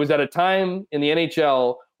it was at a time in the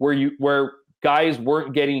NHL where guys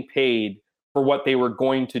weren't getting paid for what they were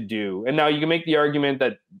going to do. And now you can make the argument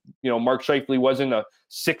that, Mark Scheifele wasn't a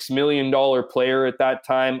 $6 million player at that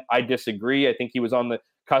time. I disagree. I think he was on the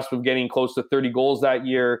cusp of getting close to 30 goals that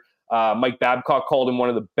year. Mike Babcock called him one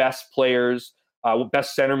of the best players,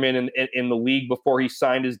 best centerman in the league before he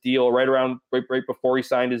signed his deal, right before he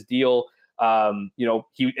signed his deal. At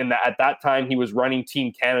that time he was running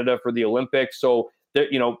Team Canada for the Olympics. So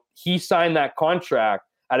he signed that contract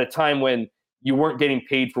at a time when you weren't getting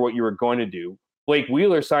paid for what you were going to do. Blake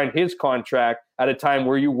Wheeler signed his contract at a time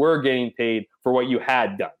where you were getting paid for what you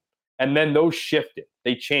had done. And then those shifted,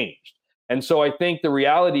 they changed. And so I think the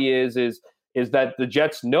reality is that the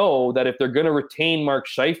Jets know that if they're going to retain Mark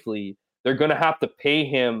Scheifele, they're going to have to pay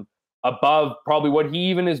him above probably what he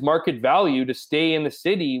even is market value to stay in the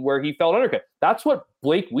city where he felt undercut. That's what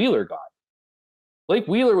Blake Wheeler got. Blake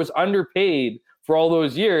Wheeler was underpaid for all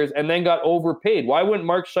those years and then got overpaid. Why wouldn't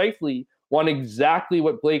Mark Scheifele want exactly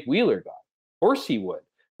what Blake Wheeler got? Of course he would.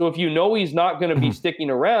 So if you know he's not going to be sticking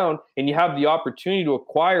around and you have the opportunity to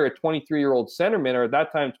acquire a 23-year-old centerman, or at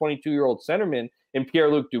that time 22-year-old centerman in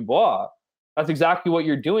Pierre-Luc Dubois, that's exactly what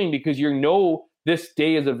you're doing, because you know this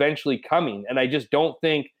day is eventually coming. And I just don't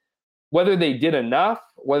think, whether they did enough,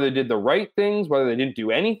 whether they did the right things, whether they didn't do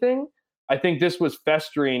anything, I think this was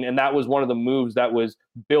festering, and that was one of the moves that was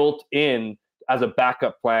built in as a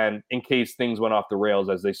backup plan in case things went off the rails,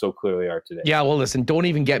 as they so clearly are today. Yeah, well, listen, don't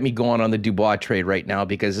even get me going on the Dubois trade right now,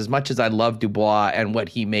 because as much as I love Dubois and what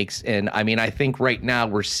he makes, and I mean, I think right now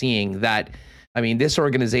we're seeing that, I mean, this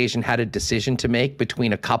organization had a decision to make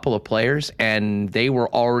between a couple of players, and they were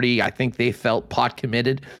already, I think they felt pot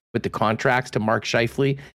committed with the contracts to Mark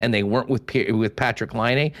Scheifele, and they weren't with Patrick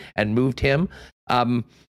Laine and moved him.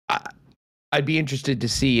 I'd be interested to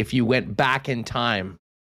see if you went back in time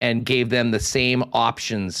and gave them the same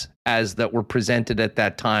options as that were presented at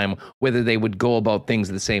that time, whether they would go about things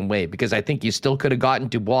the same way. Because I think you still could have gotten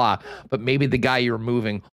Dubois, but maybe the guy you were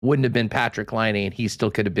moving wouldn't have been Patrick Laine, and he still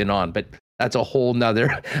could have been on. But that's a whole nother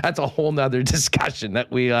discussion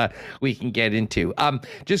that we can get into.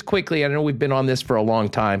 Just quickly, I know we've been on this for a long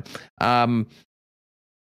time.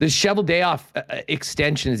 The Cheveldayoff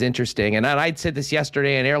extension is interesting. And I'd said this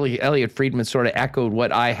yesterday, and Elliot Friedman sort of echoed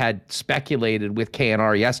what I had speculated with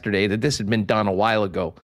KNR yesterday, that this had been done a while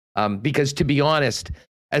ago. Because to be honest,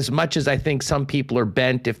 as much as I think some people are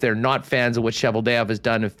bent if they're not fans of what Cheveldayoff has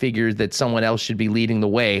done and figure that someone else should be leading the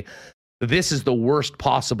way, this is the worst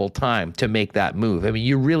possible time to make that move. I mean,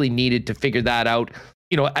 you really needed to figure that out,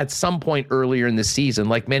 at some point earlier in the season,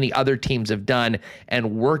 like many other teams have done,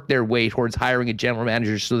 and work their way towards hiring a general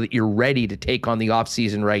manager so that you're ready to take on the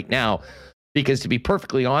offseason right now. Because to be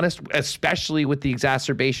perfectly honest, especially with the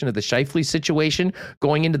exacerbation of the Scheifele situation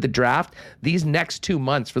going into the draft, these next 2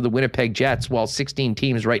 months for the Winnipeg Jets, while 16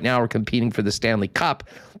 teams right now are competing for the Stanley Cup,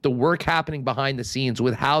 the work happening behind the scenes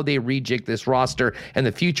with how they rejig this roster and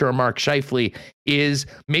the future of Mark Scheifele is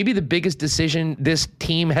maybe the biggest decision this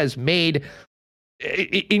team has made,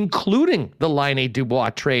 including the Laine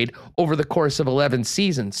Dubois trade over the course of 11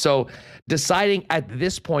 seasons. So deciding at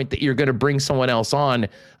this point that you're going to bring someone else on,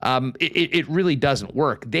 it really doesn't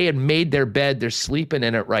work. They had made their bed. They're sleeping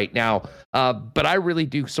in it right now. But I really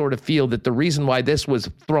do sort of feel that the reason why this was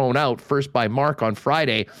thrown out first by Mark on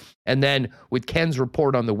Friday, and then with Ken's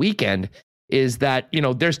report on the weekend, is that,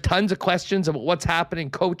 there's tons of questions about what's happening,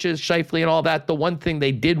 coaches, Scheifele and all that. The one thing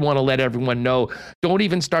they did want to let everyone know, don't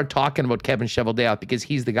even start talking about Kevin Cheveldayoff, because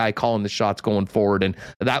he's the guy calling the shots going forward. And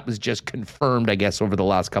that was just confirmed, I guess, over the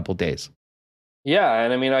last couple of days. Yeah,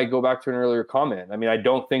 and I mean, I go back to an earlier comment. I mean, I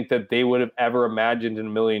don't think that they would have ever imagined in a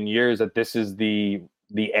million years that this is the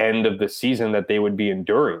end of the season that they would be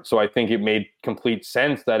enduring. So I think it made complete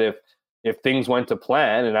sense that if things went to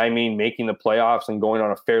plan, and I mean making the playoffs and going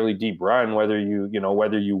on a fairly deep run, whether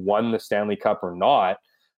you won the Stanley Cup or not,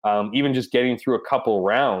 even just getting through a couple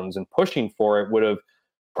rounds and pushing for it would have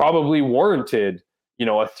probably warranted, a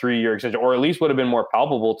 3-year extension, or at least would have been more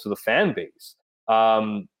palpable to the fan base.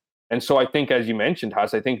 And so I think, as you mentioned,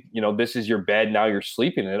 Huss, I think, this is your bed, now you're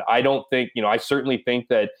sleeping in it. I don't think, I certainly think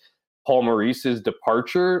that Paul Maurice's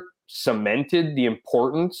departure cemented the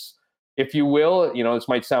importance, if you will, this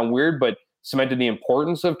might sound weird, but cemented the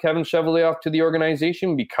importance of Kevin Cheveldayoff to the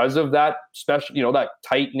organization because of that special, that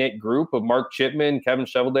tight-knit group of Mark Chipman, Kevin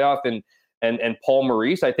Cheveldayoff, and Paul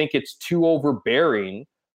Maurice. I think it's too overbearing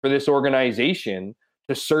for this organization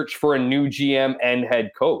to search for a new GM and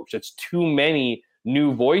head coach. It's too many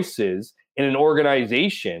new voices in an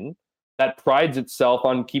organization that prides itself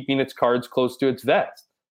on keeping its cards close to its vest.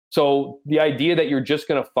 So the idea that you're just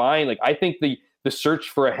going to find, I think the search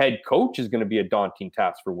for a head coach is going to be a daunting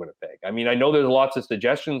task for Winnipeg. I mean, I know there's lots of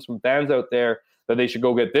suggestions from fans out there that they should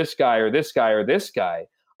go get this guy or this guy or this guy.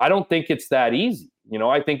 I don't think it's that easy.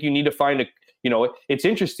 I think you need to find it's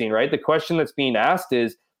interesting, right? The question that's being asked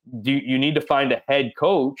is, do you need to find a head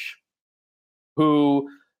coach who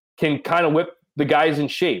can kind of whip the guys in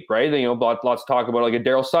shape, right? Lots of talk about like a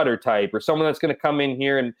Daryl Sutter type, or someone that's going to come in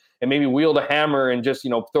here and maybe wield a hammer and just,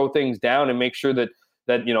 throw things down and make sure that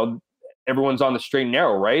everyone's on the straight and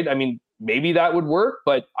narrow, right? I mean, maybe that would work,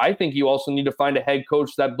 but I think you also need to find a head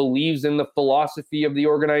coach that believes in the philosophy of the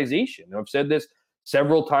organization. And I've said this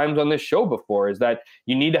several times on this show before, is that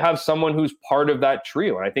you need to have someone who's part of that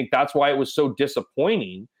trio. And I think that's why it was so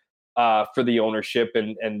disappointing for the ownership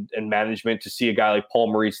and management to see a guy like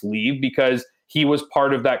Paul Maurice leave, because he was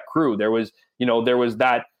part of that crew. There was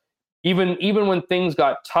that, even when things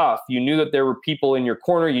got tough, you knew that there were people in your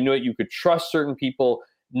corner. You knew that you could trust certain people.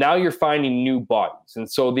 now you're finding new bodies. And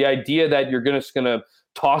so the idea that you're just going to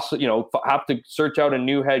toss, have to search out a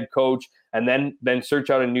new head coach and then search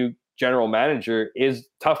out a new general manager is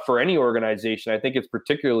tough for any organization. I think it's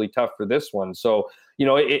particularly tough for this one. So,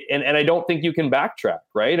 and I don't think you can backtrack,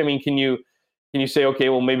 right? I mean, can you say, okay,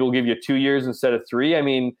 well, maybe we'll give you 2 years instead of 3? I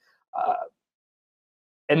mean,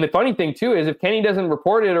 and the funny thing too is if Kenny doesn't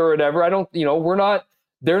report it or whatever,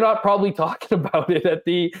 they're not probably talking about it at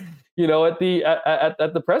the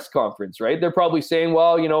press conference, right? They're probably saying,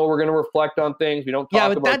 well, we're going to reflect on things. We don't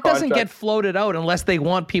talk about but that doesn't get floated out unless they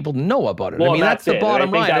want people to know about it. Well, I mean, that's the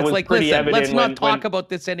bottom line. It's like, listen, let's not talk about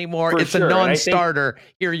this anymore. It's a non-starter.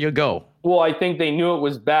 Here you go. Well, I think they knew it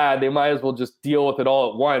was bad. They might as well just deal with it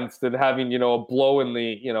all at once than having, a blow in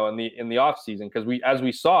the off season. Because as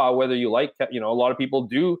we saw, whether you like, a lot of people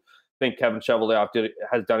do think Kevin Cheveldayoff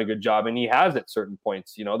has done a good job, and he has at certain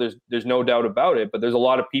points. There's no doubt about it. But there's a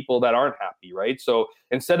lot of people that aren't happy, right? So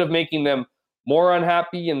instead of making them more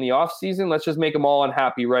unhappy in the off season, let's just make them all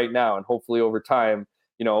unhappy right now, and hopefully over time,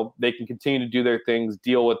 they can continue to do their things,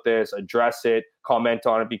 deal with this, address it, comment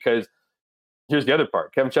on it. Because here's the other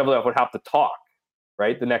part: Kevin Cheveldayoff would have to talk,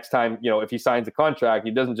 right? The next time, if he signs a contract,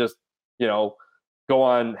 he doesn't just, go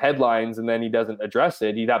on headlines and then he doesn't address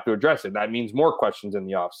it. He'd have to address it. That means more questions in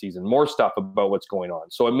the offseason, more stuff about what's going on.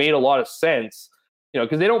 So it made a lot of sense,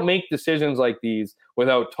 because they don't make decisions like these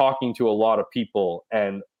without talking to a lot of people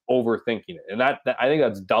and overthinking it. And that I think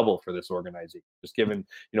that's double for this organization, just given,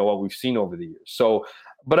 what we've seen over the years. So,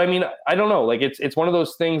 but I mean, I don't know, like it's one of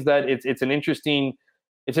those things that it's an interesting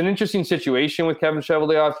situation with Kevin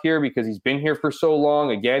Cheveldayoff here because he's been here for so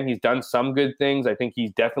long. Again, he's done some good things. I think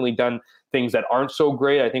he's definitely done things that aren't so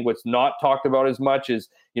great. I think what's not talked about as much is,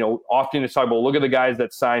 often it's talked about, look at the guys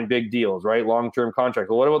that signed big deals, right? Long-term contracts.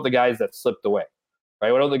 Well, what about the guys that slipped away,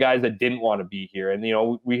 right? What about the guys that didn't want to be here? And,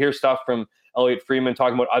 we hear stuff from Elliot Friedman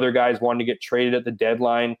talking about other guys wanting to get traded at the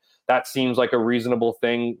deadline. That seems like a reasonable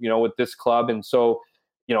thing, with this club. And so,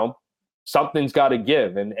 something's got to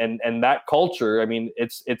give. And that culture, I mean,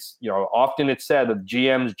 it's often it's said that the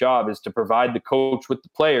GM's job is to provide the coach with the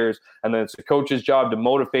players, and then it's the coach's job to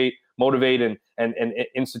motivate and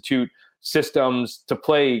institute systems to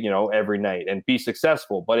play, every night and be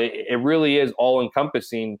successful. But it really is all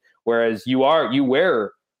encompassing. Whereas you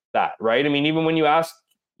wear that, right? I mean, even when you ask,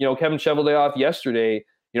 Kevin Cheveldayoff yesterday,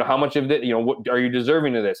 how much of it, what are you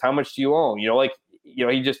deserving of this? How much do you own?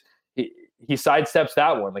 He sidesteps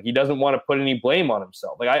that one. Like, he doesn't want to put any blame on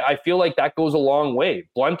himself. Like, I feel like that goes a long way.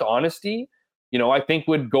 Blunt honesty, I think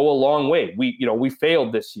would go a long way. We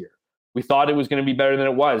failed this year. We thought it was going to be better than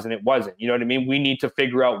it was, and it wasn't. You know what I mean? We need to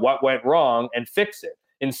figure out what went wrong and fix it.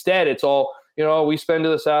 Instead, it's all, we spend to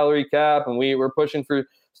the salary cap and we're pushing for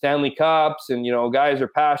Stanley Cups and, guys are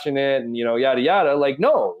passionate and, yada, yada. Like,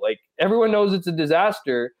 no, like everyone knows it's a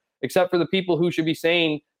disaster except for the people who should be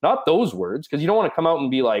saying not those words, because you don't want to come out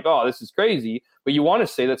and be like, oh, this is crazy, but you want to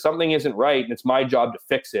say that something isn't right and it's my job to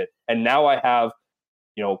fix it. And now I have,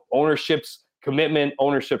 ownership's commitment,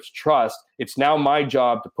 ownership's trust. It's now my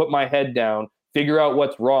job to put my head down, figure out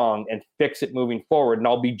what's wrong, and fix it moving forward. And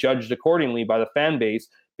I'll be judged accordingly by the fan base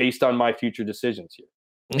based on my future decisions here.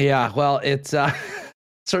 Yeah, well, it's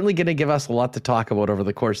certainly going to give us a lot to talk about over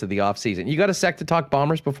the course of the offseason. You got a sec to talk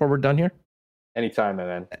Bombers before we're done here? Anytime,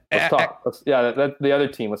 man. Let's talk. That's the other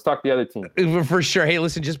team. Let's talk the other team. For sure. Hey,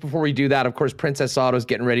 listen, just before we do that, of course, Princess Auto is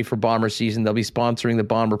getting ready for Bomber season. They'll be sponsoring the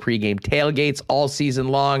Bomber pregame tailgates all season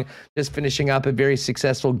long. Just finishing up a very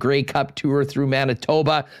successful Grey Cup tour through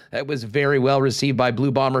Manitoba. That was very well received by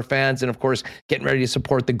Blue Bomber fans. And, of course, getting ready to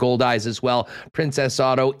support the Gold Eyes as well. Princess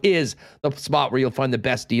Auto is the spot where you'll find the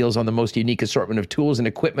best deals on the most unique assortment of tools and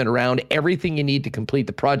equipment around. Everything you need to complete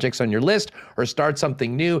the projects on your list or start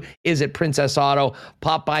something new is at Princess Auto.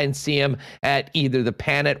 Pop by and see them at either the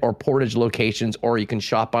Panet or Portage locations, or you can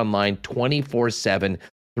shop online 24/7,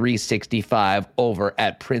 365 over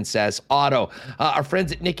at Princess Auto. Our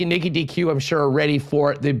friends at Nicky DQ, I'm sure, are ready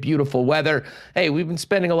for the beautiful weather. Hey, we've been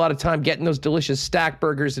spending a lot of time getting those delicious stack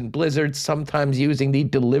burgers and blizzards, sometimes using the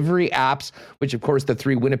delivery apps, which, of course, the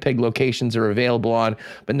 3 Winnipeg locations are available on.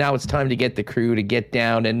 But now it's time to get the crew to get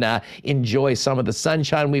down and enjoy some of the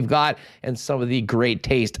sunshine we've got and some of the great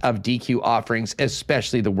taste of DQ offerings,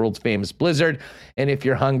 especially the world's famous blizzard. And if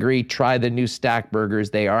you're hungry, try the new stack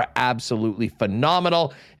burgers. They are absolutely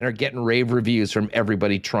phenomenal and are getting rave reviews from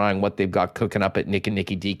everybody trying what they've got cooking up at Nick and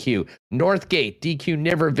Nicky DQ. Northgate, DQ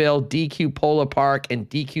Niverville, DQ Polo Park, and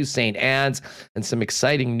DQ St. Anne's. And some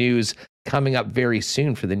exciting news coming up very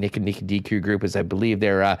soon for the Nick and Nick DQ group, as I believe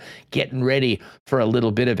they're getting ready for a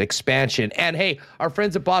little bit of expansion. And hey, our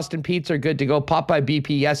friends at Boston Pizza are good to go. Popped by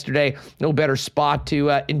BP yesterday. No better spot to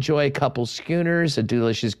enjoy a couple schooners, a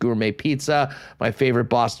delicious gourmet pizza, my favorite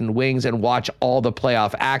Boston wings, and watch all the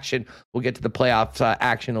playoff action. We'll get to the playoff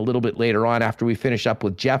action a little bit later on after we finish up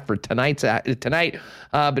with Jeff for tonight.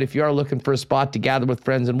 But if you are looking for a spot to gather with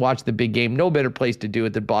friends and watch the big game, no better place to do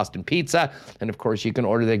it than Boston Pizza. And of course, you can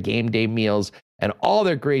order their game day meals and all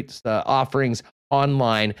their great offerings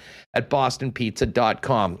online at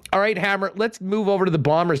bostonpizza.com. All right, Hammer, let's move over to the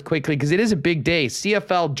Bombers quickly because it is a big day,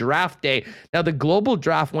 CFL draft day. Now, the global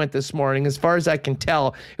draft went this morning. As far as I can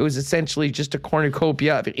tell, it was essentially just a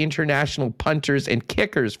cornucopia of international punters and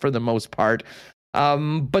kickers for the most part.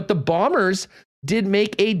 But the Bombers did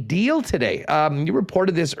make a deal today. You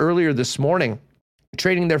reported this earlier this morning,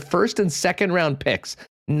 trading their first and second round picks,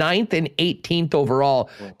 9th and 18th overall,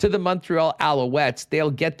 to the Montreal Alouettes.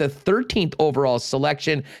 They'll get the 13th overall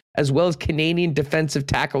selection, as well as Canadian defensive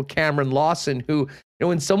tackle Cameron Lawson, who,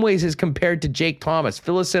 in some ways is compared to Jake Thomas.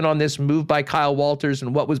 Fill us in on this move by Kyle Walters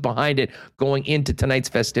and what was behind it going into tonight's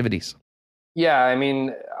festivities. Yeah, I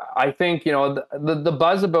mean, I think, the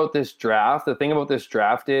buzz about this draft, the thing about this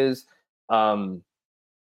draft is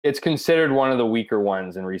it's considered one of the weaker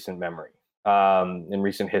ones in recent memory, in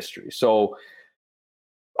recent history. So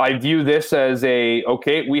I view this as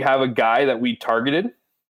we have a guy that we targeted.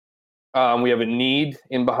 We have a need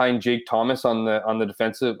in behind Jake Thomas on the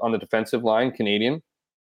defensive line, Canadian.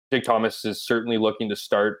 Jake Thomas is certainly looking to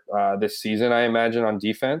start this season, I imagine, on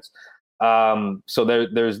defense. So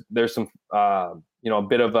there's some a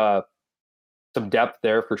bit of some depth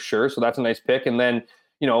there for sure. So that's a nice pick. And then,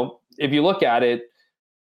 if you look at it,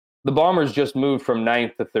 the Bombers just moved from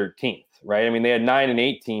 9th to 13th, right? I mean, they had 9 and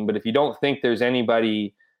 18, but if you don't think there's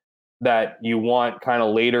anybody that you want kind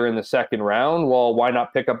of later in the second round, well, why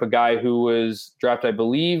not pick up a guy who was drafted, I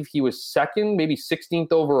believe he was second, maybe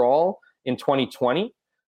 16th overall in 2020.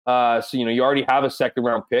 So, you already have a second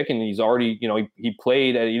round pick, and he's already, he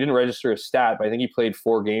played, he didn't register a stat, but I think he played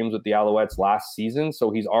 4 games with the Alouettes last season.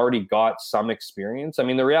 So he's already got some experience. I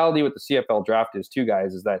mean, the reality with the CFL draft is too,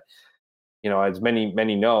 guys, is that, as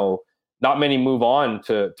many know, not many move on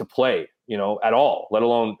to play, at all, let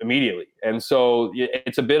alone immediately. And so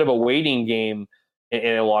it's a bit of a waiting game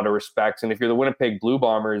in a lot of respects. And if you're the Winnipeg Blue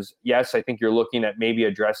Bombers, yes, I think you're looking at maybe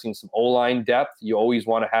addressing some O-line depth. You always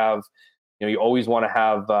want to have, you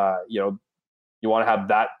want to have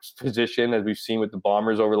that position, as we've seen with the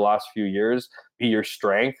Bombers over the last few years, be your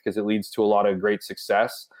strength, because it leads to a lot of great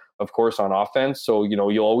success, of course, on offense. So,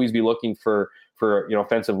 you'll always be looking for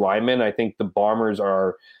offensive linemen. I think the Bombers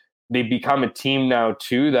they've become a team now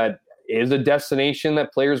too that is a destination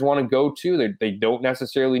that players want to go to. They don't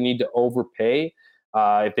necessarily need to overpay.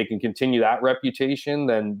 If they can continue that reputation,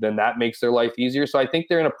 then that makes their life easier. So I think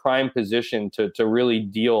they're in a prime position to really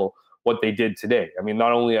deal what they did today. I mean,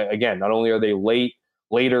 not only are they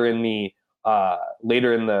later in the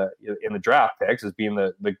draft picks as being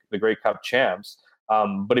the Grey Cup champs,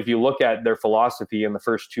 but if you look at their philosophy in the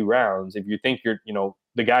first 2 rounds, if you think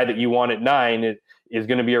the guy that you want at 9 is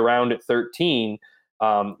going to be around at 13,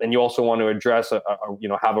 and you also want to address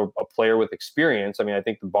have a player with experience. I mean, I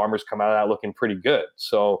think the Bombers come out of that looking pretty good.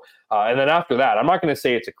 So, and then after that, I'm not going to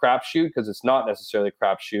say it's a crapshoot, because it's not necessarily a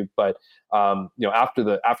crapshoot, but after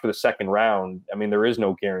the second round, I mean, there is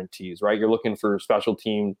no guarantees, right? You're looking for special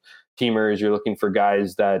teamers. You're looking for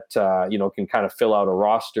guys that can kind of fill out a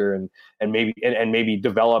roster and maybe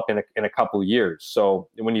develop in a couple of years. So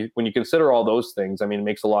when you consider all those things, I mean, it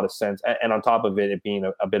makes a lot of sense. And on top of it being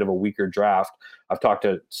a bit of a weaker draft, I've talked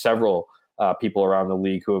to several people around the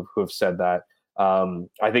league who have said that.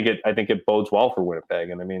 I think it bodes well for Winnipeg.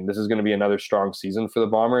 And I mean, this is going to be another strong season for the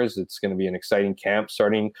Bombers. It's going to be an exciting camp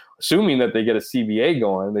starting, assuming that they get a CBA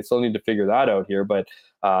going. They still need to figure that out here, but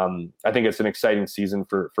I think it's an exciting season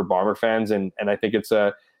for Bomber fans. And I think it's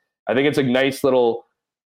a nice little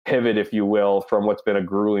pivot, if you will, from what's been a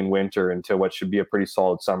grueling winter into what should be a pretty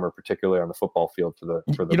solid summer, particularly on the football field for the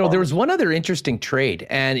Bombers. There was one other interesting trade,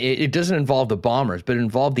 and it doesn't involve the Bombers, but it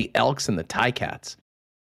involved the Elks and the Ticats.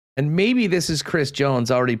 And maybe this is Chris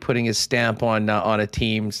Jones already putting his stamp on a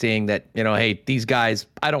team, saying that, hey, these guys,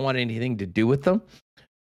 I don't want anything to do with them.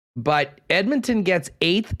 But Edmonton gets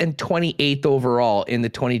 8th and 28th overall in the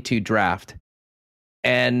 22 draft,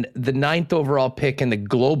 and the 9th overall pick in the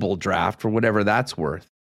global draft, for whatever that's worth.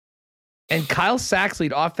 And Kyle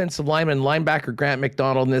Saxley, offensive lineman, linebacker Grant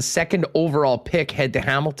McDonald, and the 2nd overall pick head to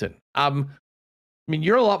Hamilton. I mean,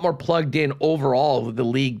 you're a lot more plugged in overall with the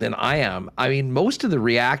league than I am. I mean, most of the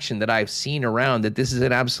reaction that I've seen around that this is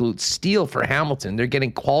an absolute steal for Hamilton. They're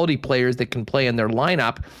getting quality players that can play in their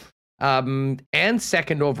lineup, and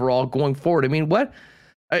second overall going forward. I mean, what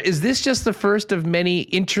is this just the first of many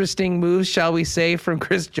interesting moves, shall we say, from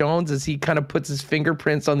Chris Jones as he kind of puts his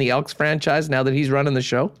fingerprints on the Elks franchise now that he's running the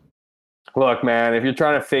show? Look, man, if you're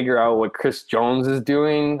trying to figure out what Chris Jones is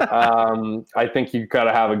doing, I think you got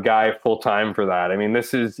to have a guy full time for that. I mean,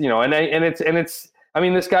 this is, and it's. I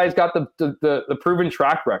mean, this guy's got the proven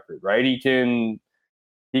track record, right? He can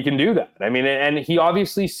do that. I mean, and he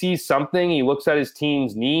obviously sees something. He looks at his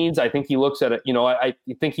team's needs. I think he looks at it. I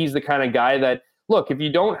think he's the kind of guy that, look, if you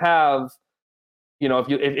don't have,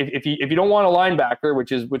 if you don't want a linebacker,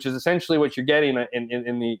 which is essentially what you're getting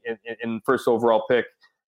in first overall pick.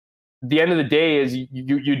 The end of the day is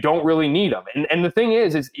you don't really need them. And the thing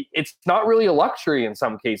is it's not really a luxury in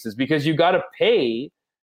some cases because you got to pay,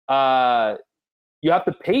 you have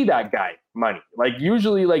to pay that guy money. Like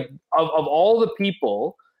usually of all the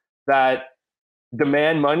people that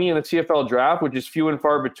demand money in the CFL draft, which is few and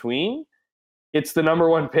far between, it's the number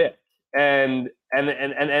one pick. And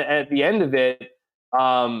at the end of it,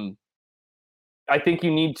 I think you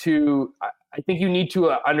need to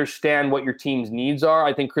understand what your team's needs are.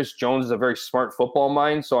 I think Chris Jones is a very smart football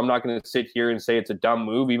mind, so I'm not going to sit here and say it's a dumb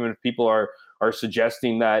move, even if people are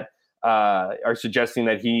suggesting that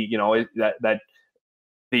he, that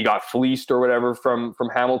he got fleeced or whatever from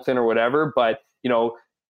Hamilton or whatever. But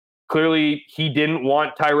clearly he didn't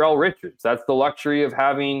want Tyrell Richards. That's the luxury of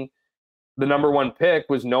having the number one pick,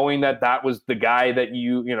 was knowing that was the guy that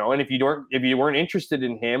and if you weren't interested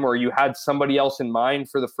in him, or you had somebody else in mind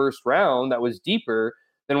for the first round that was deeper,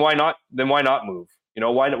 then why not move?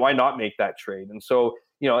 Why not make that trade? And so,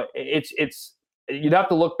 it's you'd have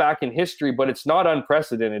to look back in history, but it's not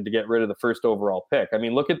unprecedented to get rid of the first overall pick. I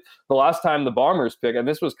mean, look at the last time the Bombers pick, and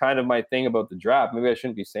this was kind of my thing about the draft. Maybe I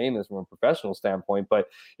shouldn't be saying this from a professional standpoint, but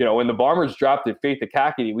when the Bombers drafted Faith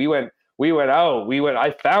Akakity,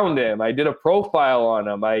 I found him. I did a profile on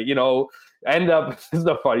him. This is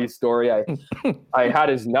a funny story. I had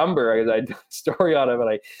his number. I did a story on him,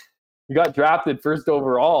 and he got drafted first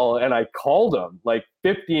overall, and I called him like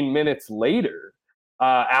 15 minutes later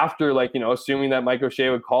after, assuming that Mike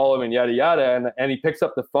O'Shea would call him and yada, yada. And he picks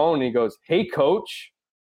up the phone and he goes, "Hey, coach."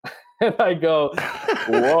 And I go,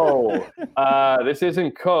 "Whoa, this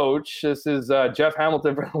isn't Coach. This is Jeff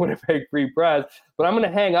Hamilton from Winnipeg Free Press. But I'm going to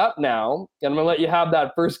hang up now, and I'm going to let you have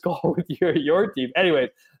that first call with your team." Anyways,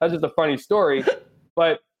 that's just a funny story.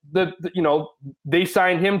 But they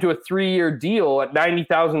signed him to a 3-year deal at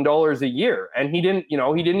 $90,000 a year, and he didn't.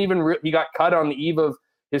 He got cut on the eve of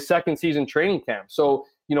his second season training camp. So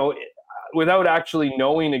without actually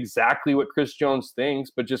knowing exactly what Chris Jones thinks,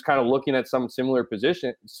 but just kind of looking at some similar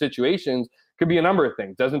situations, could be a number of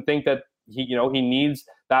things. Doesn't think that he needs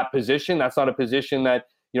that position. That's not a position that,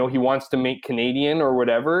 he wants to make Canadian or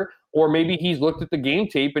whatever. Or maybe he's looked at the game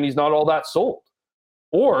tape and he's not all that sold.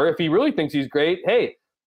 Or if he really thinks he's great, hey,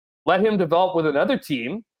 let him develop with another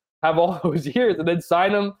team, have all those years, and then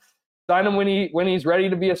sign him when he's ready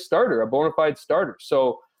to be a starter, a bona fide starter.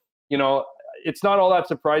 So, it's not all that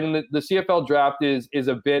surprising. The CFL draft is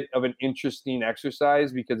a bit of an interesting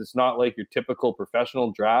exercise because it's not like your typical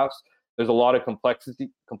professional drafts. There's a lot of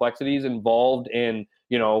complexities involved in,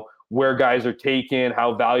 where guys are taken,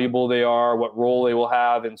 how valuable they are, what role they will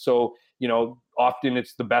have. And so, often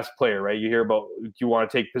it's the best player, right? You hear about, do you want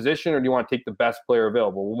to take position or do you want to take the best player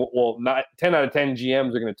available? Well, not 10 out of 10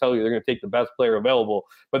 GMs are going to tell you they're going to take the best player available,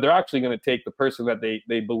 but they're actually going to take the person that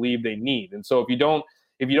they believe they need. And so if you don't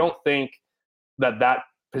think that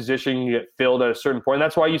position can get filled at a certain point,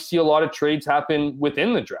 that's why you see a lot of trades happen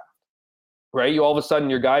within the draft, right? You all of a sudden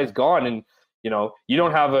your guy's gone, and you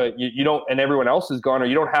don't have and everyone else is gone, or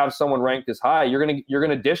you don't have someone ranked as high. You're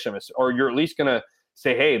gonna dish him, or you're at least gonna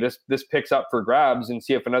say, hey, this picks up for grabs, and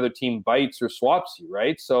see if another team bites or swaps you,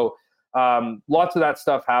 right? So lots of that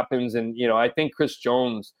stuff happens, and I think Chris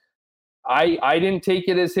Jones, I didn't take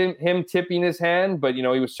it as him tipping his hand, but he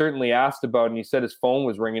was certainly asked about it, and he said his phone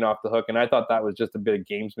was ringing off the hook, and I thought that was just a bit of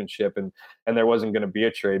gamesmanship, and there wasn't going to be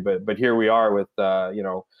a trade, but here we are with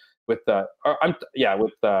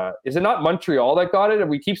is it not Montreal that got it? And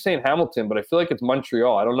we keep saying Hamilton, but I feel like it's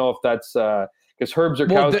Montreal. I don't know if that's because Herb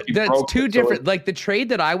Zurkowski that's two different. Like the trade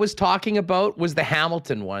that I was talking about was the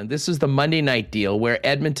Hamilton one. This is the Monday night deal where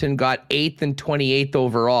Edmonton got 8th and 28th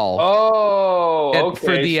overall. Oh,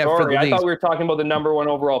 okay. Sorry, I thought we were talking about the number 1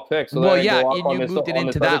 overall pick. So well, yeah, and you moved it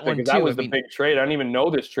into that one too. That was the big trade. I don't even know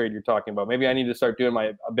this trade you're talking about. Maybe I need to start doing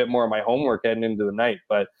a bit more of my homework heading into the night.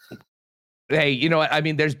 But hey, you know what? I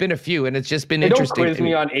mean, there's been a few, and it's just been They don't interesting. quiz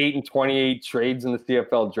me on 8 and 28 trades in the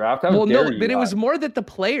CFL draft. How Well, dare no, you, but it was more that the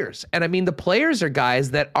players, and I mean, the players are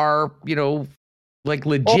guys that are, like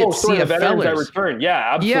legit the veterans that CFLers. return.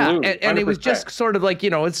 Yeah, Yeah, absolutely. and it was just sort of like,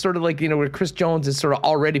 it's sort of like, where Chris Jones is sort of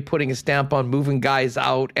already putting a stamp on moving guys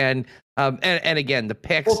out, and again, the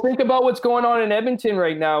picks. Well, think about what's going on in Edmonton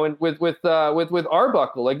right now, and with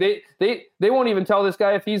Arbuckle. Like they won't even tell this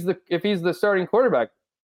guy if he's the starting quarterback.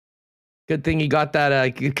 Good thing he got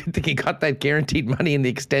that. Good thing he got that guaranteed money in the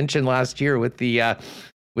extension last year with the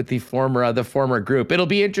former group. It'll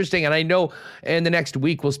be interesting, and I know in the next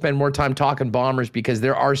week we'll spend more time talking Bombers because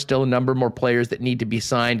there are still a number more players that need to be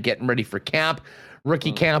signed, getting ready for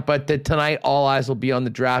rookie camp. But tonight, all eyes will be on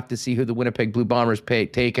the draft to see who the Winnipeg Blue Bombers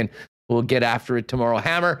take, and we'll get after it tomorrow.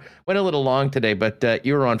 Hammer, went a little long today, but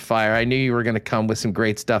you were on fire. I knew you were going to come with some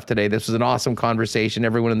great stuff today. This was an awesome conversation.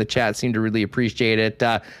 Everyone in the chat seemed to really appreciate it,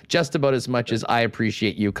 just about as much as I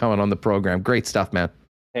appreciate you coming on the program. Great stuff, man.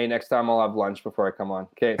 Hey, next time I'll have lunch before I come on.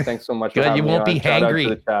 Okay, thanks so much. Good, for having you won't me be on. Shout out to hangry.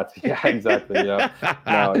 the chat. Yeah, exactly.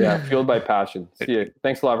 Yeah, fueled by passion. See you.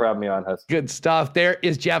 Thanks a lot for having me on, Hus. Good stuff. There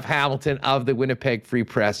is Jeff Hamilton of the Winnipeg Free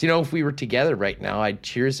Press. If we were together right now, I'd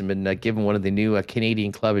cheers him and give him one of the new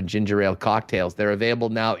Canadian Club and ginger ale cocktails. They're available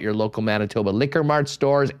now at your local Manitoba Liquor Mart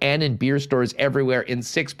stores and in beer stores everywhere in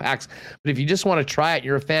 6-packs. But if you just want to try it,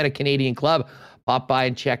 you're a fan of Canadian Club, pop by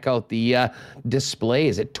and check out the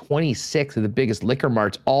displays at 26 of the biggest liquor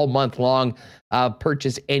marts all month long.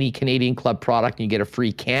 Purchase any Canadian Club product and you get a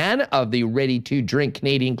free can of the ready-to-drink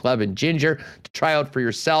Canadian Club and ginger to try out for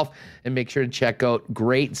yourself. And make sure to check out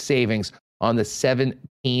great savings on the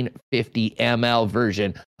 1750 ml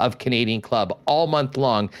version of Canadian Club all month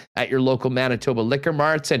long at your local Manitoba Liquor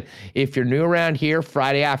Marts. And if you're new around here,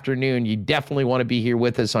 Friday afternoon, you definitely want to be here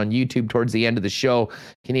with us on YouTube towards the end of the show.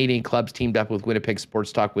 Canadian Club's teamed up with Winnipeg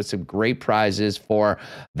Sports Talk with some great prizes for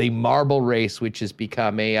the marble race, which has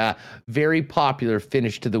become a very popular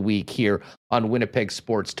finish to the week here on Winnipeg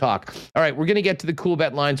Sports Talk. All right, we're going to get to the cool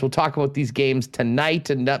bet lines. We'll talk about these games tonight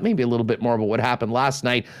and maybe a little bit more about what happened last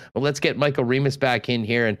night. But let's get Michael Remus back in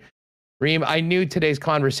here. And Reem, I knew today's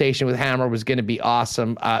conversation with Hammer was going to be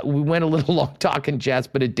awesome. We went a little long talking Jets,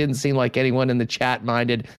 but it didn't seem like anyone in the chat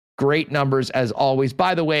minded. Great numbers as always.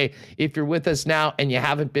 By the way, if you're with us now and you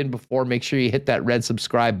haven't been before, make sure you hit that red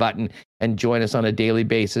subscribe button and join us on a daily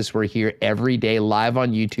basis. We're here every day live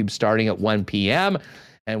on YouTube starting at 1 p.m.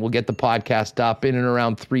 And we'll get the podcast up in and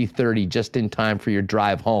around 3:30, just in time for your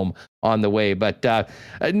drive home on the way. But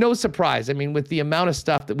no surprise. I mean, with the amount of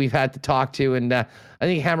stuff that we've had to talk to, and I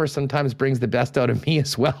think Hammer sometimes brings the best out of me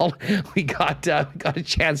as well. We got a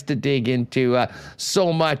chance to dig into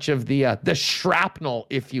so much of the shrapnel,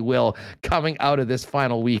 if you will, coming out of this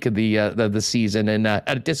final week of the season, and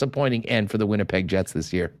a disappointing end for the Winnipeg Jets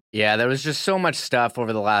this year. Yeah, there was just so much stuff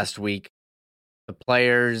over the last week. The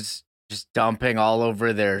players just dumping all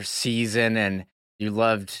over their season, and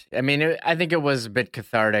I think it was a bit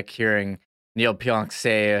cathartic hearing Neil Pionk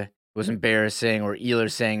say it was embarrassing, or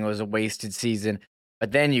Ehlers saying it was a wasted season.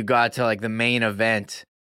 But then you got to like the main event,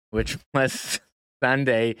 which was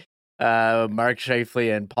Sunday. Mark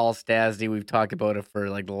Scheifele and Paul Stastny, we've talked about it for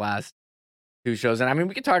like the last two shows. And I mean,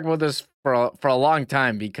 we could talk about this for a long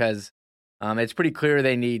time because it's pretty clear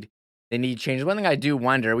they need change. One thing I do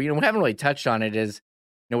wonder, we haven't really touched on it, is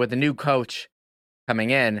with the new coach coming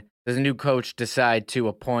in, does a new coach decide to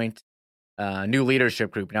appoint a new leadership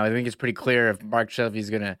group? Now, I think it's pretty clear if Mark Scheifele is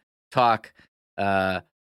going to talk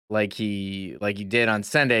like he did on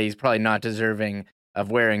Sunday, he's probably not deserving of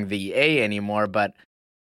wearing the A anymore. But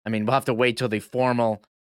I mean, we'll have to wait till the formal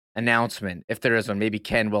announcement, if there is one. Maybe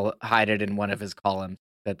Ken will hide it in one of his columns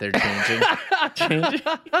that they're changing.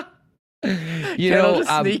 Just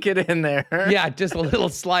sneak it in there. Yeah, just a little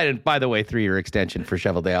slide. And by the way, 3-year extension for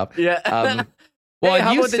Shovel Day Up. Yeah. Well, hey,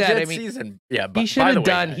 how you about said, the Jets season? Yeah, he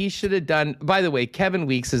should have done. By the way, Kevin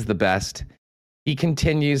Weeks is the best. He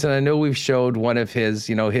continues, and I know we've showed one of his,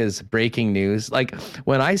 his breaking news. Like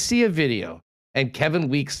when I see a video and Kevin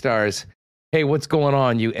Weeks stars, "Hey, what's going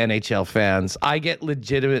on, you NHL fans?" I get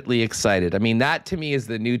legitimately excited. I mean, that to me is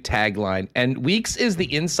the new tagline. And Weeks is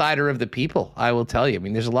the insider of the people, I will tell you. I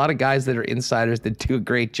mean, there's a lot of guys that are insiders that do a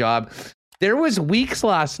great job. There was Weeks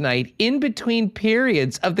last night in between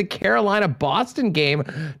periods of the Carolina-Boston game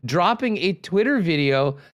dropping a Twitter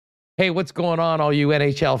video. "Hey, what's going on, all you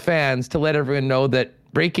NHL fans?" to let everyone know that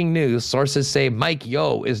breaking news, sources say Mike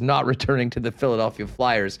Yeo is not returning to the Philadelphia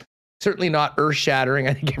Flyers. Certainly not earth-shattering.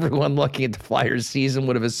 I think everyone looking at the Flyers season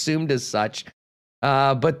would have assumed as such.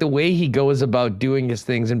 But the way he goes about doing his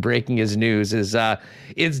things and breaking his news is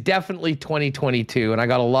it's definitely 2022, and I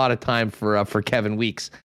got a lot of time for Kevin Weeks.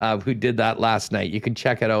 who did that last night. You can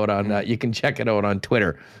check it out on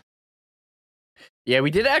Twitter. Yeah,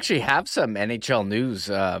 we did actually have some NHL news.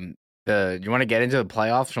 You want to get into the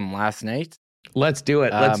playoffs from last night? Let's do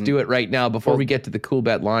it. Let's do it right now before we get to the cool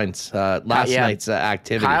bet lines. Last night's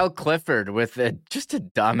activity. Kyle Clifford with just a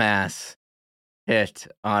dumbass hit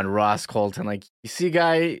on Ross Colton. Like, you see a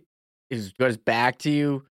guy who goes back to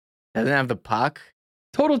you, doesn't have the puck.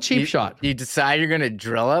 Total cheap shot. You decide you're going to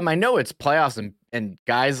drill him. I know it's playoffs and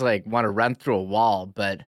guys like want to run through a wall,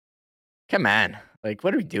 but come on. Like,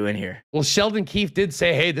 what are we doing here? Well, Sheldon Keefe did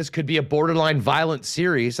say, hey, this could be a borderline violent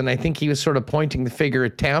series. And I think he was sort of pointing the finger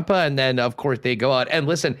at Tampa. And then, of course, they go out. And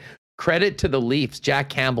listen, credit to the Leafs, Jack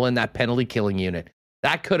Campbell in that penalty killing unit.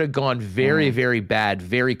 That could have gone very, very bad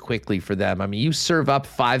very quickly for them. I mean, you serve up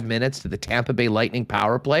 5 minutes to the Tampa Bay Lightning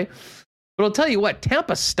power play. But I'll tell you what,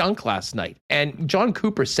 Tampa stunk last night. And John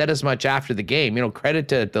Cooper said as much after the game. Credit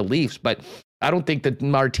to the Leafs. But I don't think that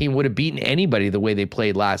our team would have beaten anybody the way they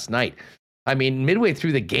played last night. I mean, midway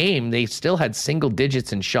through the game, they still had single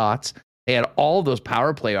digits in shots. They had all those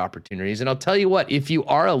power play opportunities. And I'll tell you what, if you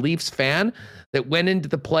are a Leafs fan that went into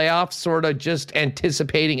the playoffs sort of just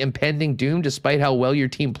anticipating impending doom despite how well your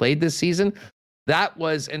team played this season, that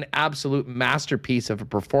was an absolute masterpiece of a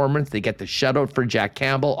performance. They get the shutout for Jack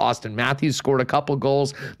Campbell. Austin Matthews scored a couple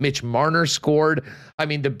goals. Mitch Marner scored. I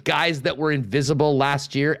mean, the guys that were invisible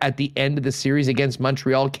last year at the end of the series against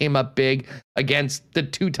Montreal came up big against the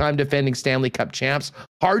two-time defending Stanley Cup champs.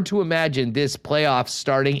 Hard to imagine this playoff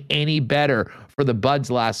starting any better for the Buds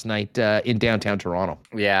last night in downtown Toronto.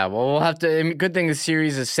 Yeah, well, we'll have to. Good thing the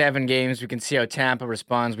series is 7 games. We can see how Tampa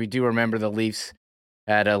responds. We do remember the Leafs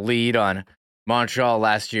had a lead on Montreal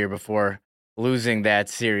last year before losing that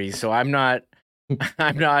series. So I'm not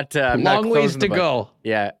long ways to go.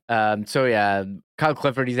 Yeah. Kyle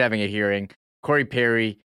Clifford, he's having a hearing. Corey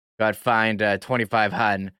Perry got fined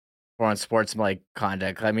 $2,500 for unsportsmanlike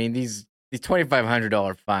conduct. I mean, these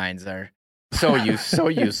 $2,500 fines are so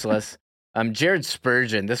useless. Jared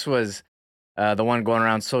Spurgeon, this was the one going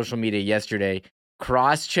around social media yesterday,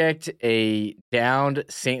 cross-checked a downed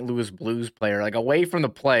St. Louis Blues player, like away from the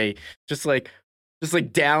play, just like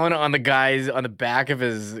down on the guys on the back of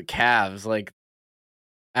his calves. Like,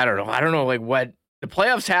 I don't know, like what the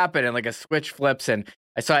playoffs happen and like a switch flips, and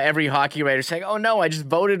I saw every hockey writer saying, "Oh no, I just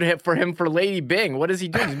voted for him for Lady Bing. What is he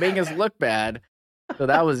doing? He's making us look bad." So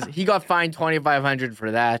he got fined $2,500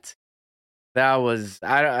 for that. That was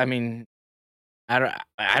I don't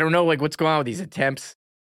know like what's going on with these attempts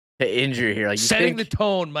to injure here. Like setting the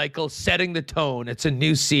tone, Michael. Setting the tone. It's a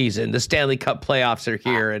new season. The Stanley Cup playoffs are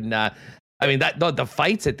here, and I mean that the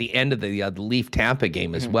fights at the end of the Leaf Tampa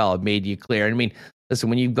game as well have made you clear. I mean, listen,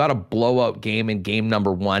 when you've got a blowout game in game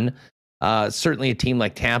number 1, certainly a team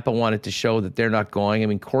like Tampa wanted to show that they're not going. I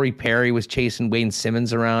mean, Corey Perry was chasing Wayne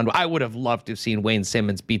Simmons around. I would have loved to have seen Wayne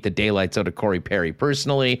Simmons beat the daylights out of Corey Perry.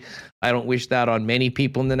 Personally, I don't wish that on many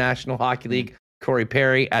people in the National Hockey League. Corey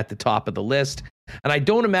Perry at the top of the list. And I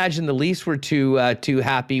don't imagine the Leafs were too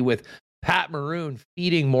happy with Pat Maroon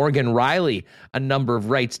feeding Morgan Riley a number of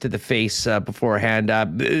rights to the face beforehand.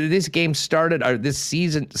 This series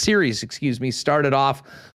started off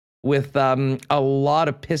with a lot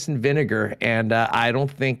of piss and vinegar, and I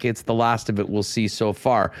don't think it's the last of it we'll see so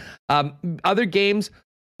far. Other games,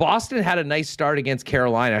 Boston had a nice start against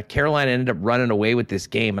Carolina. Carolina ended up running away with this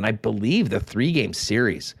game, and I believe the 3-game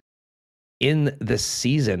series in the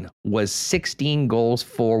season was 16 goals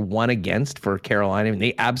for, 1 against for Carolina. I mean,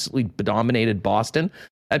 they absolutely dominated Boston.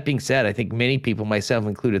 That being said, I think many people, myself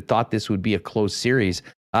included, thought this would be a close series.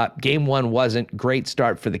 Game 1 wasn't. Great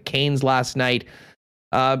start for the Canes last night.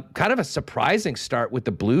 Kind of a surprising start with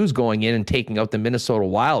the Blues going in and taking out the Minnesota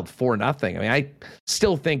Wild 4-0. I mean, I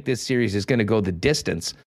still think this series is going to go the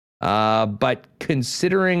distance. But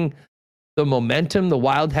considering the momentum the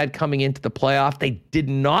Wild had coming into the playoff, they did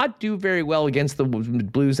not do very well against the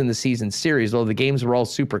Blues in the season series, though the games were all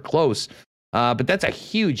super close. But that's a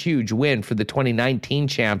huge, huge win for the 2019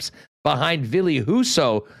 champs behind Ville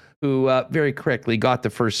Husso, who very quickly got the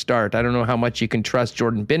first start. I don't know how much you can trust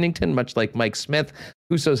Jordan Binnington, much like Mike Smith.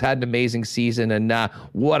 Husso's had an amazing season, and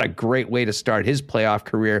what a great way to start his playoff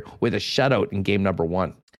career with a shutout in game number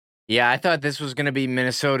 1. Yeah, I thought this was going to be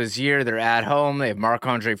Minnesota's year. They're at home. They have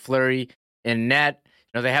Marc-Andre Fleury in net. You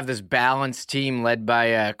know, they have this balanced team led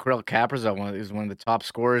by Kirill Kaprizov, who's one of the top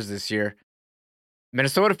scorers this year.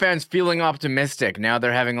 Minnesota fans feeling optimistic. Now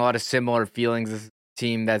they're having a lot of similar feelings. This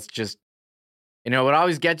team that's just, would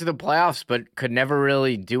always get to the playoffs, but could never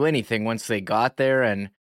really do anything once they got there. And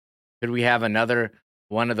could we have another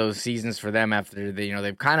one of those seasons for them after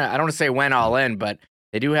they've kind of, I don't want to say went all in, but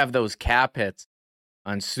they do have those cap hits.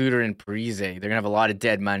 on Suter and Parise. They're going to have a lot of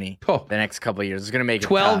dead money the next couple of years. It's going to make it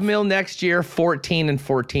 12 tough. mil next year, 14 and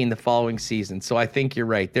 14 the following season. So I think you're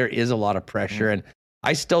right. There is a lot of pressure. And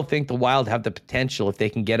I still think the Wild have the potential, if they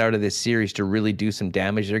can get out of this series, to really do some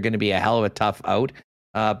damage. They're going to be a hell of a tough out.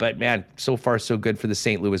 But man, so far so good for the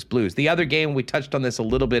St. Louis Blues. The other game, we touched on this a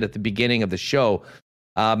little bit at the beginning of the show.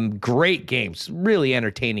 Great games, really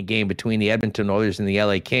entertaining game between the Edmonton Oilers and the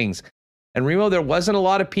LA Kings. And Remo, there wasn't a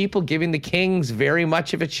lot of people giving the Kings very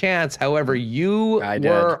much of a chance. However, you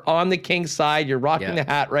were on the Kings side. You're rocking the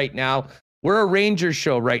hat right now. We're a Rangers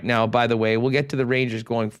show right now, by the way. We'll get to the Rangers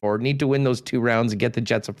going forward. Need to win those 2 rounds and get the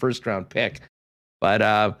Jets a first-round pick.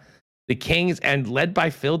 But the Kings, and led by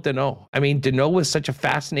Phil Deneau. I mean, Deneau was such a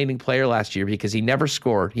fascinating player last year because he never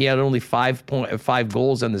scored. He had only 5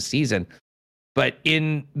 goals on the season. But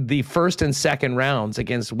in the first and second rounds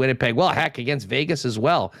against Winnipeg, well, heck, against Vegas as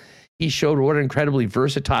well, he showed what an incredibly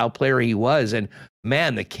versatile player he was. And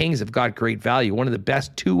man, the Kings have got great value. One of the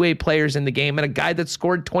best two-way players in the game, and a guy that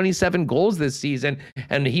scored 27 goals this season,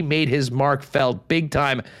 and he made his mark felt big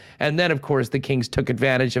time. And then, of course, the Kings took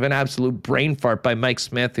advantage of an absolute brain fart by Mike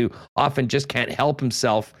Smith, who often just can't help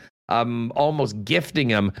himself, almost gifting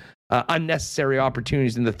him unnecessary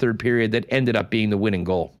opportunities in the third period that ended up being the winning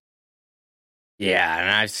goal. Yeah, and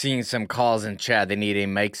I've seen some calls in chat. They need a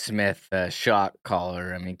Mike Smith shot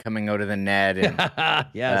caller. I mean, coming out of the net and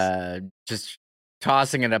yes. Just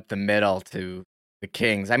tossing it up the middle to the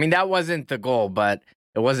Kings. I mean, that wasn't the goal, but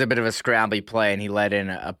it was a bit of a scrambly play, and he let in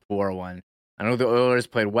a poor one. I know the Oilers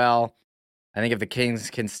played well. I think if the Kings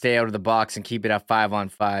can stay out of the box and keep it at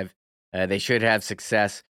 5-on-5, they should have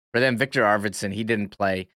success. For them, Victor Arvidsson, he didn't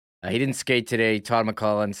play. He didn't skate today. Todd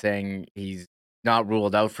McClellan saying he's not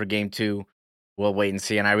ruled out for Game 2. We'll wait and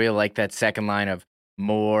see. And I really like that second line of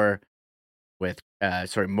Moore,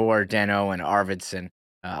 Deneau, and Arvidsson.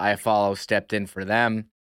 Iafallo stepped in for them,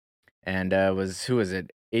 and who was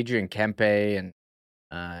it? Adrian Kempe and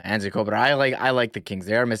Anze Kopitar. I like the Kings.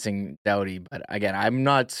 They are missing Doughty, but again, I'm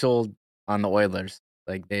not sold on the Oilers.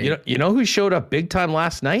 Like you know who showed up big time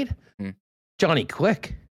last night? Johnny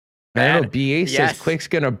Quick. I know BA says Quick's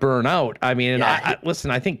going to burn out. I mean, listen,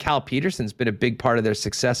 I think Cal Peterson's been a big part of their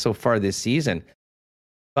success so far this season.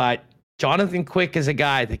 But Jonathan Quick is a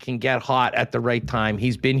guy that can get hot at the right time.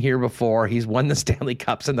 He's been here before. He's won the Stanley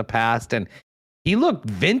Cups in the past. And he looked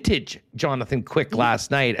vintage Jonathan Quick last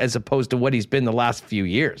night as opposed to what he's been the last few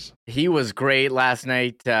years. He was great last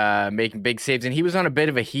night, making big saves. And he was on a bit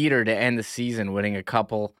of a heater to end the season, winning a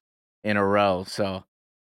couple in a row. So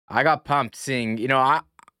I got pumped seeing,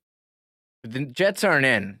 the Jets aren't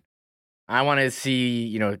in. I want to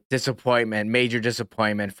see, disappointment, major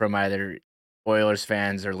disappointment from either Oilers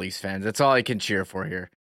fans or Leafs fans. That's all I can cheer for here.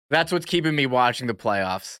 That's what's keeping me watching the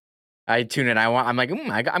playoffs. I tune in. I'm like,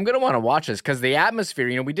 I'm going to want to watch this because the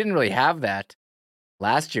atmosphere, we didn't really have that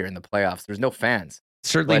last year in the playoffs. There's no fans.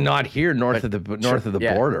 Certainly not here north of the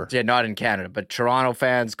border. Yeah, not in Canada. But Toronto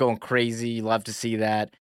fans going crazy. Love to see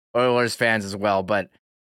that. Oilers fans as well. But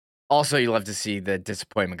also you love to see the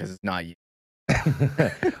disappointment because it's not you.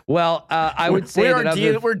 Well, I would say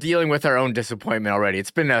we're dealing with our own disappointment already. It's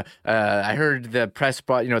been I heard the press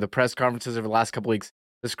conferences over the last couple weeks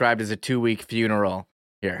described as a 2-week funeral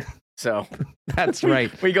here. So that's right.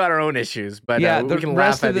 We got our own issues, but we can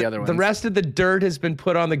laugh at the other ones. The rest of the dirt has been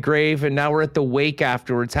put on the grave, and now we're at the wake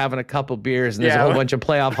afterwards, having a couple beers, and there's a whole bunch of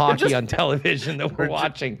playoff hockey on television that we're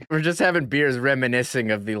watching. We're just having beers,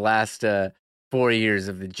 reminiscing of the last 4 years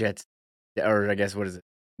of the Jets, or I guess what is it?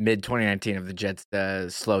 Mid-2019 of the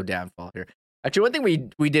Jets' slow downfall here. Actually, one thing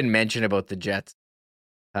we didn't mention about the Jets,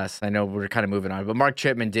 I know we're kind of moving on, but Mark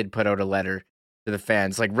Chipman did put out a letter to the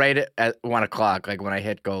fans, like right at 1 o'clock, like when I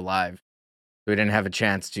hit go live. So we didn't have a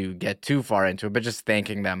chance to get too far into it, but just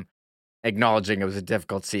thanking them, acknowledging it was a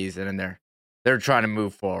difficult season, and they're trying to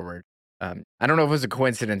move forward. I don't know if it was a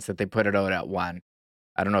coincidence that they put it out at 1.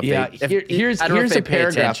 I don't know if here's a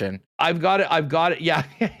paragraph. Attention. I've got it. Yeah.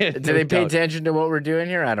 Do they pay attention to what we're doing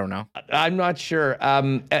here? I don't know. I'm not sure.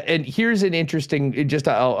 And here's an interesting,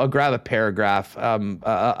 I'll grab a paragraph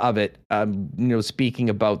of it, speaking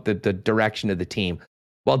about the direction of the team.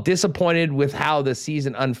 While disappointed with how the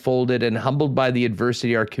season unfolded and humbled by the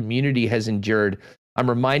adversity our community has endured, I'm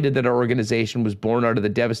reminded that our organization was born out of the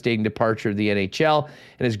devastating departure of the NHL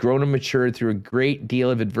and has grown and matured through a great deal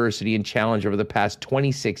of adversity and challenge over the past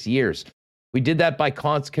 26 years. We did that by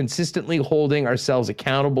consistently holding ourselves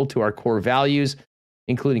accountable to our core values,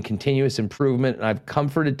 including continuous improvement. And I'm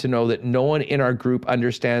comforted to know that no one in our group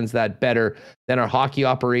understands that better than our hockey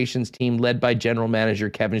operations team led by General Manager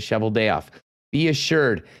Kevin Cheveldayoff. Be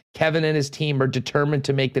assured, Kevin and his team are determined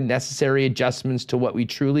to make the necessary adjustments to what we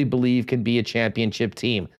truly believe can be a championship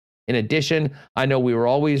team. In addition, I know we will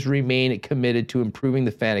always remain committed to improving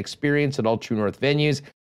the fan experience at all True North venues.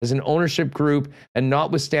 As an ownership group, and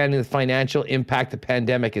notwithstanding the financial impact the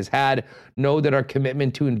pandemic has had, know that our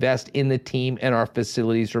commitment to invest in the team and our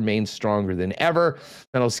facilities remains stronger than ever.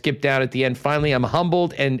 And I'll skip down at the end. Finally, I'm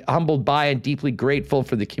humbled by and deeply grateful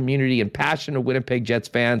for the community and passion of Winnipeg Jets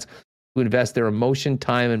fans who invest their emotion,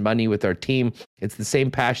 time, and money with our team. It's the same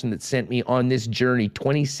passion that sent me on this journey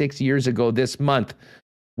 26 years ago this month,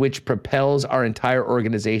 which propels our entire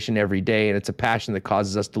organization every day. And it's a passion that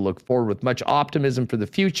causes us to look forward with much optimism for the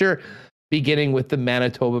future, beginning with the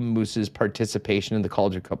Manitoba Moose's participation in the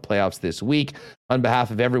Calder Cup playoffs this week. On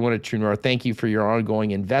behalf of everyone at True North, thank you for your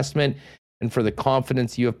ongoing investment and for the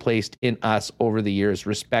confidence you have placed in us over the years.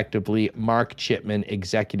 Respectively, Mark Chipman,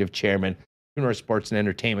 Executive Chairman, True North Sports and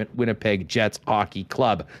Entertainment, Winnipeg Jets Hockey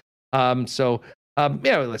Club.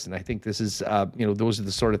 Listen, I think this is, those are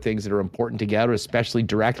the sort of things that are important to gather, especially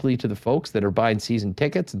directly to the folks that are buying season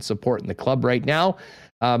tickets and supporting the club right now.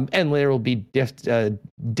 And there will be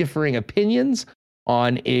differing opinions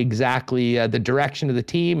on exactly the direction of the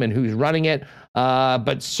team and who's running it.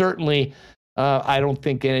 But certainly, I don't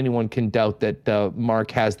think anyone can doubt that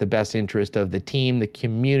Mark has the best interest of the team, the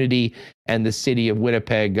community, and the city of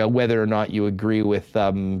Winnipeg, whether or not you agree with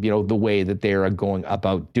the way that they are going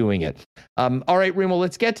about doing it. All right, Remo,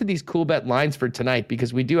 let's get to these cool bet lines for tonight,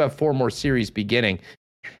 because we do have 4 more series beginning.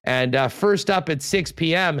 And first up at 6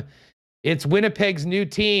 p.m., it's Winnipeg's new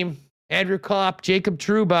team, Andrew Kopp, Jacob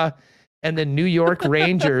Trouba, and the New York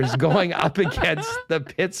Rangers going up against the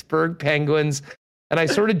Pittsburgh Penguins. And I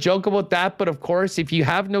sort of joke about that, but of course, if you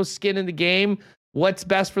have no skin in the game, what's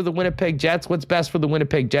best for the Winnipeg Jets? What's best for the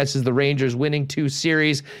Winnipeg Jets is the Rangers winning 2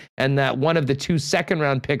 series, and that one of the 2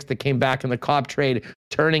 second-round picks that came back in the Kopp trade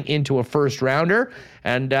turning into a first-rounder.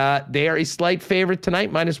 And they are a slight favorite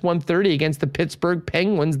tonight, -130 against the Pittsburgh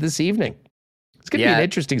Penguins this evening. It's going to be an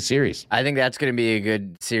interesting series. I think that's going to be a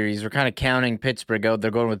good series. We're kind of counting Pittsburgh out. They're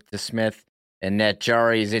going with DeSmith, and Net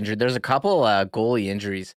Jari is injured. There's a couple goalie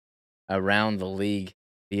injuries around the league.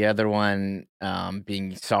 The other one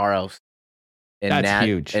being Saros in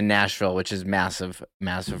Nashville, which is massive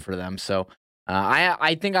for them. So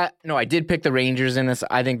I did pick the Rangers in this.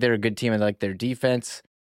 I think they're a good team. I like their defense.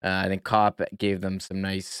 I think Kopp gave them some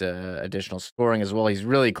nice additional scoring as well. He's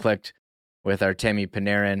really clicked with Artemi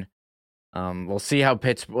Panarin. We'll see how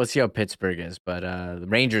Pittsburgh is, but the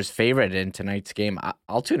Rangers favorite in tonight's game.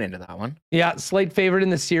 I'll tune into that one. Yeah, slight favorite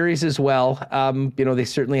in the series as well. They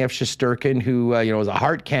certainly have Shesterkin, who is a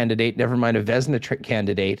Hart candidate, never mind a Vezina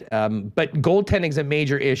candidate. But goaltending is a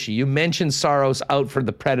major issue. You mentioned Saros out for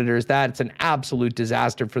the Predators. That's an absolute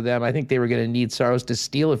disaster for them. I think they were going to need Saros to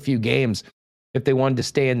steal a few games if they wanted to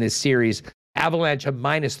stay in this series. Avalanche a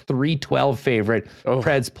 -312 favorite,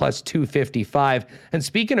 Preds +255. And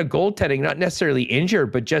speaking of goaltending, not necessarily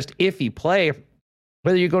injured, but just iffy play,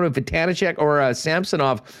 whether you're going to Vitanishek or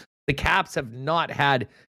Samsonov, the Caps have not had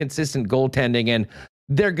consistent goaltending, and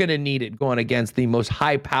they're going to need it going against the most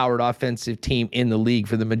high-powered offensive team in the league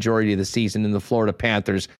for the majority of the season in the Florida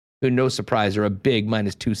Panthers, who, no surprise, are a big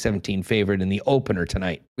 -217 favorite in the opener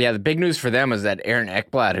tonight. Yeah, the big news for them is that Aaron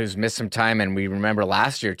Ekblad, who's missed some time, and we remember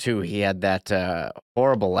last year, too, he had that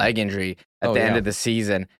horrible leg injury at the end of the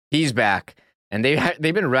season. He's back, and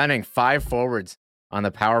they've been running 5 forwards on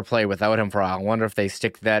the power play without him for a while. I wonder if they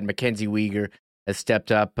stick to that. Mackenzie Weegar has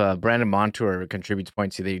stepped up. Brandon Montour contributes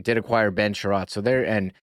points. They did acquire Ben Sherratt,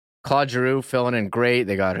 and Claude Giroux filling in great.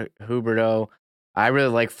 They got Huberdeau. I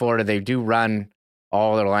really like Florida. They do run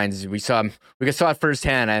all their lines. We saw it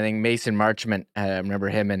firsthand. I think Mason Marchment, I remember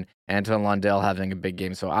him and Anton Lundell having a big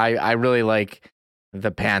game. So I really like the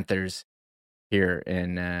Panthers here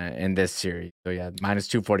in this series. So yeah,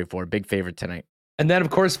 -244, big favorite tonight. And then,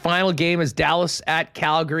 of course, final game is Dallas at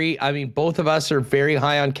Calgary. I mean, both of us are very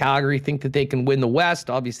high on Calgary, think that they can win the West.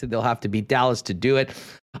 Obviously, they'll have to beat Dallas to do it.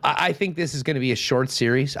 I think this is going to be a short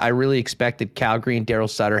series. I really expect that Calgary and Darryl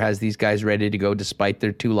Sutter has these guys ready to go despite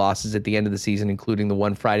their 2 losses at the end of the season, including the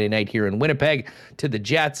one Friday night here in Winnipeg to the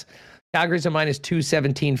Jets. Calgary's a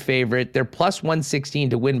 -217 favorite. They're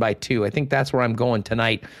 +116 to win by 2. I think that's where I'm going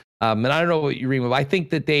tonight. And I don't know what you read of. I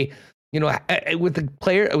think that they, with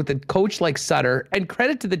a coach like Sutter, and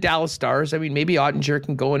credit to the Dallas Stars. I mean, maybe Ottinger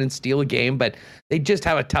can go in and steal a game, but they just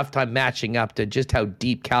have a tough time matching up to just how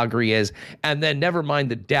deep Calgary is. And then never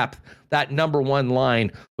mind the depth. That number 1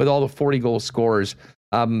 line with all the 40-goal scorers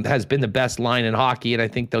has been the best line in hockey, and I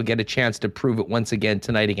think they'll get a chance to prove it once again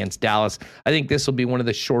tonight against Dallas. I think this will be one of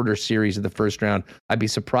the shorter series of the first round. I'd be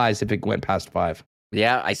surprised if it went past 5.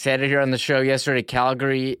 Yeah, I said it here on the show yesterday.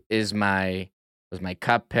 Calgary was my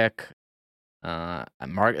cup pick.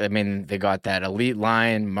 They got that elite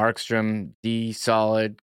line, Markstrom, D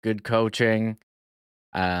solid, good coaching.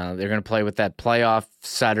 They're going to play with that playoff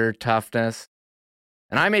Sutter toughness.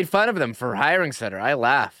 And I made fun of them for hiring Sutter. I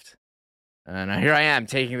laughed. And here I am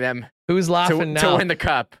taking them Who's laughing now? to win the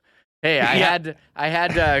cup. Hey, I had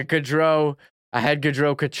Gaudreau,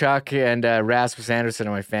 Kachuk, and Rasmus Anderson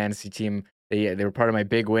on my fantasy team. They were part of my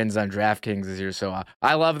big wins on DraftKings this year. So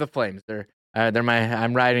I love the Flames.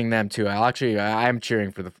 I'm riding them too. I'm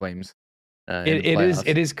cheering for the Flames.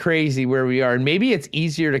 It is crazy where we are, and maybe it's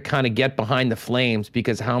easier to kind of get behind the Flames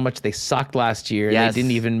because how much they sucked last year. Yes. They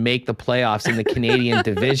didn't even make the playoffs in the Canadian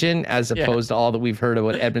division, as opposed to all that we've heard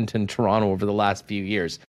about Edmonton, Toronto over the last few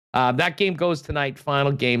years. That game goes tonight,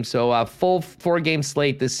 final game. So full 4-game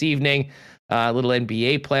slate this evening. A little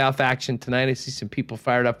NBA playoff action tonight. I see some people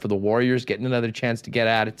fired up for the Warriors getting another chance to get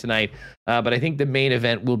at it tonight. But I think the main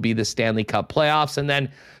event will be the Stanley Cup playoffs. And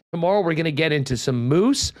then tomorrow we're going to get into some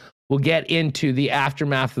Moose. We'll get into the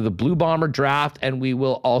aftermath of the Blue Bomber draft, and we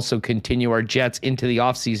will also continue our Jets into the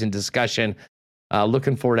offseason discussion.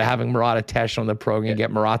 Looking forward to having Murat Atesh on the program,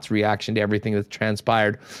 get Murat's reaction to everything that's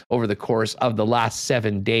transpired over the course of the last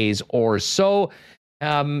 7 days or so.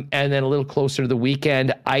 And then a little closer to the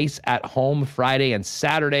weekend, Ice at home Friday and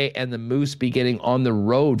Saturday, and the Moose beginning on the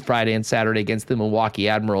road Friday and Saturday against the Milwaukee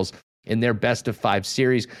Admirals in their best-of-5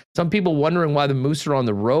 series. Some people wondering why the Moose are on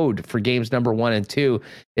the road for games number 1 and 2.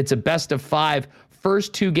 It's a best-of-5.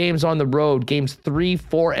 First 2 games on the road, games 3,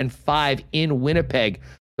 4, and 5 in Winnipeg.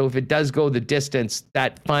 So if it does go the distance,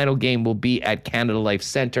 that final game will be at Canada Life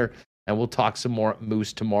Center. And we'll talk some more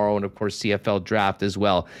Moose tomorrow, and of course CFL draft as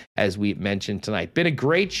well, as we mentioned tonight. Been a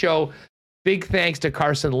great show. Big thanks to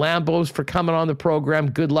Carson Lambos for coming on the program.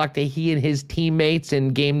 Good luck to he and his teammates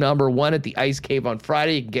in game number 1 at the Ice Cave on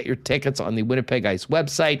Friday. You can get your tickets on the Winnipeg Ice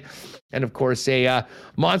website. And of course, a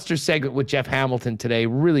monster segment with Jeff Hamilton today.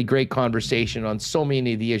 Really great conversation on so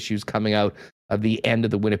many of the issues coming out of the end of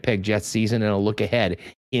the Winnipeg Jets season, and a look ahead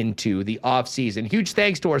into the offseason. Huge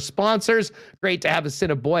thanks to our sponsors. Great to have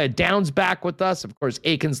Assiniboia Downs back with us. Of course,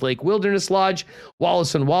 Aikens Lake Wilderness Lodge,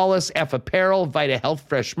 Wallace & Wallace, F Apparel, Vita Health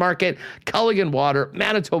Fresh Market, Culligan Water,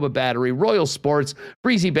 Manitoba Battery, Royal Sports,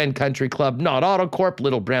 Breezy Bend Country Club, Knott Auto Corp,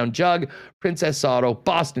 Little Brown Jug, Princess Auto,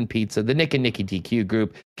 Boston Pizza, the Nick and Nicky DQ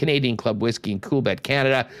Group, Canadian Club Whiskey, and Coolbet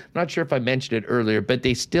Canada. I'm not sure if I mentioned it earlier, but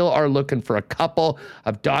they still are looking for a couple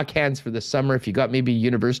of dock hands for the summer. If you got maybe a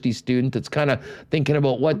university student that's kind of thinking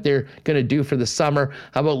about what they're going to do for the summer,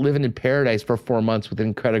 how about living in paradise for 4 months with an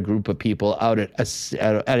incredible group of people out at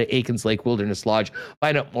Aikens Lake Wilderness Lodge?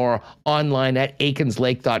 Find out more online at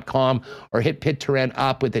aikenslake.com or hit Pitt Turan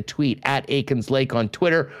up with a tweet at Aikens Lake on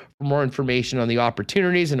Twitter for more information on the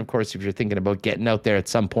opportunities. And of course, if you're thinking about getting out there at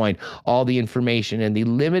some point, all the information and the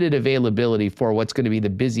limited availability for what's going to be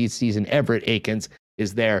the busiest season ever at Aikens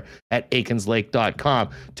is there at aikenslake.com.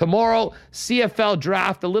 Tomorrow, CFL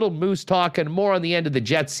draft, a little Moose talk, and more on the end of the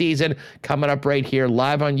Jets season coming up right here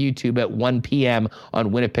live on YouTube at 1 p.m.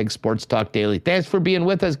 on Winnipeg Sports Talk Daily. Thanks for being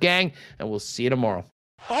with us, gang, and we'll see you tomorrow.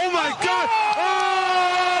 Oh, my God!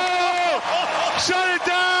 Oh! Shut it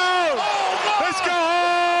down! Let's go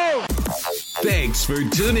home! Thanks for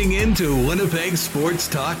tuning in to Winnipeg Sports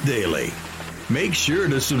Talk Daily. Make sure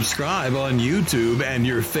to subscribe on YouTube and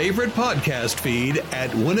your favorite podcast feed at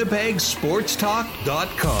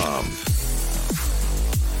winnipegsportstalk.com.